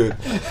really good.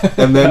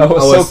 And then I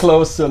was so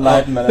close to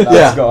enlightenment and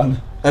I was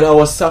gone. And I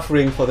was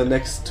suffering for the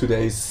next 2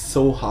 days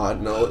so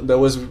hard. Now there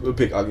was a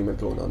big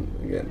argument going on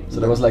again. So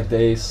that was like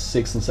days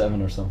 6 and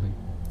 7 or something.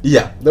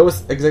 Yeah, that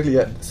was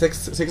exactly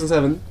 6 and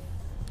 7.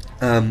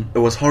 It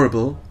was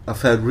horrible. I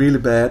felt really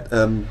bad.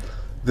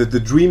 The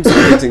dreams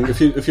are getting, if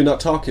you're not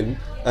talking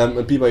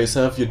and be by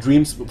yourself, your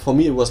dreams. For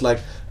me, it was like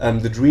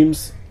the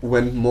dreams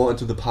went more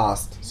into the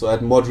past. So I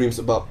had more dreams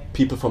about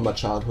people from my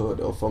childhood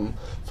or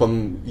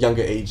from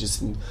younger ages,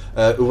 and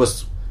it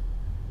was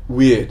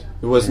weird.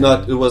 It was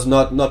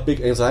not big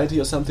anxiety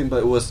or something, but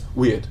it was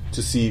weird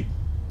to see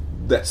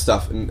that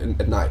stuff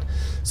at night.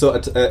 So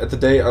at the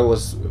day I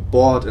was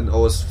bored and I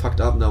was fucked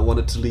up and I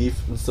wanted to leave.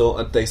 And so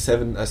at day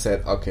 7 I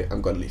said, okay,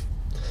 I'm gonna leave.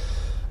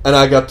 And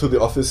I got to the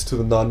office, to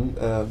the nun,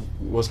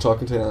 was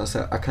talking to her, and I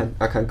said, I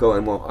can't go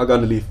anymore. I'm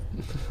gonna leave.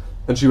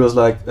 And she was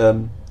like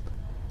a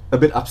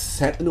bit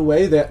upset in a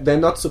way. They're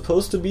not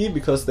supposed to be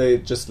because they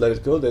just let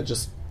it go. They're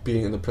just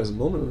being in the present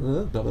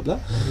moment. Blah blah blah.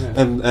 Yeah.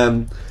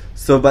 And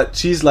so, but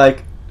she's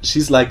like,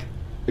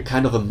 a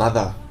kind of a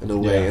mother in a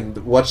way, Yeah. and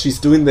what she's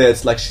doing there,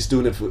 it's like she's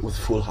doing it with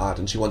full heart,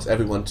 and she wants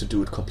everyone to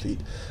do it complete.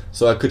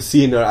 So I could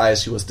see in her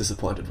eyes she was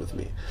disappointed with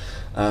me,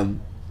 and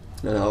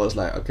I was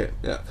like, okay,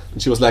 yeah.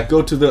 And she was like,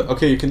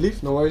 okay, you can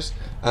leave, no worries.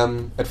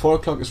 At 4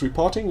 o'clock is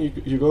reporting.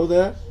 You go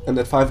there, and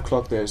at 5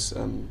 o'clock there's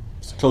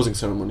closing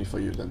ceremony for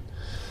you.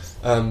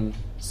 Then,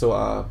 so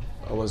I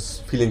was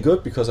feeling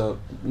good because I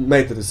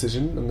made the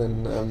decision, and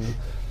then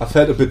I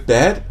felt a bit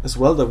bad as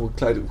well. There were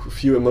quite a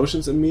few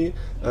emotions in me,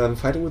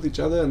 fighting with each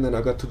other. And then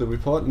I got to the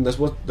report, and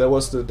that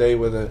was the day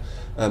where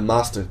the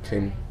master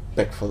came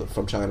back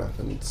from China,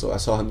 and so I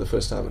saw him the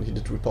first time, and he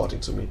did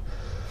reporting to me.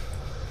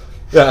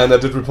 Yeah, and I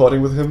did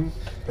reporting with him,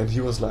 and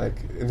he was like,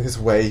 in his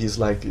way, he's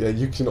like, yeah,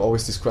 you can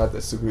always describe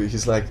that to me.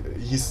 He's like,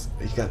 he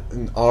got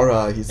an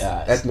aura,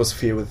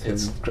 atmosphere with him.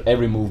 It's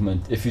every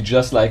movement. If he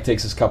just like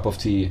takes his cup of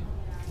tea,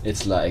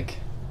 it's like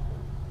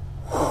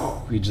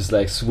he just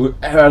like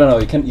I don't know.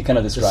 You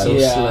cannot describe So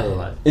it. slow,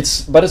 like.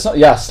 It's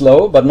not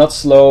slow, but not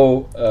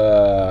slow.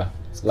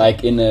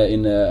 Like in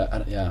a I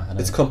don't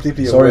It's know.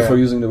 completely Sorry aware. for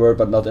using the word,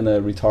 but not in a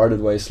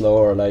retarded way. Slow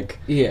or like,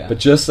 Yeah. but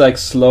just like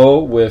slow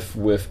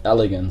with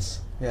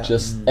elegance. Yeah.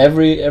 Just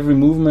every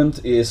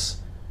movement is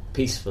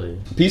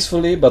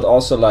peacefully, but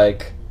also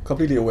like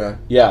completely aware.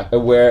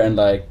 aware and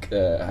like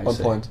how you On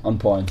say? point. On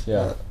point.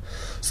 Yeah. Yeah.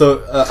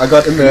 So I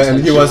got in there,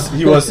 and he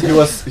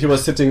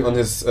was sitting on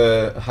his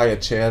higher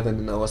chair.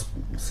 Then I was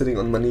sitting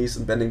on my knees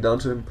and bending down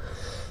to him,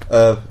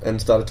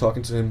 and started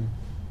talking to him,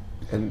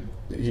 and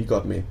he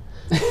got me.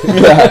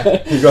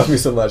 He got me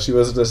so much. He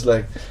was just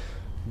like,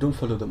 "Don't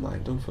follow the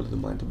mind. Don't follow the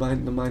mind.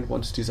 The mind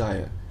wants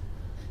desire.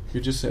 You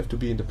just have to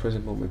be in the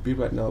present moment. Be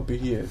right now. Be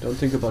here. Don't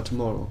think about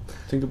tomorrow.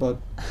 Think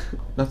about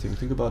nothing.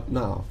 Think about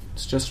now.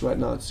 It's just right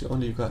now. It's the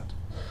only you got."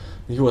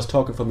 And he was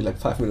talking for me like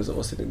 5 minutes. I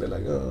was sitting there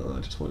like, "Oh,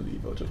 I just want to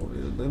leave. I just want to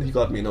leave." And then he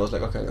got me, and I was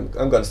like, "Okay,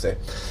 I'm gonna stay."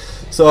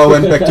 So I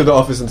went back to the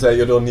office and said,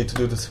 "You don't need to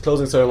do this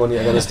closing ceremony.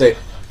 I'm gonna stay."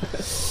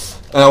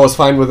 And I was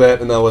fine with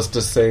that, and I was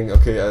just saying,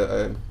 "Okay,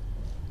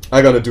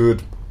 I gotta do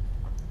it."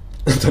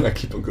 And then I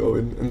keep on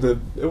going, and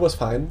it was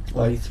fine.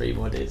 Only 3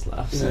 more days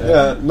left. So.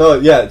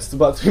 It's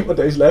about 3 more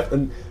days left,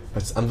 and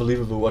it's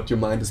unbelievable what your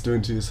mind is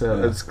doing to yourself.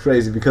 Yeah. It's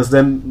crazy, because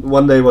then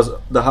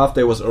the half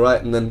day was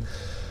alright, and then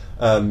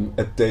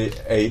at day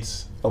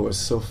 8 I was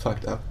so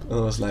fucked up, and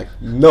I was like,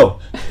 no,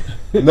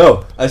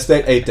 I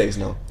stayed 8 days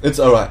now. It's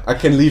alright, I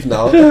can leave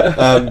now.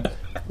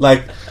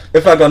 Like,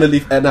 if I'm gonna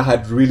leave, and I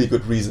had really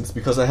good reasons,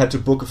 because I had to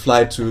book a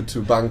flight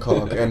to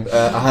Bangkok, and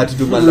I had to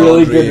do my Really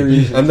laundry, good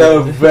reasons. and there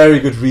were very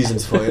good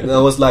reasons for it. And I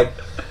was like,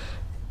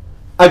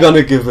 I'm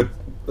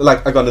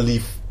gonna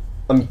leave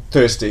on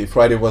Thursday.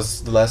 Friday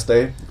was the last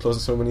day,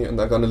 closing ceremony, and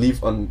I'm gonna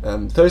leave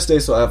on Thursday,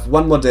 so I have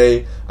 1 more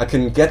day. I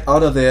can get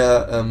out of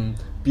there,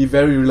 be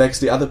very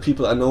relaxed. The other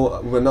people I know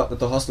were not at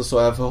the hostel, so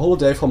I have a whole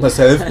day for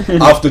myself.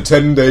 After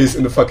 10 days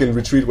in a fucking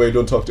retreat where you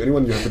don't talk to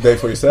anyone, you have the day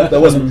for yourself.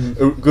 That was a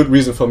good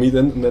reason for me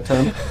then in that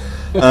time.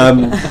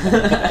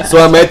 So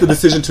I made the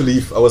decision to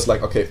leave. I was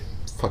like, okay,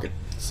 fuck it.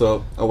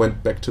 So I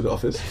went back to the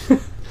office,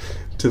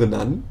 to the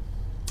nun,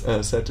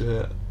 said to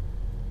her,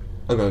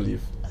 I'm gonna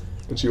leave.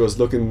 And she was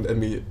looking at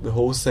me the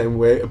whole same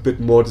way, a bit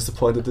more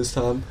disappointed this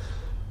time.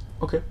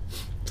 Okay,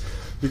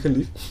 you can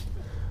leave.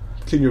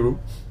 Clean your room.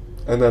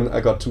 And then I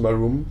got to my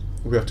room.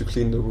 We have to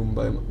clean the room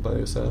by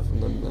yourself.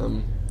 And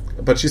then,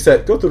 but she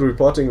said, go to the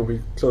reporting, and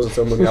we close the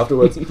ceremony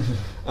afterwards.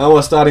 I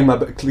was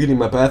cleaning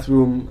my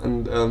bathroom,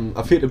 and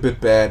I felt a bit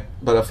bad,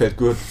 but I felt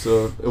good.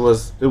 So it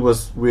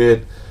was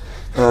weird.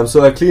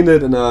 So I cleaned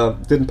it, and I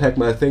didn't pack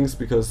my things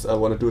because I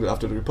want to do it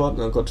after the report.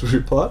 And I got to the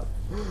report.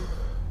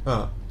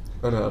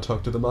 And then I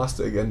talked to the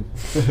master again,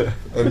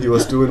 and he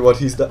was doing what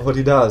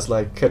he does,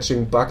 like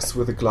catching bugs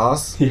with a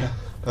glass. Yeah.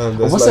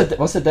 Was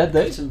it that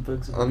day?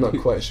 I'm not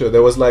quite sure.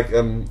 There was like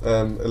a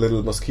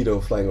little mosquito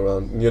flying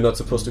around, and you're not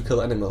supposed to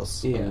kill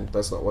animals. Yeah. And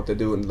that's not what they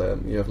do. And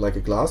you have like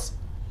a glass,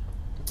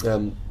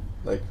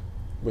 like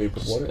where you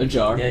put water. A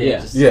jar.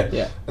 Yeah.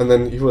 Yeah. And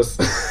then he was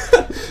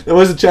there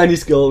was a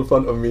Chinese girl in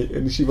front of me,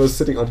 and she was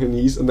sitting on her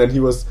knees, and then he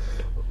was,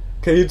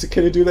 can you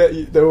do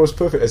that? That was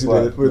perfect as you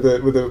did it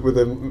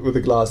with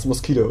a glass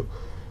mosquito.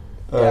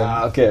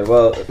 Yeah. Okay.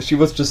 Well, she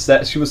was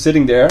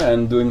sitting there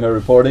and doing her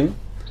reporting,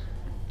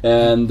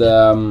 and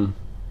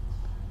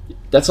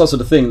that's also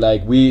the thing.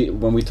 Like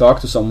when we talk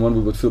to someone,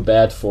 we would feel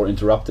bad for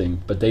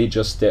interrupting, but they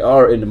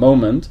are in the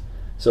moment.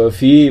 So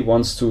if he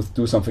wants to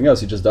do something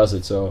else, he just does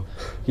it. So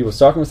he was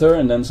talking with her,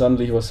 and then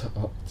suddenly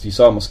he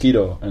saw a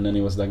mosquito, and then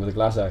he was like with a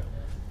glass eye,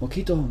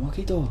 mosquito.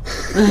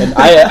 And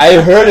I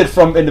heard it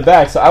from in the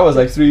back, so I was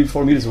like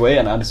 3-4 meters away,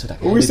 and I understood.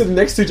 Like, we sit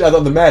next to each other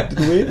on the mat,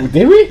 didn't we?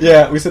 Did we?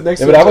 Yeah, we sit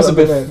next to Yeah, each but other. I was a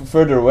bit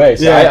further away,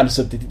 so I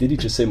understood. Did he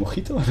just say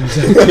mojito?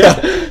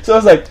 Yeah. So I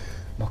was like,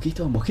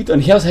 mojito,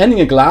 and he was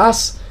handing a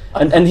glass,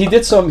 and he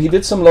did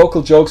some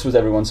local jokes with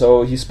everyone.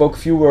 So he spoke a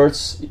few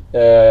words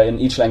in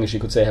each language. He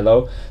could say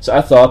hello. So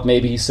I thought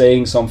maybe he's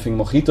saying something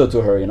mojito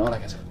to her,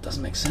 like it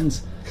doesn't make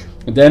sense.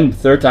 And then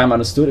third time I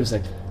understood. It was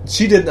like,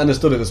 she didn't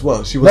understood it as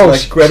well. She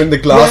was grabbing the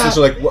glass, and she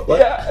was like, what?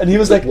 Yeah, and he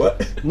was like, what?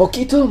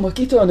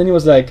 Mojito, and then he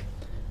was like,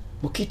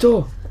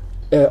 mojito,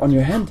 on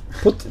your hand.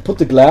 Put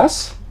the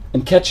glass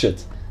and catch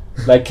it.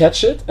 Like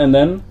catch it and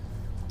then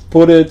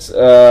put it,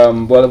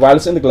 while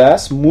it's in the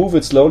glass, move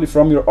it slowly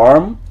from your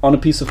arm on a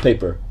piece of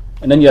paper.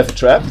 And then you have it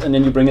trapped and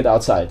then you bring it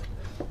outside.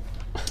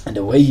 And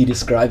the way he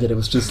described it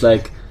was just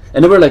like...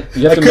 And they were like...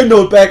 I couldn't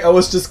hold back, I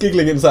was just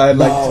giggling inside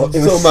so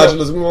much.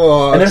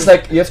 And it's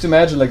like, you have to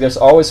imagine, like there's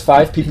always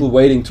 5 people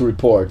waiting to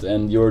report.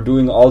 And you're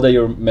doing all day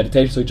your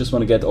meditation, so you just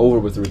want to get over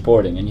with the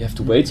reporting. And you have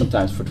to wait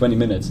sometimes for 20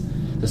 minutes.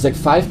 There's like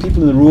 5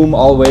 people in the room,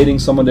 all waiting,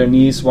 some on their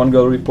knees, one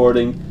girl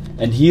reporting.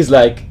 And he's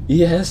like,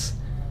 he has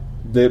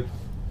the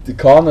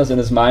calmness in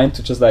his mind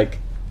to just like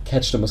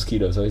catch the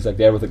mosquito. So he's like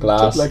there with a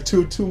glass. Took like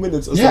 2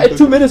 minutes or something. Yeah,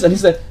 2 minutes. And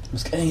he's like,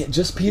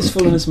 just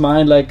peaceful in his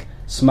mind, like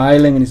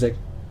smiling. And he's like,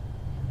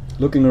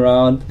 looking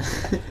around,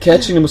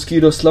 catching a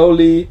mosquito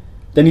slowly.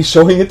 Then he's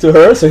showing it to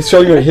her, so he's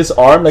showing her his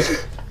arm, like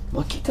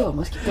mosquito.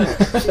 And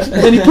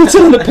then he puts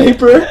it on the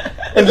paper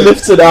and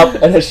lifts it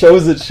up and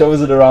shows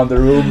it around the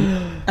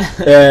room,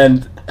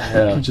 and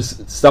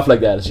just stuff like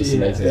that. It's just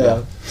amazing.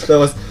 Yeah,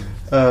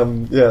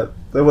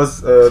 that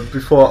was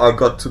before I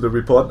got to the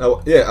report.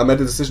 I made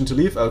the decision to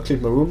leave. I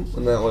cleaned my room,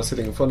 and then I was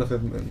sitting in front of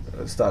him, and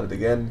I started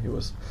again. He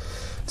was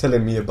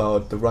telling me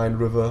about the Rhine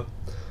River.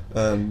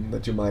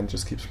 That your mind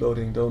just keeps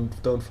floating.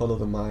 Don't follow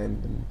the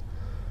mind. And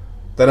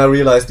then I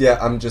realized,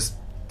 I'm just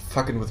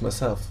fucking with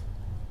myself.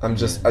 I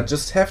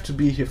just have to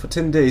be here for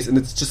 10 days, and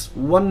it's just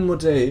one more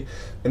day,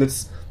 and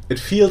it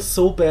feels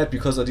so bad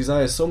because I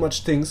desire so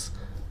much things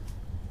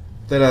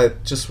that I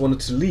just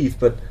wanted to leave,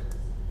 but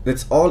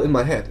it's all in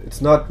my head.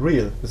 It's not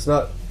real. It's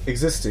not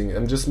existing.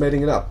 I'm just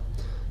making it up.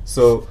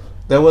 So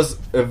there was,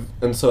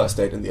 and so I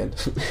stayed in the end.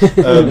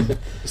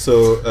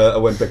 So I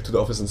went back to the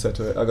office and said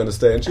to her, "I'm gonna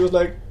stay," and she was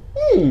like,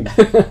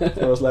 I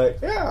was like,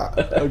 yeah,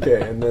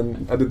 okay. And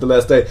then I did the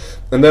last day,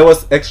 and that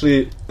was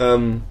actually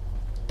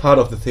part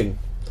of the thing.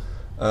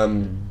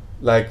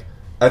 Like,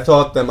 I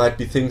thought there might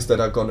be things that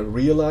I'm gonna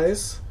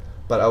realize,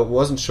 but I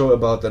wasn't sure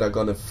about that I'm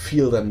gonna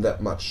feel them that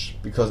much,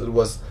 because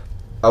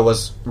I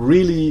was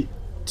really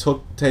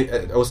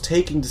I was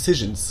taking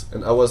decisions,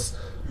 and I was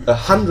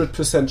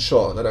 100%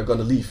 sure that I'm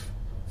gonna leave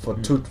for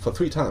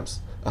 3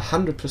 times,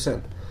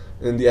 100%.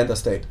 In the end, I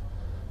stayed.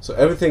 So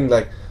everything,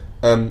 like,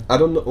 I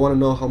don't want to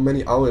know how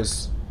many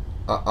hours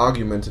are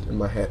argumented in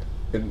my head.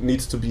 It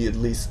needs to be at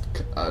least,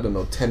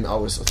 10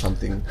 hours or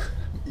something.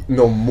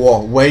 No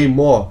more, way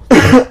more.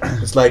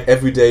 It's like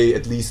every day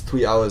at least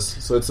 3 hours.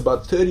 So it's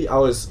about 30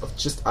 hours of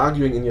just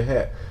arguing in your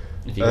head.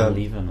 If you're going to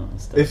leave or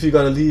not stay. If you're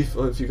going to leave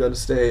or if you're going to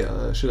stay,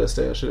 should I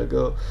stay or should I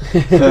go?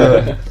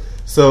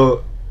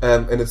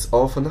 And it's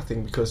all for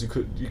nothing, because you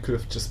could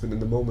have just been in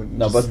the moment.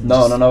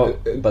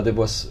 But it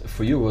was,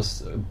 for you, it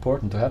was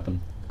important to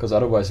happen. Because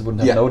otherwise you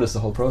wouldn't have noticed the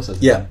whole process.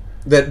 Yeah,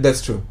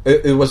 that's true.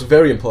 It was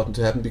very important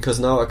to happen, because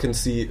now I can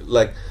see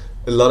like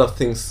a lot of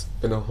things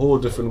in a whole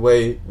different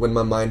way when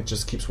my mind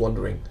just keeps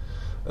wandering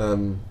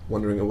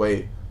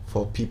away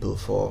for people,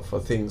 for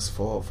things,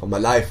 for my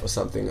life or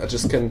something. I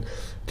just can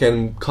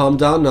calm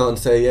down now and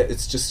say,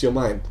 it's just your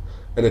mind,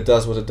 and it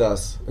does what it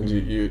does, and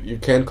you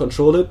can't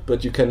control it,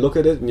 but you can look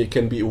at it and you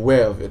can be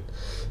aware of it.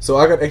 So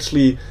I got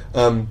actually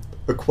a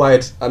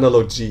quiet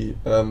analogy.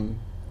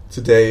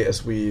 Today,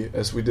 we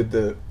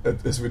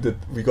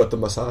got the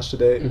massage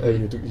today.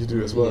 You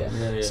do as well.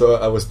 Yeah. So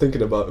I was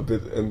thinking about a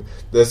bit, and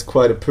there's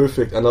quite a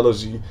perfect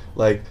analogy,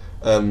 like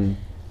of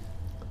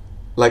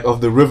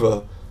the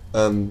river.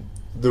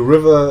 The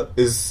river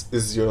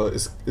is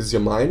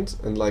your mind,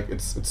 and like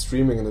it's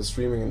streaming and it's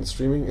streaming and it's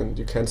streaming, and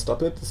you can't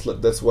stop it.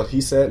 That's what he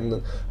said,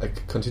 and I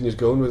continued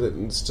going with it,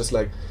 and it's just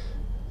like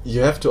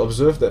you have to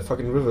observe that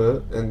fucking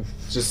river and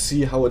just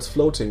see how it's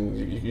floating.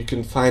 You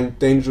can find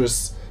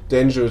dangerous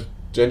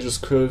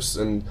curves,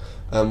 and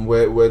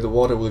where the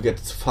water will get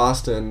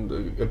faster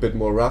and a bit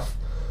more rough.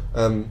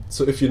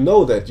 So if you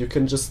know that, you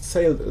can just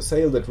sail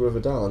that river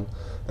down.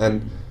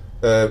 And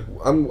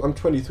I'm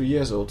 23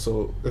 years old,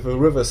 so if a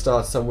river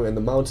starts somewhere in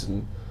the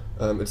mountain,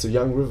 it's a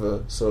young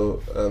river,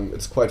 so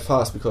it's quite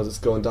fast because it's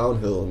going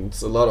downhill, and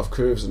it's a lot of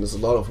curves and there's a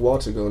lot of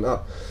water going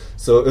up.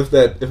 So if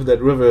that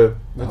river,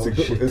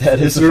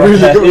 it's a really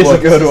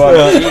good one.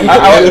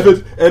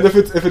 And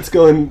if it's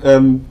going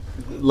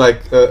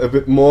a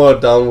bit more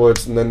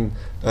downwards, and then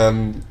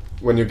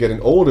when you're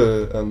getting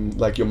older,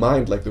 like your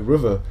mind, like the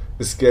river,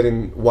 is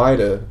getting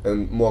wider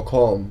and more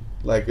calm.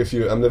 Like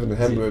I'm living in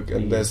Hamburg,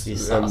 and there's you're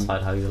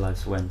satisfied how your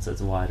life went, so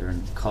it's wider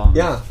and calm.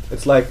 Yeah,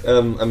 it's like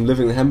I'm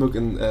living in Hamburg,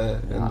 and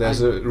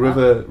there's a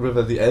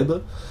river, the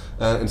Elbe,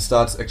 and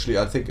starts actually,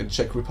 I think, in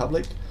Czech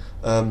Republic.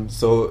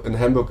 So in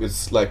Hamburg,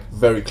 it's like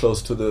very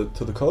close to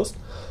the coast.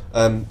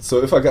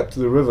 So if I get to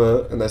the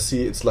river and I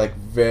see it's like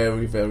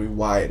very, very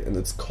wide, and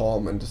it's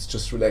calm and it's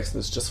just relaxed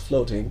and it's just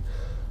floating.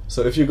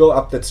 So if you go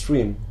up that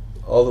stream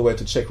all the way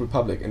to Czech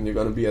Republic, and you're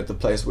going to be at the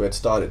place where it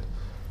started,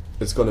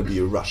 it's going to be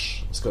a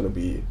rush. It's going to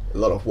be a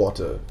lot of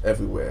water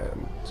everywhere,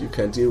 and you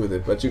can't deal with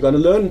it. But you're going to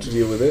learn to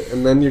deal with it,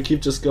 and then you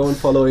keep just going,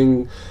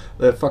 following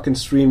the fucking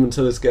stream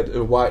until it's get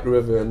a wide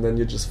river, and then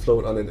you just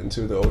float on it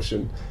into the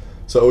ocean.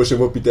 So ocean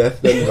would be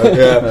death then. But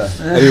yeah.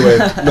 Anyway,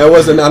 there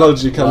was an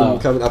analogy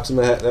coming up to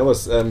my head. That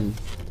was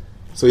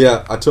so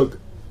yeah. I took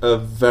a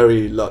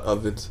very lot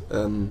of it.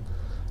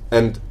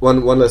 And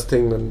one last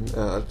thing, then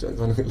I'm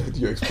going to let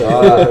you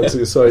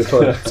explain. Sorry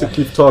to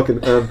keep talking.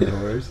 No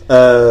worries.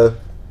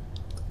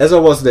 As I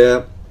was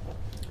there,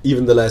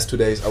 even the last 2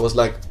 days, I was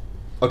like,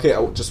 okay,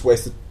 I just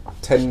wasted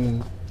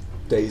 10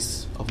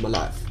 days of my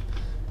life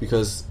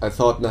because I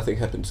thought nothing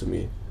happened to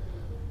me.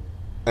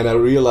 And I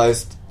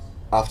realized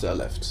after I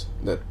left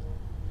that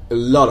a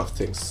lot of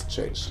things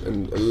changed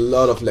and a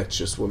lot of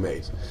lectures were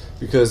made.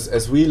 Because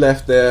as we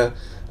left there,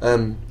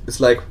 it's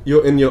like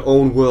you're in your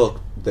own world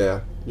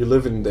there. You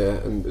live in there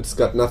and it's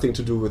got nothing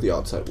to do with the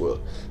outside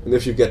world. And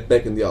if you get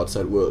back in the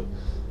outside world,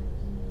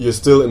 you're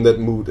still in that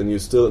mood and you're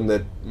still in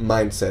that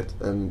mindset,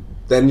 and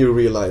then you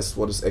realize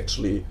what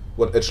actually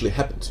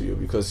happened to you,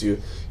 because you're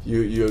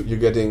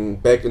getting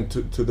back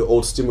into the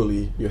old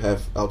stimuli you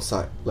have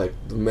outside, like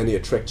the many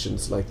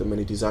attractions, like the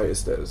many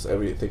desires, there's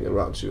everything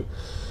around you.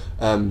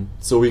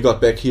 So we got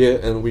back here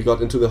and we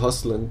got into the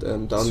hostel and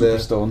down there.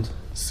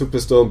 Super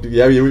stoned.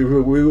 Yeah, we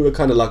were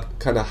kind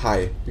of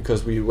high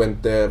because we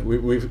went there. We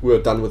were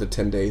done with the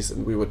 10 days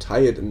and we were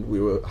tired and we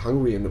were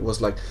hungry, and it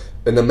was like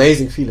an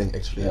amazing feeling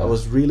actually. I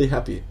was really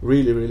happy,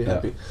 really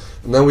happy.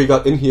 And then we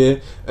got in here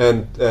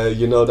and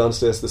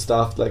downstairs the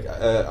staff, like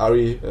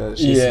Ari,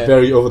 she's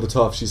very over the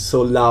top. She's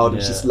so loud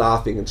and she's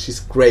laughing and she's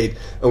great.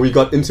 And we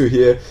got into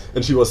here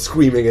and she was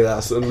screaming at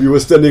us and we were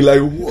standing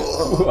like,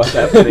 whoa,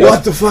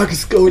 what the fuck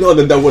is going on?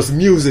 And there was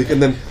music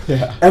and then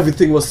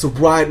everything was so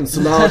bright and so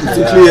loud and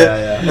so clear.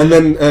 And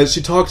then she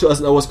talked to us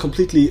and I was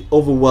completely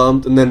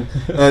overwhelmed, and then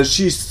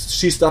she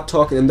stopped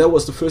talking, and that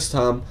was the first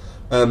time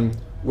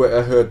where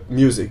I heard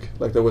music,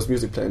 like there was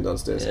music playing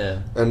downstairs.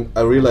 And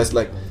I realized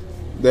like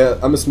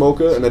I'm a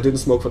smoker and I didn't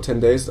smoke for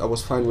 10 days. I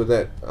was fine with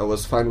that. I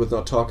was fine with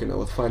not talking. I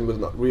was fine with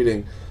not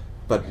reading,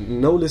 but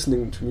no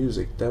listening to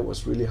music, that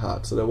was really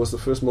hard. So that was the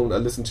first moment I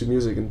listened to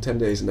music in 10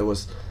 days, and that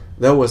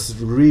was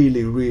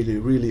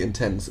really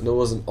intense, and it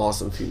was an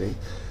awesome feeling.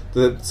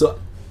 So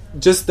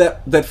just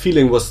that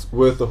feeling was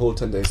worth the whole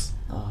 10 days.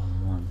 Oh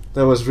man,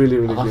 that was really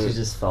I good. actually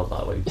just felt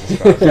that way.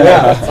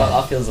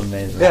 That feels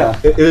amazing. Yeah,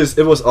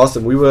 it was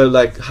awesome. We were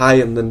like high,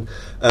 and then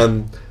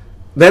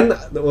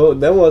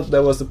there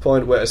was the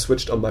point where I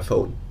switched on my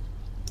phone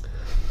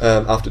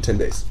after 10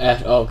 days.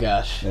 Oh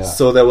gosh.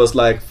 So there was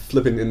like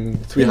flipping in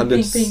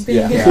 360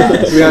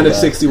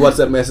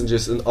 WhatsApp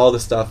messages and all the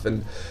stuff,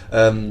 and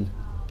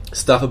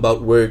stuff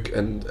about work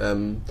and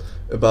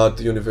about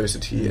the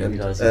university, and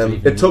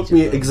it took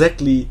me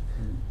exactly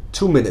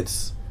 2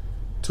 minutes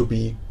to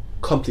be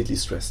completely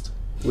stressed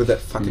with that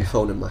fucking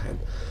phone in my hand.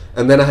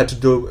 And then I had to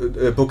do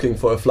a booking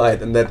for a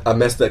flight, and that I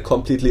messed that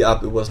completely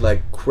up. It was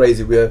like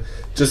crazy. We were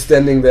just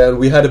standing there, and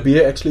we had a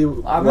beer actually.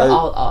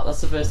 That's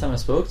the first time I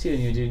spoke to you,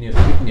 and you were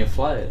doing your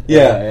flight.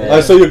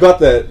 So you got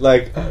that,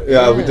 like,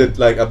 we did,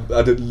 like,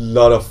 I did a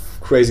lot of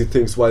crazy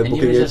things while and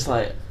booking you were it. just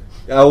like,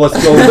 I was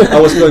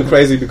going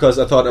crazy because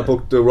I thought I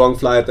booked the wrong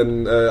flight,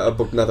 and I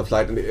booked another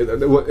flight, and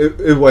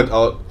it went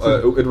out.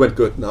 It went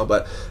good now,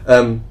 but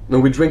now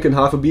we're drinking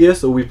half a beer,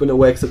 so we've been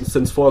awake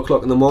since 4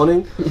 o'clock in the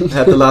morning.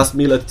 Had the last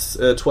meal at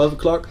 12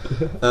 o'clock,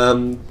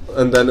 and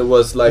then it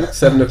was like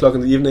 7 o'clock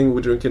in the evening.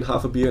 We're drinking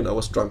half a beer, and I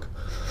was drunk.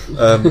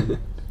 And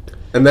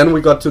then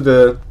we got to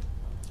the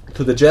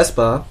jazz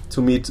bar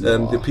to meet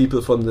the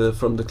people from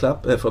the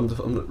club, from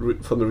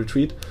the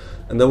retreat,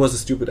 and that was a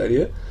stupid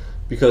idea.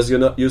 Because you're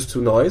not used to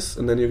noise,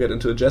 and then you get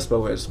into a jazz bar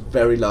where it's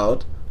very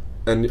loud,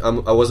 and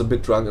I was a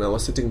bit drunk, and I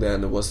was sitting there,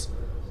 and it was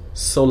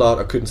so loud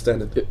I couldn't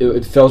stand it.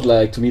 It felt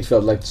like, to me, it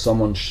felt like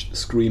someone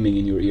screaming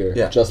in your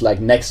ear, just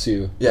like next to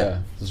you.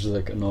 It's just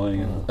like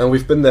annoying. And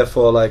we've been there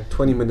for like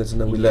 20 minutes,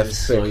 and then we left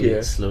back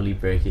here. Slowly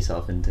break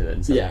yourself into it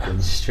instead of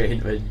going straight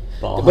into a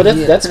bar. But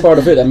that's part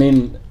of it. I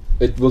mean,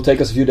 it will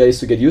take us a few days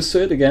to get used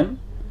to it again.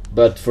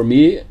 But for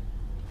me,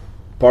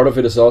 part of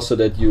it is also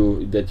that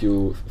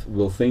you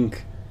will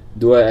think,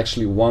 do I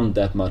actually want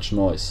that much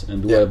noise,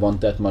 and do I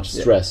want that much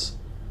stress?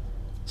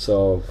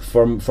 So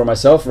for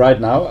myself right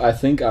now, I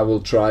think I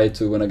will try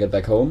to, when I get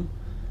back home,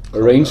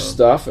 arrange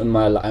stuff in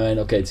my life. I mean,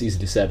 okay, it's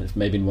easily said. If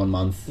maybe in 1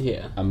 month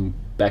I'm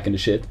back in the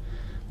shit.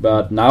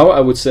 But now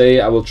I would say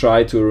I will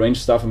try to arrange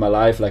stuff in my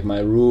life, like my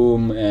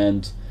room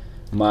and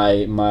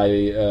my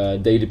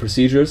daily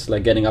procedures,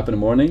 like getting up in the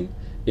morning,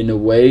 in a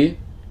way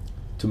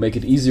to make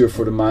it easier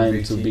for the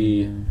mind to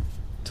be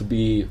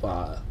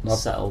not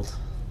settled.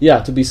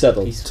 Yeah, to be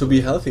settled. Peaceful. To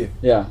be healthy.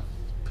 Yeah.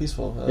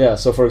 Peaceful.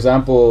 So for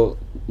example,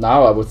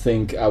 now I would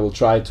think I will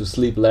try to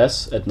sleep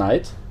less at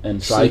night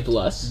and try sleep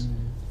less.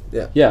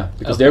 Yeah,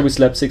 because there we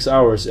slept 6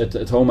 hours.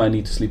 At home I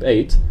need to sleep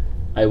 8.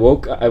 I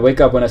wake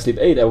up when I sleep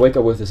 8. I wake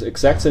up with this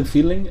exact same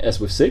feeling as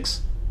with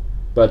 6,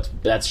 but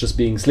that's just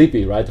being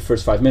sleepy, right? The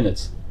first 5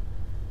 minutes.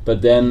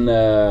 But then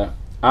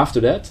after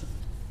that,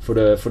 for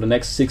the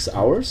next 6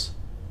 hours,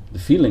 the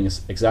feeling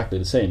is exactly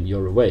the same.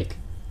 You're awake.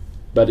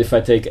 But if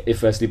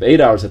I sleep 8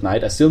 hours at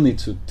night, I still need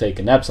to take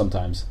a nap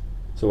sometimes.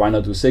 So why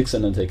not do 6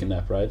 and then take a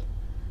nap, right?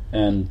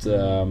 And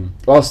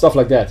stuff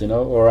like that,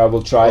 Or I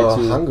will try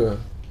to hunger.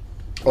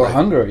 Or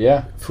hunger,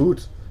 yeah.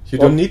 Food. You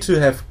don't need to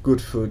have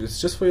good food.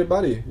 It's just for your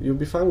body. You'll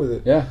be fine with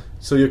it. Yeah.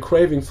 So you're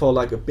craving for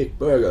like a big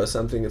burger or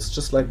something. It's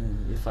just like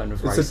You find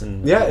with it's rice a,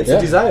 and it's a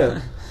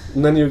desire,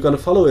 and then you're gonna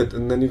follow it,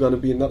 and then you're gonna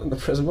be not in the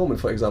present moment,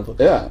 for example.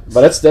 Yeah,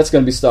 but that's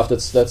gonna be stuff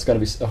that's gonna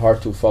be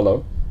hard to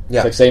follow. Yeah.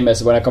 It's like same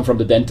as when I come from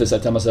the dentist, I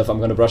tell myself I'm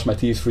gonna brush my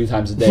teeth 3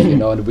 times a day,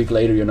 and a week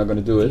later you're not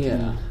gonna do it.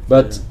 Yeah.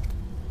 But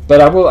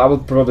I will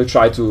probably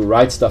try to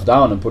write stuff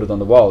down and put it on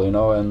the wall,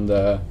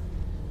 and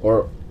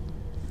or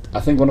I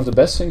think one of the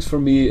best things for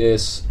me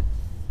is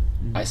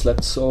I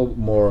slept so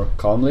more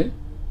calmly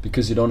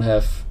because you don't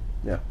have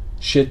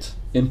shit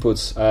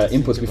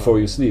inputs before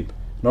you sleep.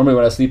 Normally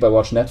when I sleep I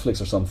watch Netflix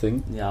or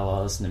something. Yeah, well,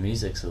 I listen to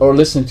music. So Or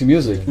listening to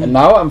music. And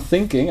now I'm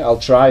thinking I'll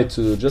try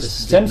to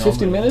just 10-15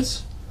 normally.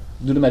 minutes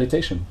do the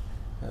meditation.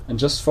 And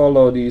just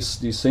follow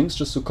these things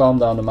just to calm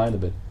down the mind a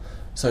bit.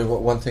 So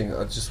one thing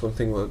I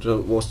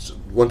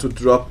want to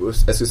drop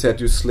was, as you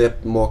said, you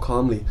slept more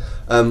calmly.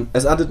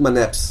 As I did my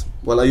naps,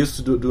 I used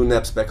to do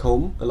naps back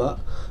home a lot,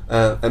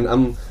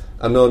 and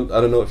I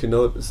don't know if you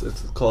know it.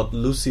 It's called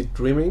lucid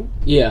dreaming.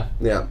 Yeah.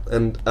 Yeah,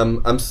 and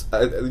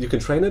you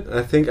can train it. And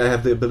I think I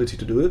have the ability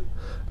to do it.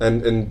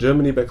 And in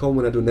Germany, back home,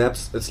 when I do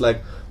naps, it's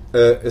like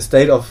a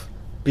state of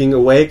being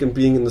awake and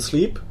being in the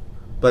sleep,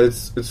 but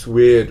it's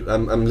weird.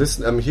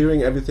 I'm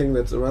hearing everything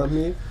that's around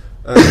me.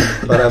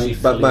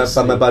 But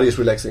my body is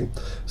relaxing.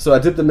 So I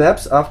did the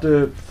naps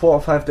after 4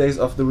 or 5 days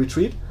of the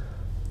retreat,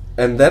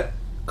 and that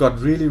got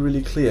really,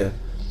 really clear.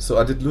 So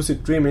I did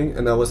lucid dreaming,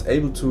 and I was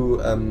able to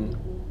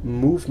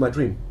move my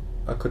dream.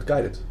 I could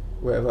guide it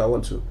wherever I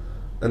want to,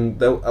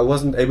 and I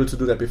wasn't able to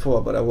do that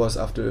before. But I was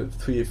after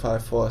 3,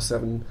 5, 4,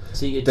 7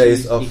 so you could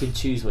days choose, you could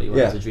choose what you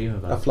wanted to dream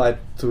about. I fly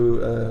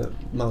through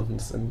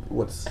mountains and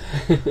woods.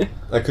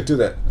 I could do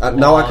that.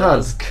 Now I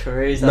can't. That's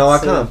crazy. Now I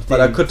That's so can't, but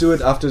I deep. could do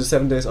it after the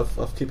 7 days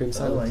of keeping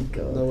silent. Oh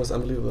my God. That was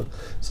unbelievable.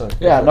 Sorry.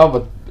 Yeah, no,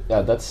 but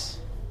that's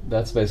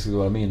basically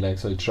what I mean. Like,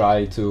 so you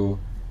try to,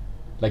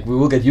 like, we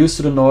will get used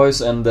to the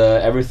noise and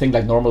everything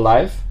like normal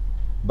life,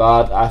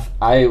 but I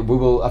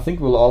think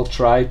we'll all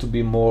try to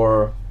be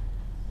more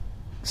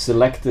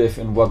selective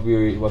in what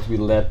we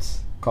let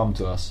come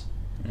to us.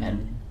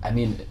 And I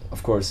mean,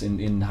 of course,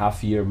 in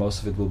half a year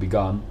most of it will be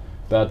gone.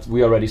 But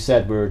we already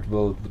said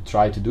we'll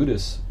try to do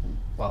this.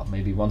 Well,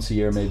 maybe once a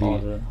year, maybe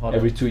harder.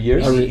 every 2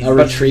 years. A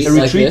retreat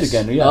like this?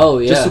 again, yeah. Oh,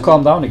 yeah. Just to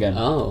calm down again.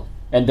 Oh.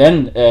 And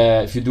then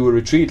if you do a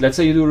retreat, let's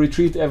say you do a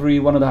retreat every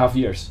 1.5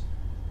 years.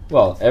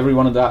 Well, every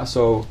 1.5.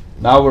 So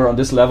now we're on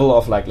this level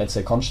of, like, let's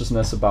say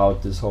consciousness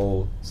about this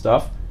whole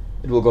stuff.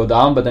 It will go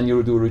down, but then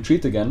you do a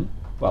retreat again.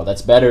 Well,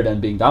 that's better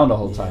than being down the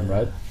whole time,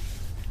 right?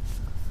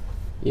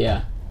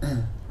 Yeah.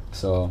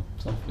 So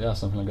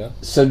something like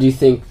that. So do you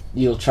think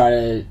you'll try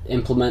to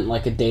implement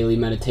like a daily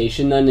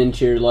meditation then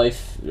into your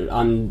life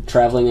on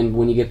traveling and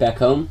when you get back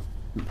home?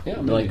 Yeah,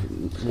 like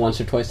once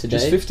or twice a day?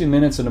 Just 15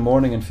 minutes in the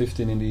morning and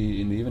 15 in the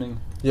evening.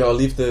 Yeah, or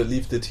leave the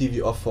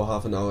TV off for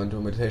half an hour and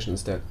do meditation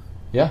instead.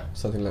 Yeah,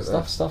 something like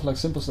stuff like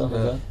simple stuff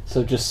like that.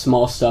 So just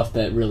small stuff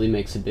that really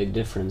makes a big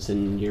difference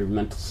in your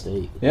mental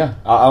state. Yeah,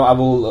 I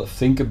will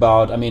think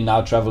about. I mean,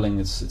 now traveling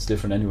it's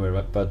different anywhere,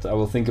 right? But I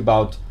will think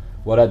about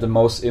what had the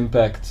most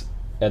impact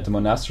at the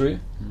monastery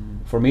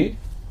for me,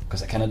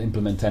 because I cannot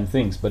implement 10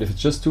 things. But if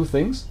it's just 2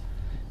 things,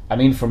 I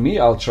mean, for me,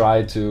 I'll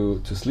try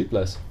to sleep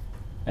less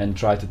and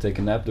try to take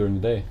a nap during the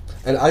day.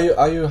 And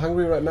are you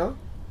hungry right now?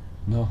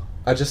 No.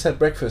 I just had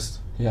breakfast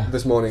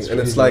this morning, and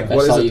it's crazy, like, yeah. what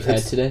That's is all it? you've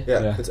had today?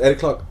 Yeah, it's 8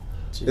 o'clock,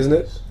 isn't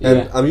it?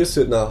 And I'm used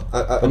to it now.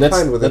 I'm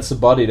fine with it. That's the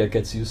body that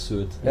gets used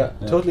to it. Yeah,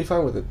 totally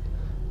fine with it.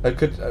 I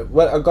could.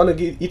 I'm gonna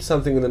eat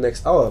something in the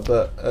next hour,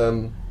 but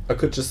I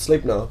could just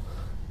sleep now.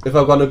 If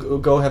I'm gonna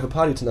go have a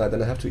party tonight,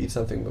 then I have to eat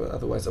something. But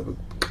otherwise, I would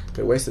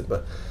get wasted.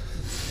 But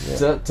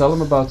tell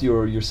them about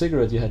your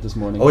cigarette you had this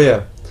morning. Oh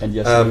yeah, and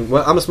yesterday.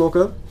 Well, I'm a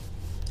smoker,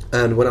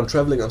 and when I'm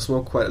traveling, I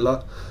smoke quite a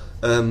lot.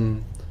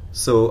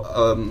 So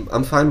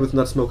I'm fine with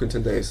not smoking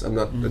 10 days. I'm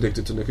not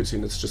addicted to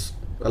nicotine. It's just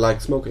I like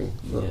smoking.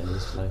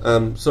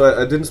 So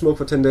I didn't smoke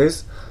for 10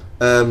 days.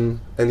 And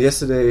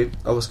yesterday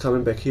I was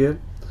coming back here,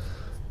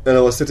 and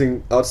I was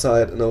sitting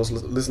outside, and I was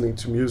listening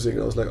to music,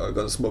 and I was like, I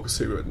gotta smoke a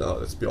cigarette now.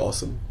 That'd be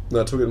awesome. And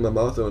I took it in my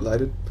mouth and I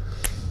light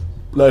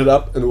it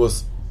up, and it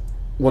was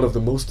one of the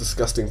most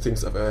disgusting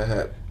things I've ever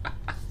had.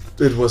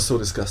 It was so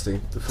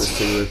disgusting, the first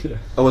cigarette. Yeah.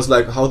 I was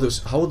like, how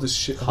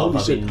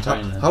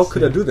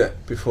could I do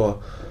that before?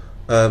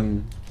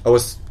 I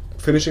was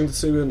finishing the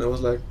cigarette, and I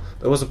was like,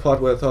 there was a part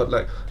where I thought,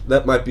 like,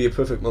 that might be a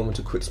perfect moment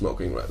to quit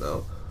smoking right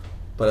now.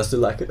 But I still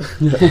like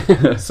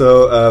it.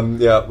 So,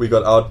 we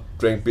got out,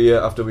 drank beer.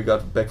 After we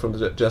got back from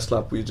the jazz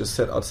club, we just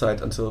sat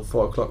outside until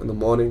 4 o'clock in the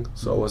morning.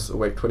 So I was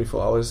awake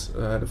 24 hours.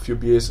 I had a few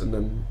beers and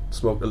then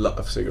smoked a lot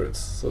of cigarettes.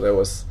 So there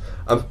was...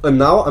 and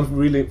now I'm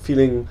really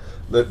feeling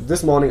that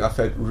this morning I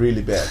felt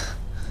really bad.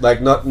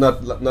 Like, not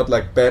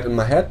like bad in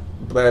my head,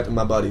 bad in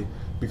my body.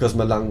 Because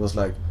my lung was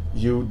like,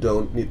 you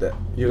don't need that.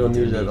 You don't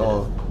need it at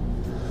all.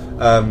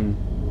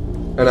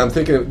 And I'm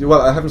thinking,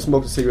 well, I haven't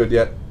smoked a cigarette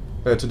yet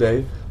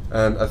today.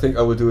 And I think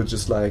I will do it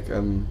just like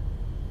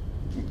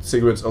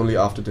cigarettes only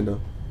after dinner.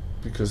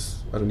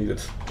 because I don't need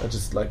it. I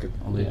just like it.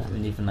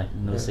 And even like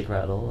no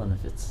cigarette at all, and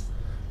if it's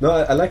No,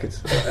 I like it.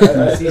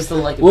 so you still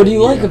like it. What do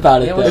you like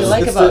about it? Yeah, what do you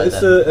like it's about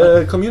it's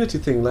it? a community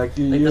thing. Like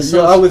you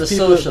the are with the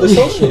people. social. The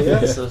social, yeah.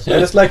 The social.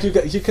 And it's like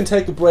you can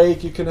take a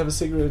break. You can have a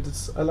cigarette.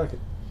 I like it.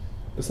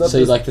 It's not So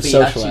you just- like the But you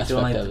social actually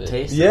don't aspect like of the it.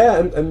 taste. Yeah,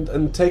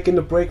 and taking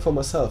a break for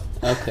myself.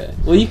 Okay.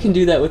 Well, you can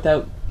do that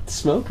without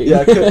smoking.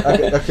 Yeah, I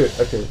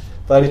could.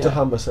 But I need to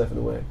harm myself in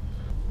a way.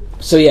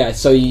 So yeah,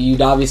 so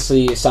you'd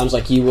obviously, it sounds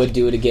like you would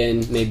do it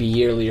again, maybe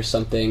yearly or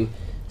something.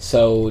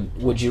 So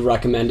would you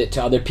recommend it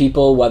to other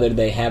people, whether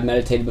they have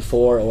meditated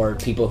before or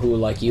people who,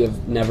 like you,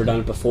 have never done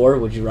it before?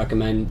 Would you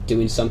recommend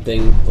doing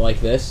something like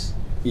this?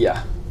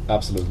 Yeah,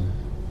 absolutely.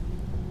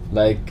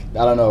 Like,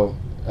 I don't know.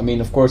 I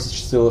mean, of course, it's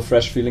still a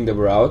fresh feeling that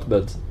we're out,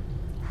 but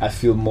I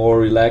feel more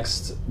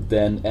relaxed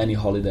than any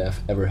holiday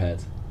I've ever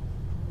had.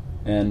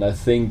 And I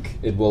think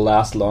it will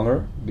last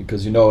longer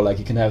because, you know, like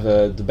you can have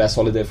the best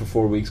holiday for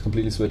 4 weeks,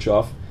 completely switch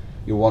off.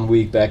 You're 1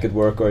 week back at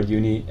work or at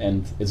uni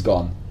and it's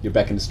gone. You're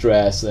back in the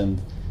stress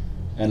and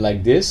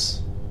like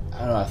this, I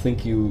don't know, I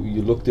think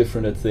you look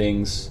different at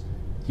things.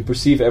 You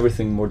perceive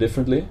everything more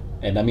differently.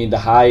 And I mean, the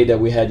high that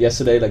we had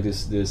yesterday, like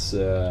this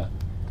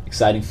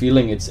exciting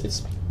feeling,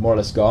 it's more or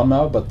less gone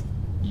now, but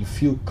you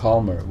feel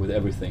calmer with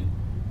everything.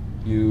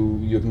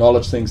 You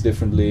acknowledge things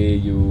differently.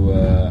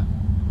 You're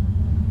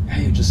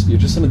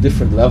just on a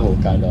different level,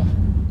 kind of.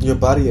 Your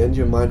body and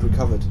your mind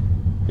recovered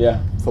Yeah,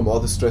 from all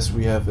the stress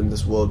we have in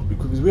this world,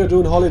 because we are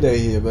doing holiday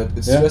here, but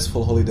it's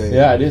stressful holiday.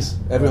 yeah, it is.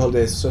 Every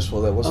holiday is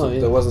stressful. That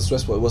wasn't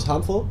stressful. It was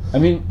harmful, I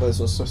mean, but it's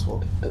not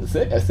stressful.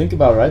 I think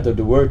about it, right.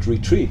 The word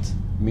retreat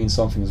means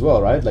something as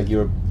well, right? Like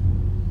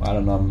I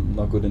don't know. I'm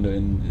not good in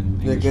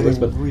English words,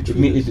 but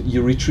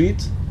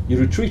you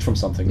retreat from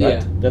something,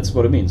 right? Yeah. That's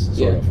what it means, sort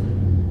Yeah. of.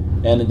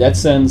 And in that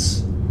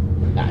sense,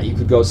 you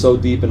could go so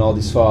deep in all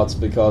these thoughts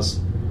because,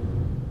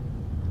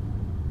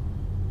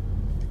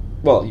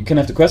 well, you can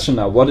have the question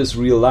now: what is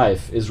real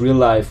life? Is real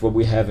life what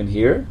we have in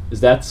here?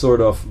 Is that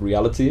sort of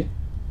reality?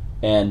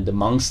 And the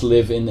monks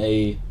live in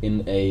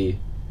a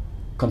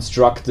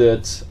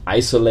constructed,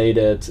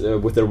 isolated,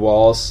 with their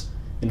walls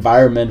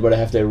environment where they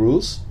have their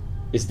rules.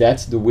 Is that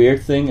the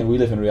weird thing, and we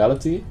live in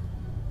reality,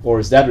 or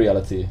is that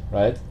reality?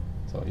 Right?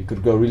 So you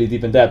could go really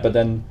deep in that, but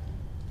then,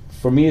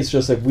 for me, it's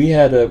just like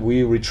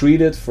we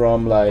retreated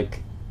from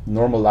like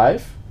normal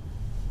life,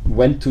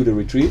 went to the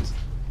retreat,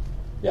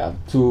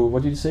 to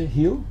what did you say?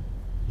 Heal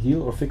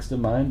or fix the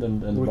mind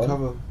and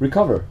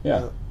recover.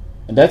 Yeah.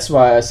 And that's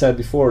why I said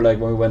before, like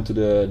when we went to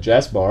the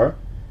jazz bar.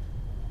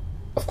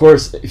 Of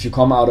course, if you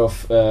come out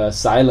of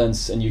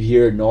silence and you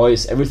hear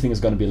noise, everything is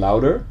going to be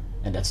louder,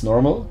 and that's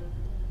normal.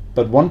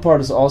 But one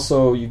part is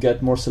also you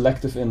get more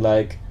selective in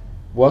like,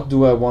 what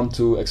do I want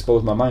to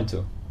expose my mind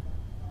to?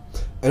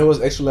 And it was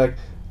actually like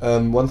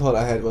one thought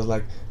I had was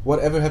like,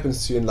 whatever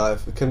happens to you in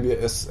life, it can be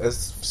as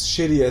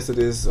shitty as it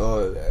is,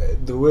 or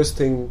the worst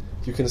thing,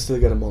 you can still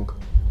get a monk.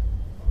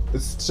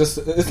 It's just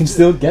You can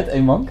still get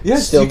a monk?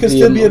 yes, you can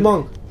still be a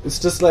monk. It's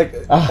just like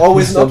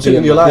always an still option be a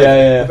in your monk. life.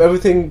 Yeah. If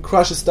everything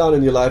crashes down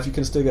in your life, you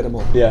can still get a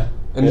monk. Yeah.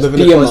 And Yeah. live in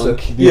Be a a cloister.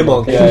 monk. Be a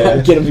monk.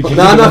 Yeah. Get him.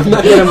 No,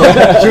 not get a monk.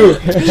 True.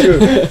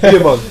 Be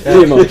a monk.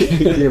 Be a monk.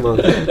 Be a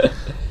monk.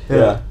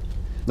 Yeah.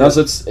 No,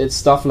 so it's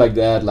stuff like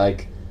that.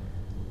 Like,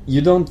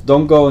 you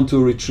don't go into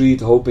a retreat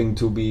hoping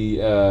to be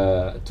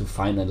to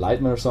find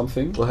enlightenment or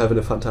something, Or having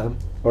a fun time.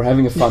 or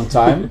having a fun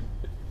time.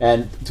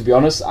 And to be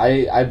honest,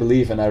 I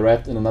believe, and I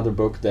read in another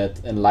book,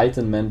 that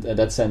enlightenment in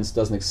that sense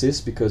doesn't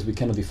exist because we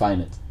cannot define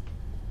it.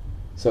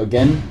 So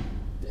again,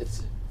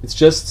 it's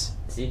just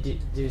So do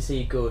you say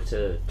you go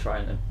to try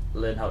and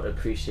learn how to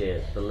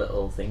appreciate the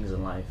little things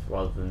in life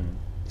rather than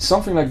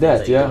something like things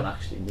that. you don't Yeah.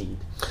 actually need?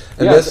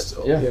 And Yeah, that's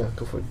yeah.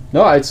 go for it.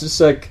 No, it's just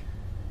like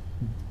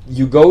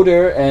you go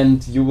there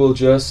and you will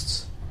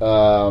just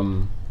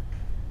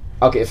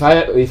okay. If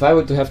I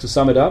were to have to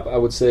sum it up, I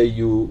would say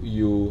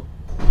you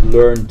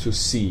learn to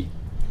see,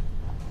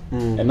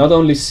 and not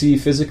only see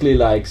physically,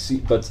 like see,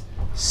 but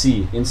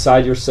see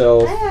inside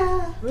yourself.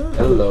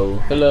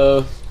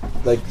 Hello.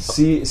 Like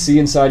see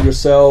inside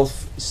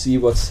yourself. See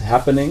what's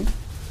happening.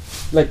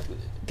 Like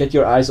get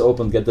your eyes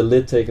open. Get the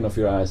lid taken off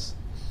your eyes.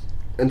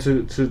 And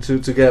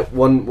to get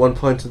one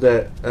point to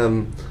that,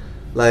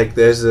 like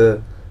there's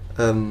a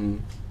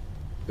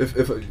if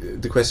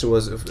the question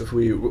was if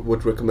we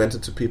would recommend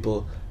it to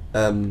people,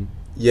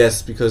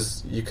 yes,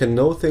 because you can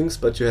know things,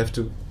 but you have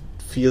to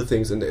feel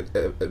things and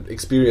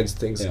experience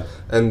things. Yeah.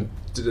 And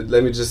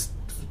let me just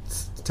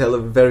tell a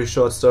very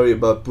short story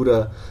about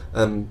Buddha.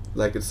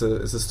 Like it's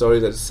a story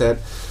that's sad.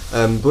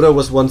 Buddha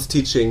was once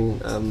teaching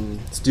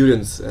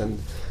students, and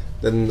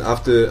then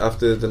after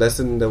the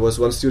lesson, there was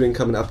one student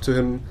coming up to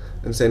him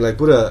and saying like,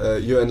 Buddha,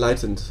 you're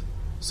enlightened,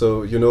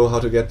 so you know how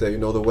to get there, you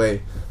know the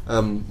way.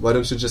 Why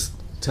don't you just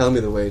tell me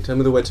the way? Tell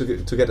me the way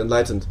to get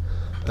enlightened.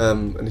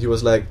 And he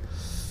was like,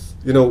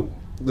 you know,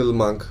 little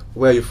monk,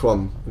 where are you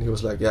from? And he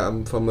was like, yeah,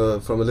 I'm from a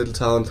little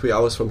town 3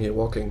 hours from here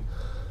walking.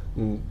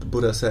 And the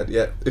Buddha said,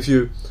 yeah, if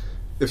you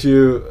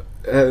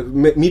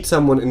meet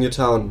someone in your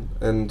town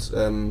and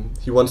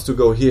he wants to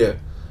go here,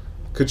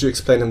 could you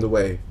explain him the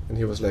way? And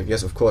he was like,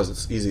 yes, of course,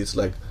 it's easy. It's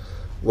like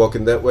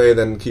walking that way,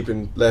 then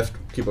keeping left,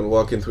 keep on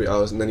walking 3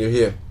 hours, and then you're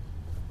here.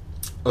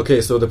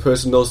 Okay, so the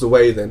person knows the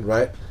way then,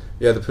 right?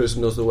 Yeah, the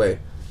person knows the way.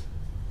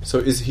 So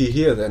is he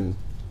here then?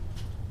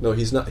 No,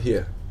 he's not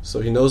here.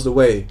 So he knows the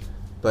way,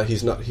 but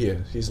he's not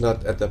here. He's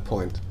not at that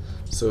point.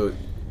 So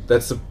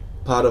that's a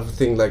part of the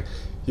thing. Like,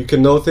 you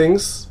can know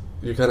things,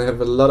 you can have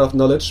a lot of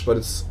knowledge, but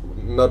it's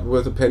not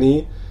worth a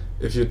penny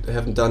if you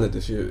haven't done it,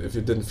 if you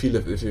didn't feel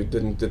it, if you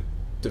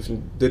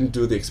didn't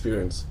do the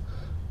experience.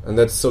 And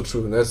that's so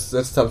true. And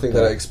that's something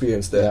that I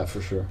experienced there. Yeah,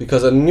 for sure.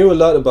 Because I knew a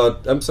lot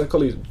about. I'm a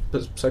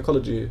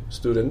psychology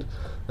student,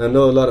 and I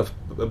know a lot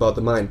about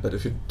the mind. But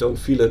if you don't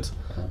feel it,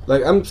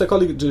 like, I'm a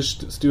psychology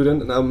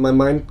student, and my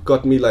mind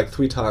got me like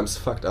 3 times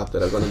fucked up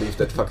that I'm gonna leave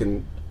that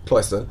fucking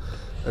cloister,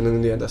 and then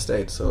in the end I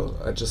stayed. So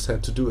I just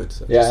had to do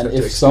it. And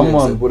if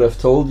someone would have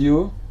told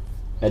you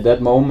at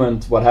that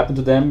moment what happened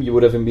to them, you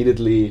would have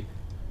immediately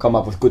come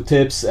up with good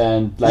tips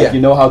and you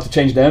know how to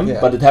change them,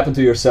 but it happened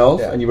to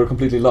yourself and you were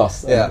completely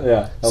lost.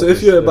 So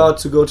if you're about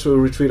to go to a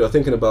retreat or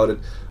thinking about it,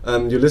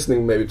 you're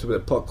listening maybe to a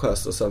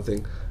podcast or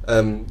something,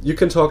 you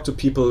can talk to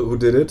people who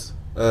did it,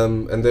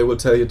 and they will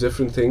tell you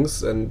different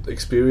things and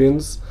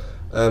experience,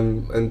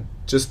 and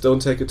just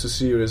don't take it too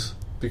serious,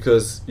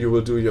 because you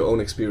will do your own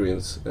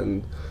experience,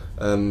 and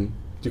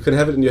you can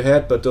have it in your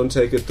head, but don't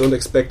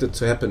expect it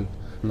to happen.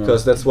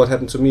 Because that's what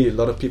happened to me. A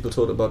lot of people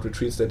told about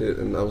retreats they did,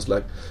 and I was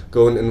like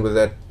going in with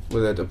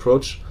that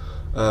approach,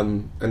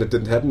 and it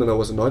didn't happen, and I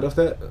was annoyed of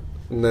that.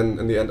 And then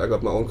in the end, I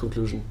got my own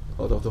conclusion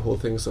out of the whole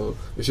thing. So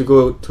if you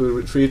go to a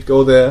retreat,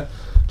 go there,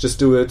 just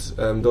do it.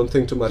 Don't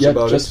think too much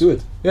about it. Just do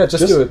it. Yeah,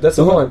 just do it. That's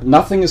the point.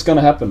 Nothing is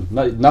gonna happen.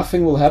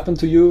 Nothing will happen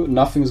to you.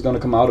 Nothing is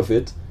gonna come out of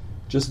it.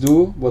 Just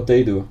do what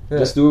they do. Yeah.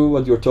 Just do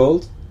what you're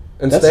told.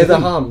 And stay the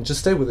harm. Just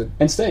stay with it.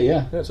 And stay,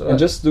 yeah. That's all right. And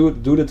just do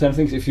the 10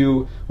 things. If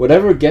you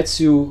whatever gets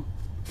you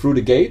through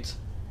the gate,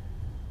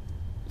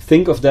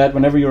 think of that.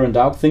 Whenever you're in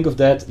doubt, think of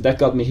that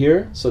got me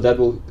here, so that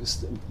will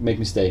make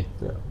me stay.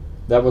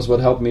 That was what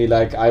helped me.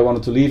 Like, I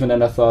wanted to leave, and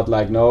then I thought,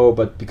 like, no,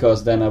 but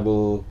because then I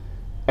will.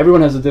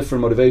 Everyone has a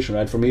different motivation,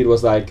 right? For me, it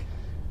was like,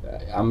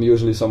 I'm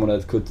usually someone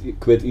that could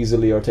quit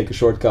easily or take a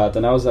shortcut,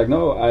 and I was like,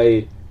 no,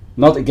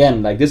 not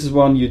again. Like, this is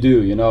one you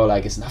do, you know,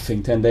 like, it's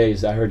nothing. 10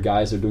 days. I heard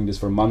guys are doing this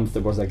for a month.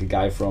 There was like a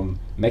guy from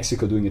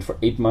Mexico doing it for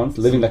 8 months,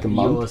 living like a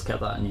month. You always kept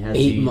that in your head.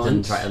 8 you months.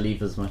 Didn't try to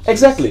leave as much.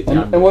 Exactly,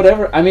 and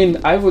whatever. I mean,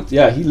 I would.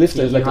 Yeah, he lived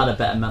as You like had a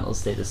better mental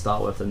state to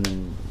start with, and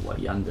then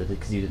what Jan did,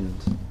 because you didn't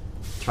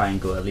try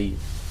and go to leave.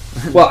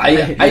 Well,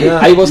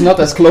 I was not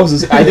as close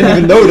as I didn't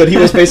even know that he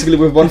was basically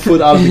with 1 foot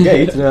out of the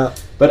gate.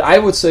 But I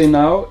would say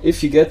now,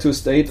 if you get to a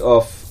state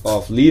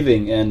of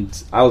leaving,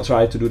 and I'll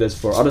try to do this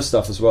for other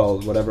stuff as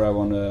well, whatever I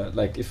want to,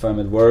 like if I'm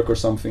at work or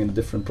something in a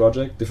difficult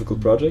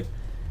project,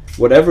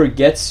 whatever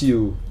gets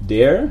you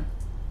there,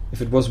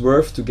 if it was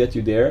worth to get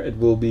you there, it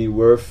will be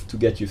worth to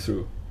get you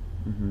through.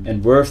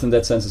 And worth in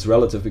that sense is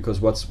relative,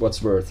 because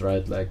what's worth,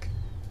 right? Like,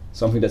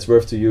 something that's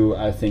worth to you,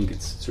 I think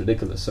it's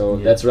ridiculous. So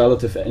that's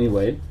relative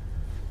anyway.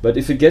 But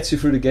if it gets you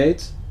through the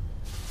gate,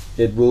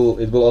 it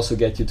will also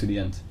get you to the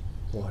end.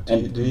 What, do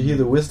you hear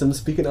the wisdom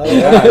speaking out?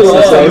 I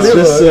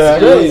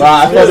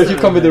thought if you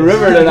come with the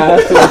river, then I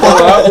have to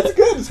follow up. It's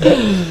good.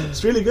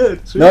 It's really good.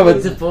 It's really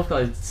good. They've both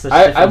got such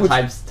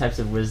different types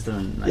of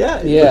wisdom. And,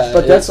 like,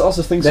 but that's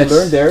also things you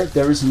learn there.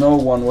 There is no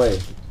one way,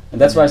 and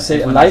that's why I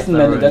say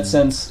enlightenment in that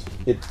sense.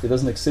 It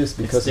doesn't exist,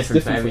 because it's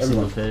different for every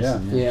single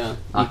person. Yeah.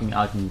 I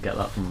can get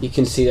that from. You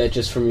can see that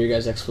just from your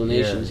guys'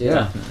 explanations.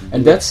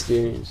 And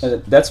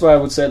that's why I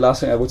would say,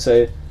 last thing I would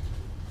say,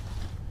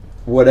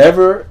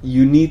 whatever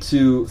you need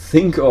to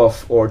think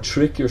of or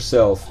trick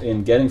yourself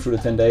in getting through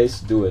the 10 days,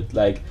 do it.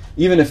 Like,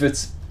 even if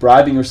it's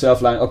bribing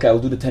yourself, like, okay, I'll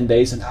do the 10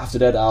 days and after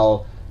that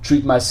I'll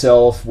treat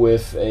myself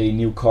with a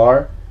new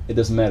car, it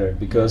doesn't matter,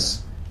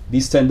 because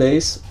these 10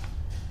 days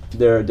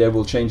they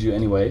will change you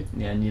anyway.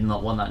 And you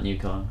not want that new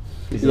car.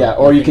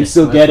 Or you can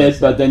still get it,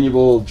 but then you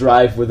will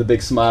drive with a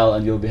big smile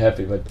and you'll be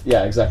happy. But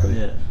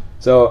exactly.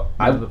 So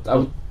I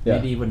would.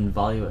 Maybe you wouldn't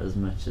value it as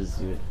much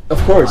as you would. Of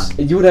course,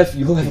 you will have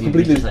a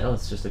completely. Just like,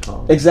 it's just a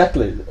car.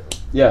 Exactly,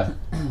 yeah.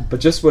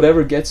 But just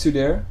whatever gets you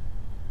there,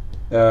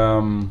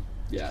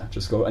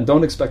 just go and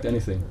don't expect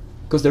anything,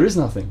 because there is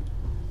nothing.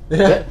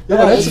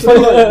 That's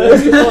funny.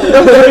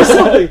 There is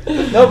nothing.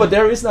 No, but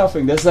there is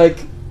nothing. There's like,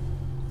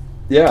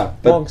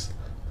 but monks.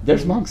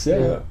 There's monks,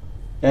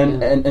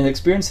 and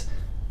experience.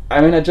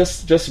 I mean, I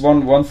just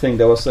one thing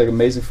that was like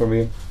amazing for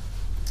me.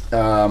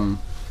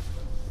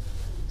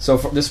 So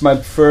this is my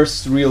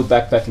first real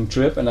backpacking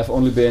trip, and I've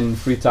only been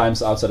 3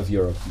 times outside of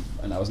Europe,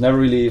 and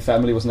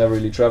family was never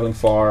really traveling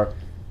far,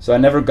 so I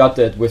never got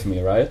that with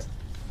me, right?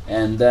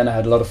 And then I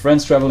had a lot of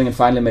friends traveling, and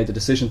finally made the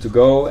decision to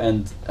go,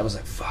 and I was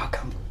like, fuck,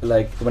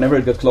 whenever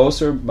it got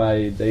closer,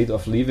 my date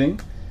of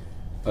leaving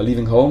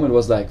home, it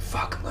was like,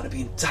 fuck, I'm gonna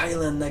be in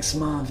Thailand next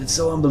month, it's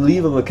so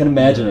unbelievable, I can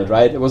imagine it,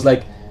 right? It was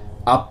like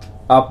up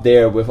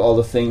there with all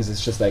the things,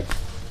 it's just like,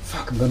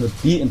 fuck, I'm gonna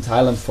be in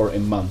Thailand for a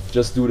month,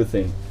 just do the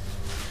thing.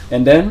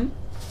 And then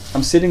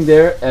I'm sitting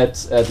there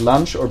at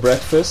lunch or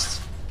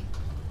breakfast,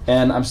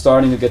 and I'm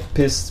starting to get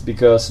pissed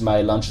because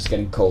my lunch is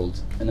getting cold,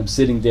 and I'm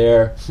sitting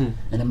there and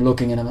I'm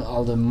looking, and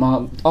all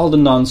the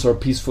nuns are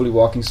peacefully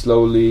walking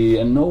slowly,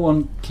 and no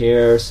one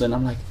cares, and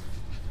I'm like,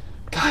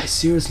 guys,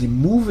 seriously,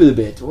 move it a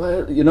bit.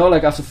 Well,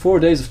 like after 4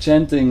 days of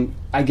chanting,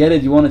 I get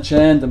it, you want to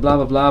chant and blah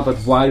blah blah, but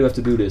why do you have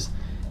to do this?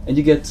 And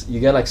you get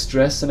like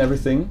stress and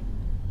everything,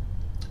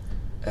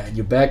 and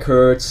your back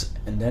hurts,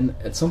 and then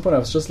at some point I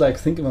was just like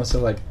thinking to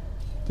myself like,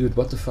 dude,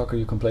 what the fuck are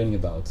you complaining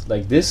about?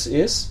 Like, this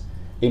is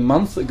a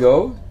month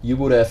ago you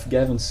would have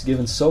given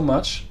so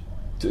much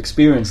to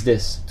experience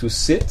this, to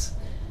sit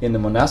in the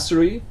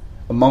monastery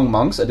among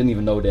monks. I didn't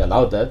even know they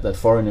allowed that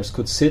foreigners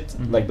could sit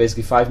like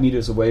basically 5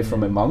 meters away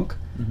from a monk.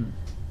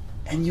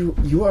 And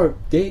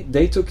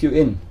they took you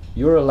in.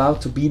 You're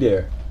allowed to be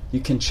there. You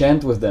can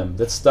chant with them.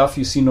 That stuff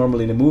you see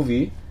normally in a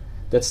movie,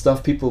 that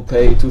stuff people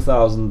pay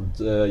 2,000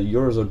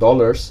 euros or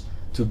dollars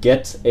to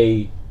get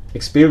a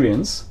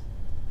experience,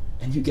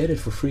 and you get it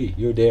for free.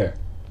 You're there.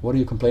 What are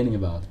you complaining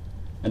about?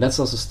 And that's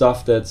also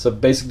stuff so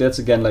basically that's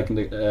again like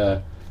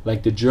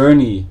the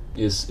journey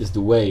is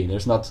the way.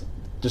 There's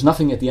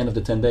nothing at the end of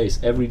the 10 days.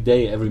 Every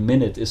day, every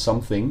minute is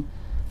something.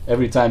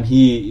 Every time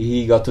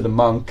he got to the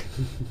monk,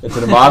 to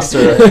the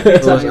master,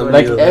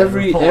 like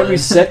every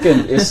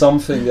second is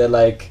something that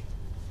like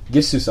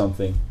gives you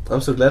something.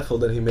 I'm so grateful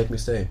that he made me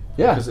stay.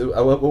 Yeah, because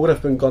I would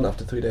have been gone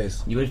after 3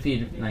 days. You would have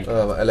been like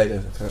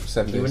later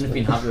 7 days. You wouldn't have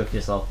been happy with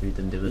yourself if you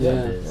didn't do it.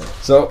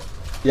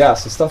 Yeah.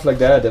 So stuff like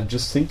that. I'm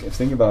just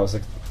thinking about. I was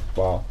like,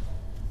 wow,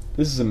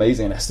 this is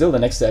amazing. And still the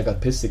next day I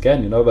got pissed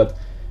again, But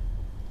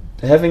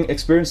having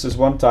experienced this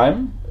one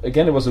time,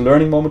 again, it was a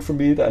learning moment for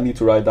me that I need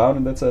to write down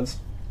in that sense.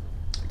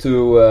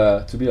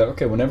 To be like,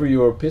 okay, whenever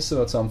you're pissed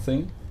about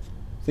something,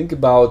 think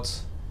about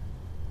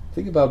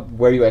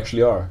where you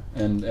actually are,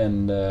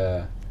 and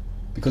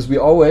because we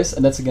always,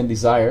 and that's again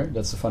desire.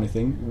 That's the funny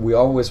thing. We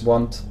always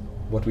want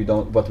what we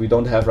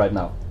don't have right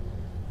now.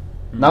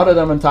 Now that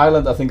I'm in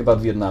Thailand, I think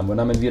about Vietnam. When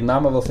I'm in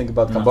Vietnam, I will think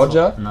about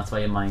Cambodia. And that's why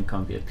your mind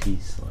can't be at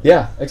peace. Like.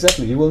 Yeah,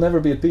 exactly. You will never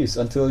be at peace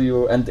until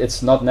you... And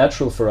it's not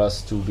natural for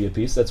us to be at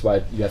peace. That's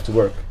why you have to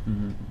work.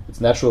 It's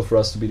natural for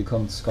us to be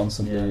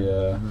constantly...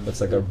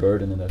 That's like our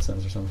burden in that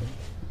sense or something.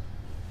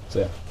 So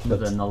yeah.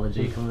 Another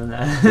analogy coming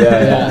there.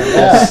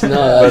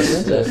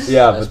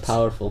 That's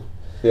powerful.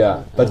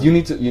 Yeah, but you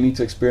need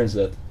to experience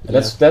that. And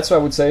that's why I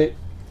would say,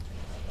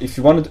 if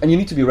you want to... And you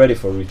need to be ready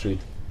for a retreat.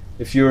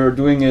 If you're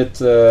doing it,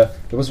 there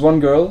was one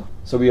girl,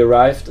 so we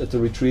arrived at the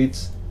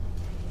retreat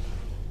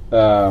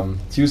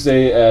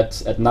Tuesday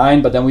at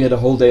 9, but then we had a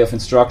whole day of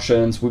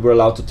instructions. We were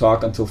allowed to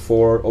talk until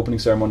 4, opening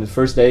ceremony. The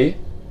first day,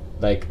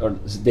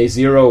 day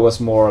 0 was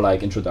more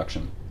like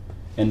introduction.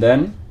 And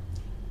then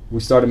we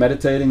started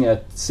meditating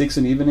at 6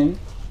 in the evening,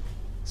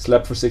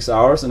 slept for 6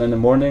 hours, and in the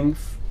morning,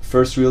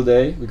 first real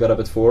day, we got up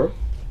at 4.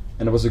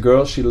 And there was a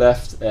girl, she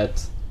left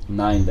at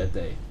 9 that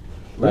day.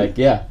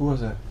 Who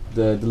was that?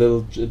 The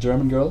little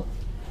German girl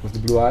with the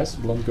blue eyes,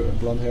 blonde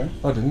hair.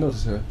 Oh, I didn't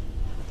notice her.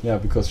 Yeah,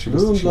 because she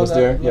was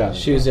there. Yeah,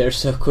 she was there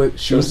so quick.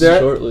 She was there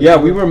shortly. Yeah,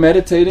 we were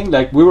meditating.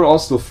 Like, we were all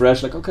still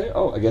fresh. Like, okay,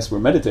 I guess we're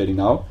meditating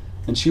now.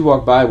 And she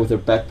walked by with her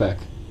backpack,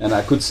 and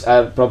I could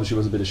probably she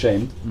was a bit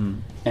ashamed.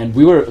 And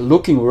we were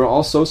looking. We were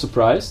all so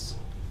surprised.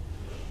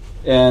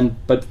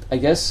 But I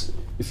guess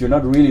if you're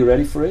not really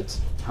ready for it,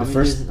 how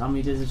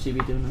many days did she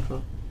be doing it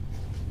for?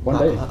 1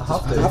 day.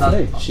 Half a day.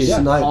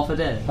 Half a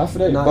day. Half a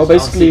day. Nice. Well,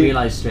 basically, you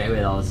realised straight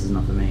away that this is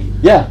not for me.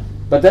 Yeah,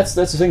 but that's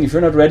the thing. If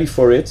you're not ready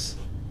for it,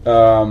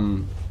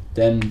 then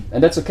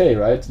and that's okay,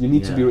 right? You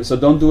need to be. So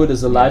don't do it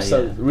as a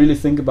lifestyle. Yeah. Really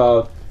think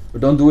about, or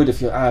don't do it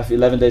if you have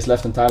 11 days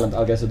left in Thailand.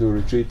 I guess I'll do a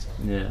retreat.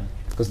 Yeah.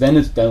 Because then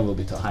it will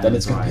be tough. Then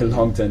it's gonna be a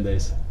long 10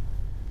 days.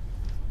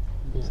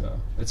 Yeah. So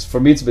it's for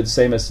me. It's a bit the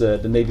same as the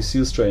Navy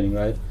SEALs training,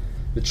 right?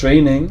 The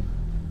training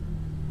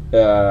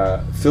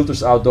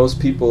filters out those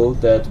people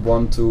that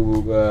want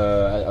to.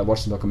 I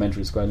watched the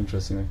documentary; it's quite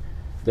interesting. Right?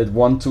 That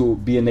want to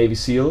be a Navy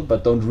SEAL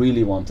but don't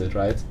really want it,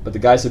 right? But the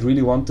guys that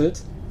really want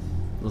it,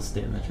 will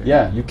stay in the training.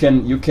 Yeah,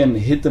 you can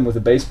hit them with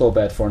a baseball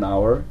bat for an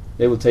hour.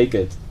 They will take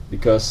it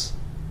because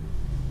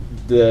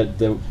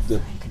the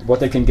what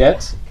they can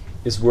get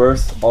is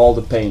worth all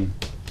the pain.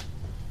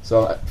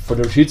 So for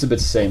the retreat, it's a bit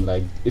the same.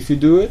 Like, if you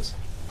do it,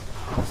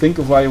 think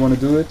of why you want to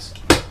do it,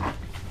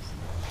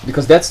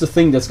 because that's the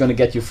thing that's going to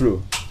get you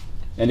through.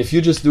 And if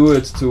you just do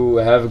it to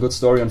have a good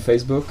story on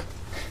Facebook,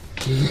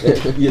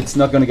 it's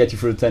not going to get you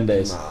through the 10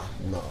 days.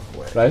 No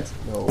way. Right?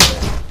 No way.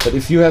 But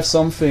if you have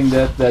something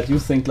that you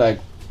think like,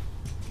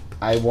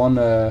 I want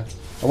to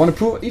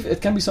prove,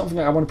 it can be something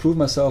like I want to prove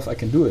myself I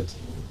can do it.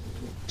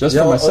 Just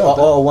for myself.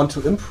 Or I want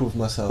to improve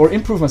myself. Or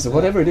improve myself,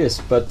 whatever it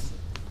is. But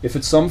if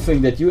it's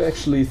something that you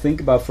actually think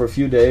about for a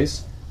few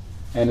days,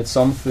 and it's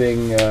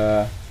something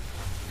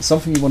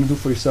you want to do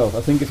for yourself,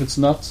 I think if it's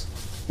not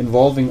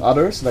involving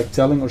others, like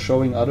telling or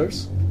showing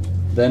others,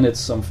 then it's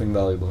something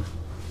valuable.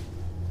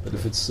 But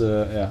if it's,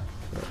 I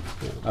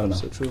don't know.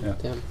 So true. Yeah.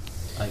 Damn.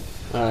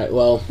 All right.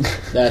 Well,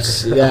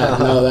 that's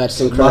that's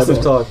incredible.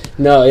 Massive talk.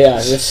 No,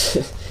 yeah,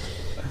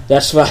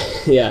 that's why.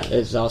 Yeah,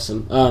 it's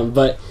awesome.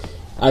 But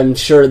I'm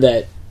sure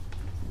that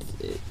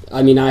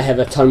I mean, I have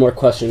a ton more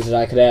questions that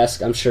I could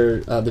ask. I'm sure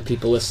the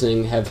people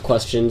listening have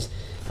questions.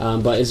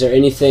 But is there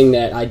anything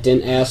that I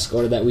didn't ask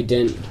or that we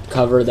didn't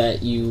cover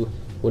that you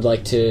would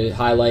like to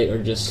highlight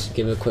or just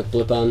give a quick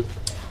blip on?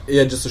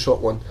 Yeah, just a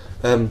short one.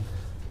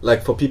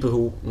 Like for people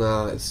who,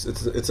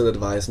 it's an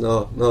advice.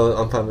 No,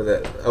 I'm fine with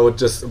that. I was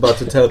just about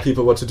to tell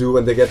people what to do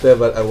when they get there,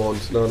 but I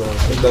won't. No,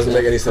 it doesn't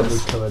make any sense. We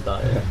covered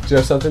that. Yeah. Do you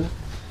have something?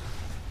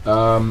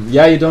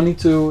 You don't need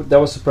to. That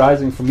was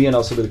surprising for me, and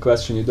also with the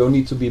question. You don't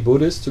need to be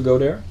Buddhist to go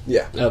there.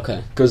 Yeah.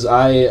 Okay. Because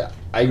I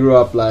grew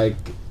up like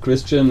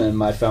Christian, and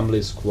my family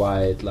is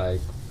quite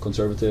like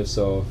conservative,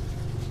 so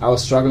I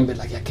was struggling with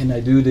like, can I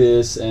do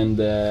this? And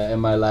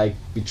am I like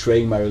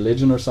betraying my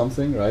religion or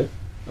something? Right?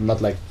 I'm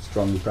not like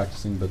strongly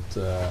practicing, but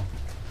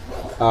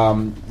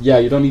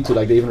you don't need to.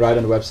 Like they even write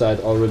on the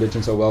website, all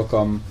religions are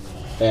welcome,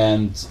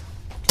 and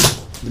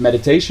the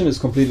meditation is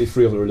completely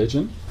free of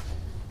religion.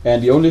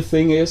 And the only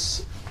thing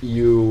is,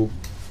 you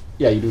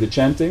do the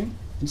chanting.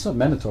 It's not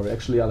mandatory.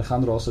 Actually,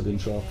 Alejandro also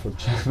didn't show up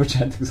for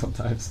chanting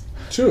sometimes.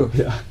 True.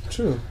 Yeah.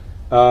 True.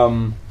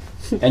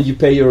 And you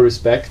pay your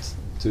respect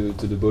to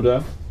the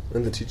Buddha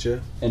And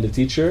the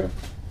teacher.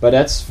 But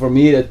that's, for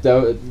me,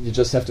 that you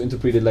just have to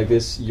interpret it like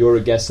this. You're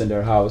a guest in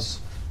their house.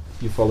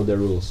 You follow their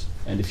rules.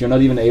 And if you're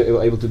not even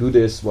able to do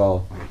this,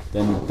 well,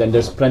 then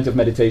there's plenty of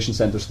meditation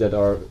centers that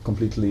are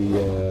completely,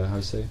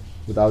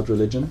 without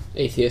religion.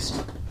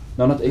 Atheist.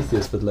 No, not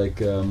atheist, but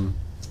like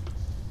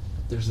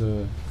there's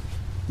a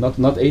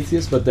not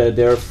atheist, but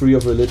they're free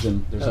of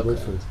religion. There's a word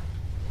for it.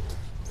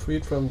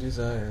 Freed from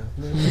desire.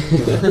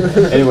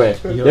 Anyway,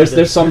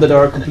 there's some that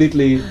are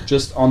completely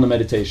just on the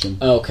meditation.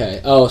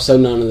 Okay. Oh, so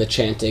none of the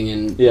chanting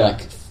and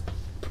like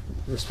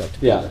respect.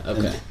 Yeah.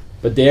 Okay.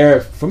 But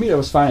there, for me, that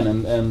was fine,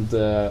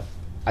 and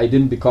I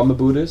didn't become a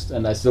Buddhist,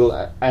 and I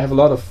have a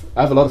lot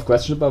of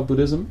questions about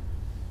Buddhism.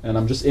 And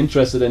I'm just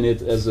interested in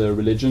it as a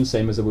religion,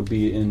 same as it would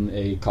be in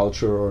a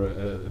culture or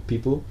a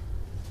people.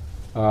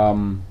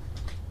 And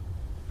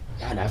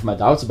I have my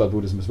doubts about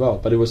Buddhism as well.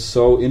 But it was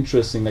so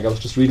interesting. Like I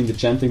was just reading the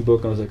chanting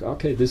book, and I was like,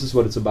 okay, this is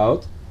what it's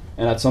about.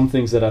 And I had some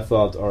things that I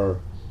thought are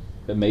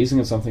amazing,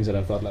 and some things that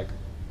I thought like,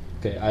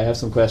 okay, I have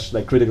some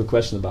critical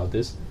questions about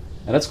this,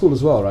 and that's cool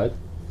as well, right?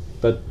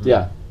 But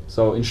yeah.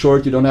 So in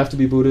short, you don't have to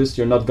be Buddhist.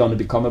 You're not going to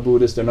become a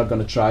Buddhist. They're not going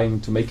to try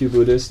to make you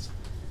Buddhist.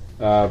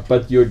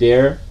 But you're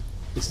there.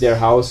 It's their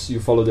house, you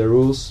follow their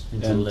rules.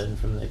 And learn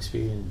from the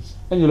experience.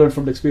 And you learn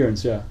from the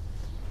experience, yeah.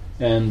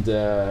 And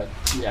there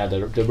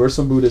were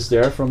some Buddhists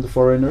there from the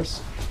foreigners,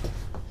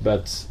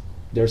 but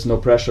there's no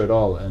pressure at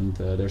all, and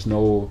there's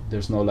no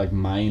like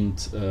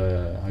mind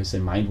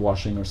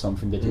washing or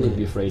something that you could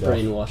be afraid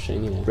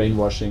Brainwashing, of.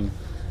 Brainwashing.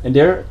 And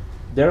they're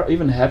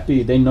even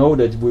happy. They know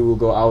that we will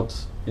go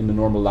out in the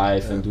normal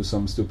life and do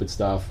some stupid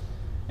stuff.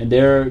 And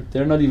they're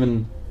not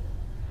even...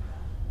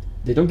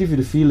 They don't give you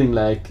the feeling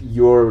like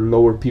you're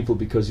lower people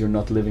because you're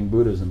not living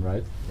Buddhism,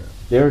 right? Yeah.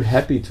 They're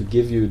happy to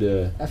give you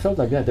I felt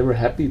like that. They were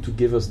happy to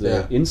give us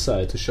the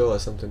insight. To show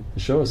us something.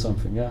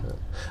 Yeah.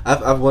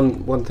 I've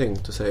one thing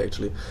to say,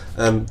 actually.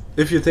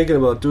 If you're thinking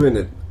about doing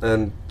it,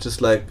 and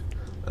just like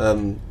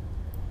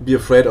be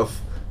afraid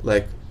of,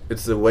 like,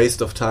 it's a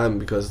waste of time,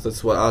 because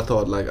that's what I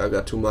thought. Like, I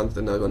got 2 months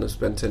and I'm going to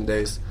spend 10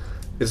 days.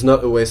 It's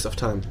not a waste of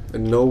time.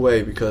 In no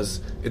way,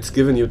 because it's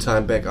giving you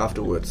time back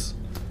afterwards.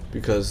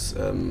 Because...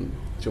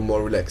 you're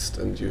more relaxed,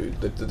 and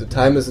the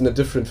time is in a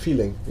different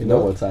feeling. You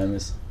know what time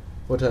is?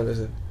 What time is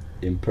it?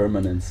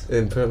 Impermanence.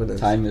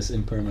 Time is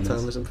impermanent.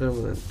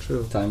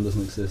 True. Time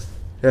doesn't exist.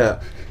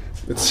 Yeah,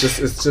 it's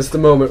just the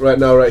moment right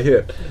now, right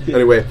here.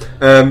 Anyway,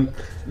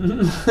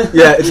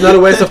 it's not a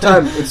waste of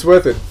time. It's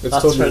worth it. It's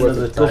That's totally worth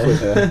it. Go for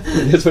it.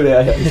 It's for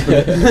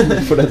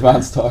the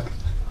advanced talk.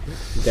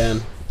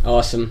 Damn,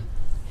 awesome.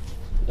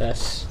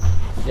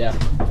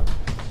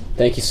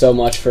 Thank you so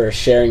much for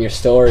sharing your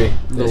story.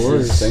 No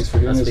worries. Thanks for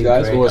doing this,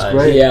 guys. It was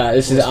great. Yeah,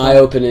 this is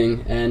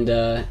eye-opening, and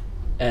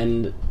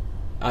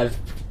I've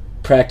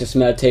practiced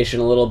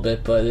meditation a little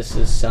bit, but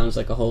sounds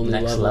like a whole new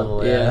next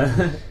level.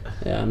 Yeah.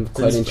 Yeah, I'm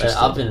quite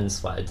interested. I've been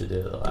inspired to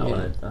do it.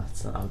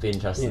 I'll be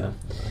interested.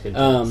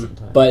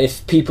 But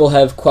if people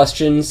have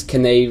questions,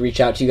 can they reach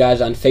out to you guys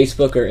on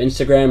Facebook or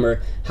Instagram, or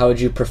how would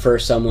you prefer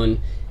someone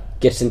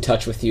gets in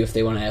touch with you if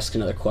they want to ask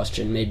another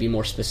question, maybe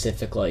more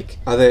specific, like...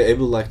 Are they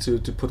able to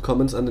put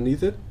comments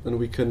underneath it, and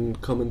we can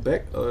comment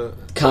back?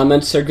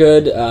 Comments are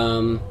good.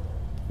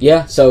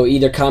 So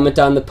either comment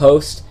on the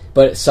post,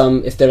 but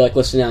if they're like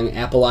listening on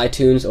Apple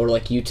iTunes or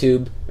like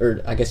YouTube,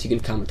 or I guess you can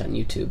comment on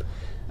YouTube.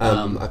 We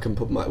can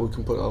put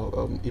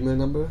our email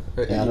number.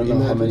 I don't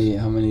know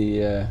how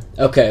many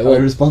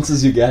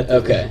responses you get.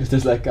 Okay, if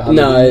there's like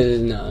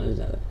 100. No.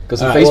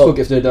 Because on Facebook,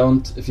 if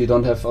you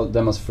don't have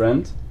them as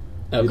friend.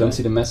 Okay. You don't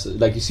see the message,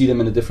 like you see them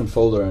in a different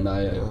folder, and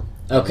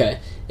Okay.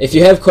 If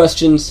you have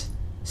questions,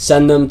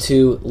 send them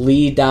to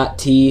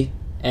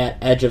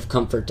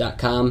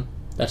lee.t@edgeofcomfort.com.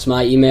 That's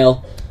my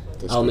email.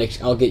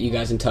 I'll get you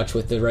guys in touch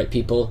with the right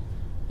people,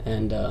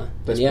 and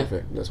that's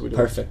perfect. That's what we do.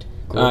 Perfect.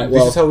 All right, This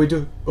well, is how we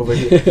do over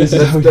here.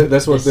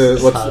 That's what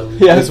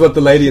that's what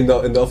the lady in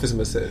the office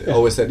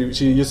always said.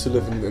 She used to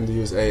live in the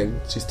USA and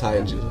she's Thai,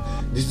 and she was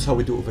like, this is how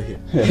we do over here.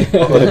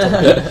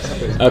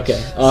 okay,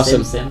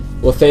 awesome. Sim.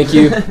 Well, thank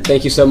you.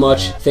 Thank you so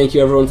much. Thank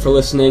you, everyone, for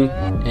listening.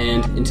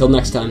 And until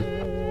next time.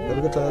 Have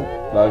a good time.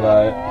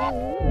 Bye.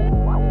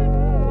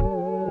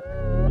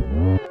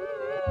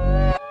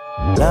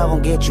 Love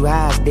won't get you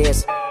high as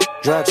this.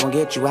 Drugs won't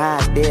get you high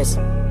as this.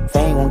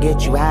 Fame won't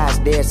get you high as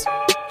this.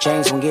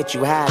 Chains won't get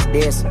you high as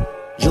this.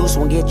 Juice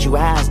won't get you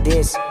high as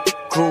this.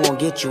 Crew won't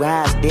get you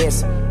high as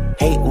this.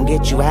 Hate won't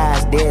get you high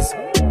as this.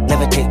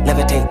 Levitate,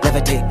 levitate,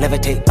 levitate,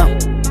 levitate.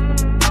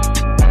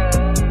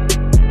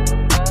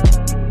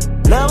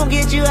 Love won't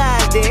get you high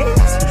as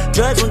this.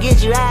 Drugs won't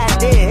get you high as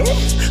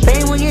this.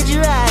 Fame won't get you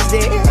high as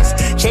this.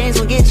 Chains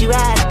won't get you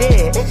high as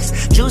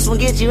this. Juice won't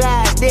get you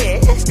high as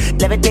this.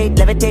 Levitate,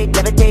 levitate,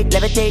 levitate,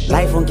 levitate.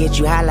 Life won't get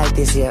you high like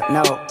this here,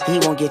 no. He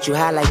won't get you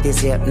high like this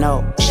here,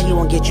 no. She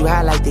won't get you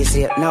high like this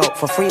here, no.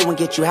 For free won't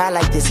get you high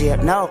like this here,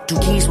 no. 2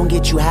 keys won't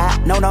get you high,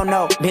 no, no,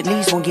 no.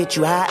 Bentleys won't get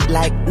you high,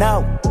 like,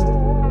 no.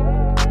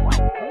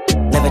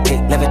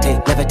 Levitate,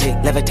 levitate,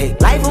 levitate,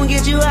 levitate. Life won't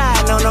get you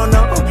high, no, no,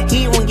 no.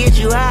 He won't get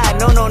you high,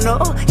 no, no, no.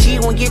 She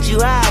won't get you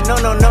high, no,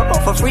 no, no.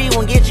 For free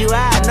won't get you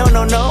high, no,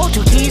 no, no.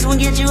 2 keys won't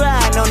get you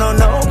high, no, no,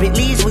 no.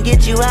 Bentleys won't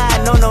get you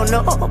high, no, no,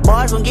 no.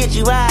 Bars won't get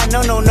you high,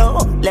 no, no, no.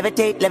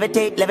 Levitate,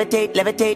 levitate, levitate, levitate.